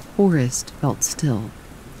whole forest felt still.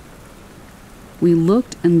 We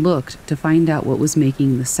looked and looked to find out what was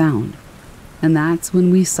making the sound, and that's when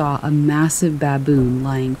we saw a massive baboon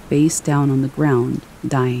lying face down on the ground,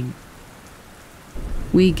 dying.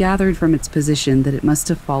 We gathered from its position that it must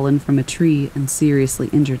have fallen from a tree and seriously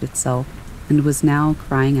injured itself, and was now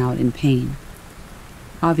crying out in pain.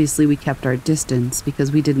 Obviously, we kept our distance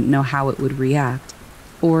because we didn't know how it would react,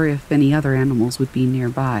 or if any other animals would be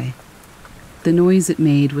nearby. The noise it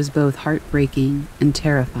made was both heartbreaking and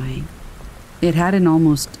terrifying. It had an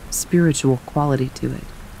almost spiritual quality to it.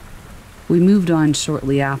 We moved on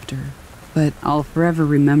shortly after, but I'll forever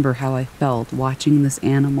remember how I felt watching this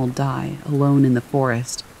animal die alone in the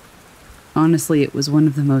forest. Honestly, it was one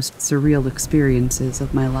of the most surreal experiences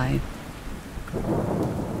of my life.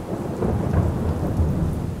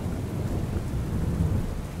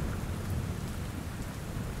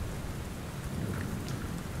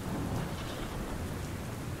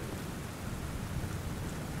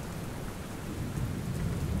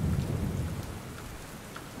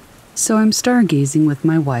 So I'm stargazing with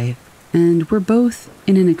my wife, and we're both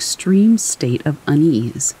in an extreme state of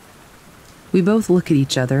unease. We both look at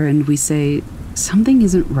each other and we say, something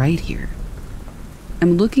isn't right here.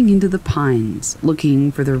 I'm looking into the pines,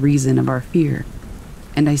 looking for the reason of our fear,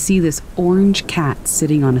 and I see this orange cat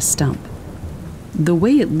sitting on a stump. The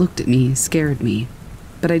way it looked at me scared me,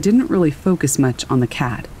 but I didn't really focus much on the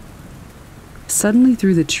cat. Suddenly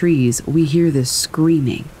through the trees, we hear this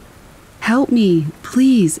screaming. "Help me,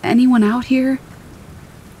 please, anyone out here?"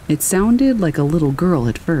 It sounded like a little girl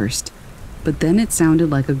at first, but then it sounded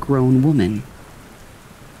like a grown woman.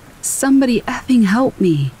 "Somebody effing help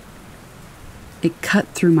me!" It cut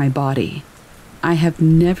through my body. I have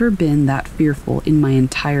never been that fearful in my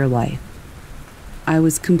entire life. I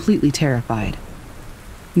was completely terrified.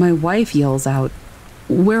 My wife yells out,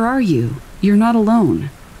 "Where are you? You're not alone."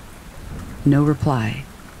 No reply.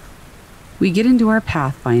 We get into our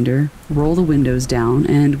Pathfinder, roll the windows down,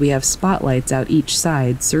 and we have spotlights out each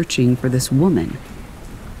side searching for this woman.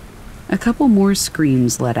 A couple more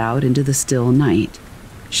screams let out into the still night.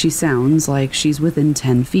 She sounds like she's within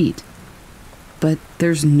 10 feet. But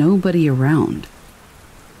there's nobody around.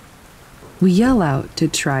 We yell out to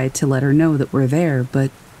try to let her know that we're there, but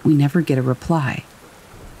we never get a reply.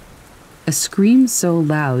 A scream so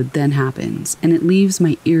loud then happens, and it leaves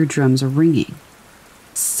my eardrums ringing.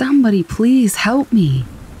 "Somebody please help me!"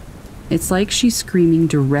 It's like she's screaming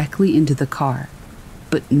directly into the car,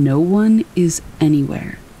 but no one is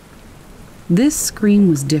anywhere. This scream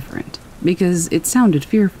was different because it sounded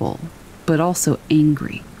fearful, but also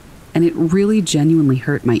angry, and it really genuinely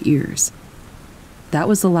hurt my ears. That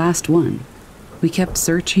was the last one. We kept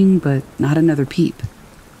searching, but not another peep.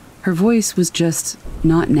 Her voice was just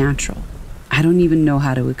not natural. I don't even know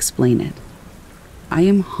how to explain it. I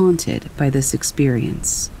am haunted by this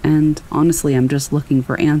experience, and honestly, I'm just looking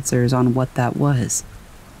for answers on what that was.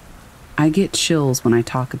 I get chills when I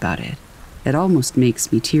talk about it. It almost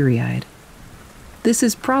makes me teary-eyed. This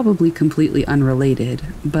is probably completely unrelated,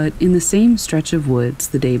 but in the same stretch of woods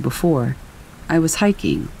the day before, I was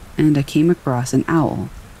hiking and I came across an owl.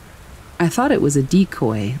 I thought it was a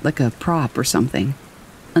decoy, like a prop or something,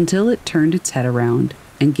 until it turned its head around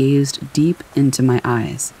and gazed deep into my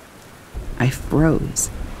eyes. I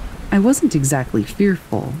froze. I wasn't exactly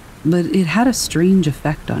fearful, but it had a strange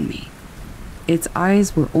effect on me. Its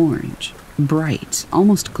eyes were orange, bright,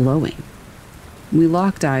 almost glowing. We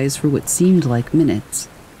locked eyes for what seemed like minutes,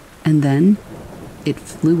 and then it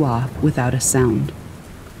flew off without a sound.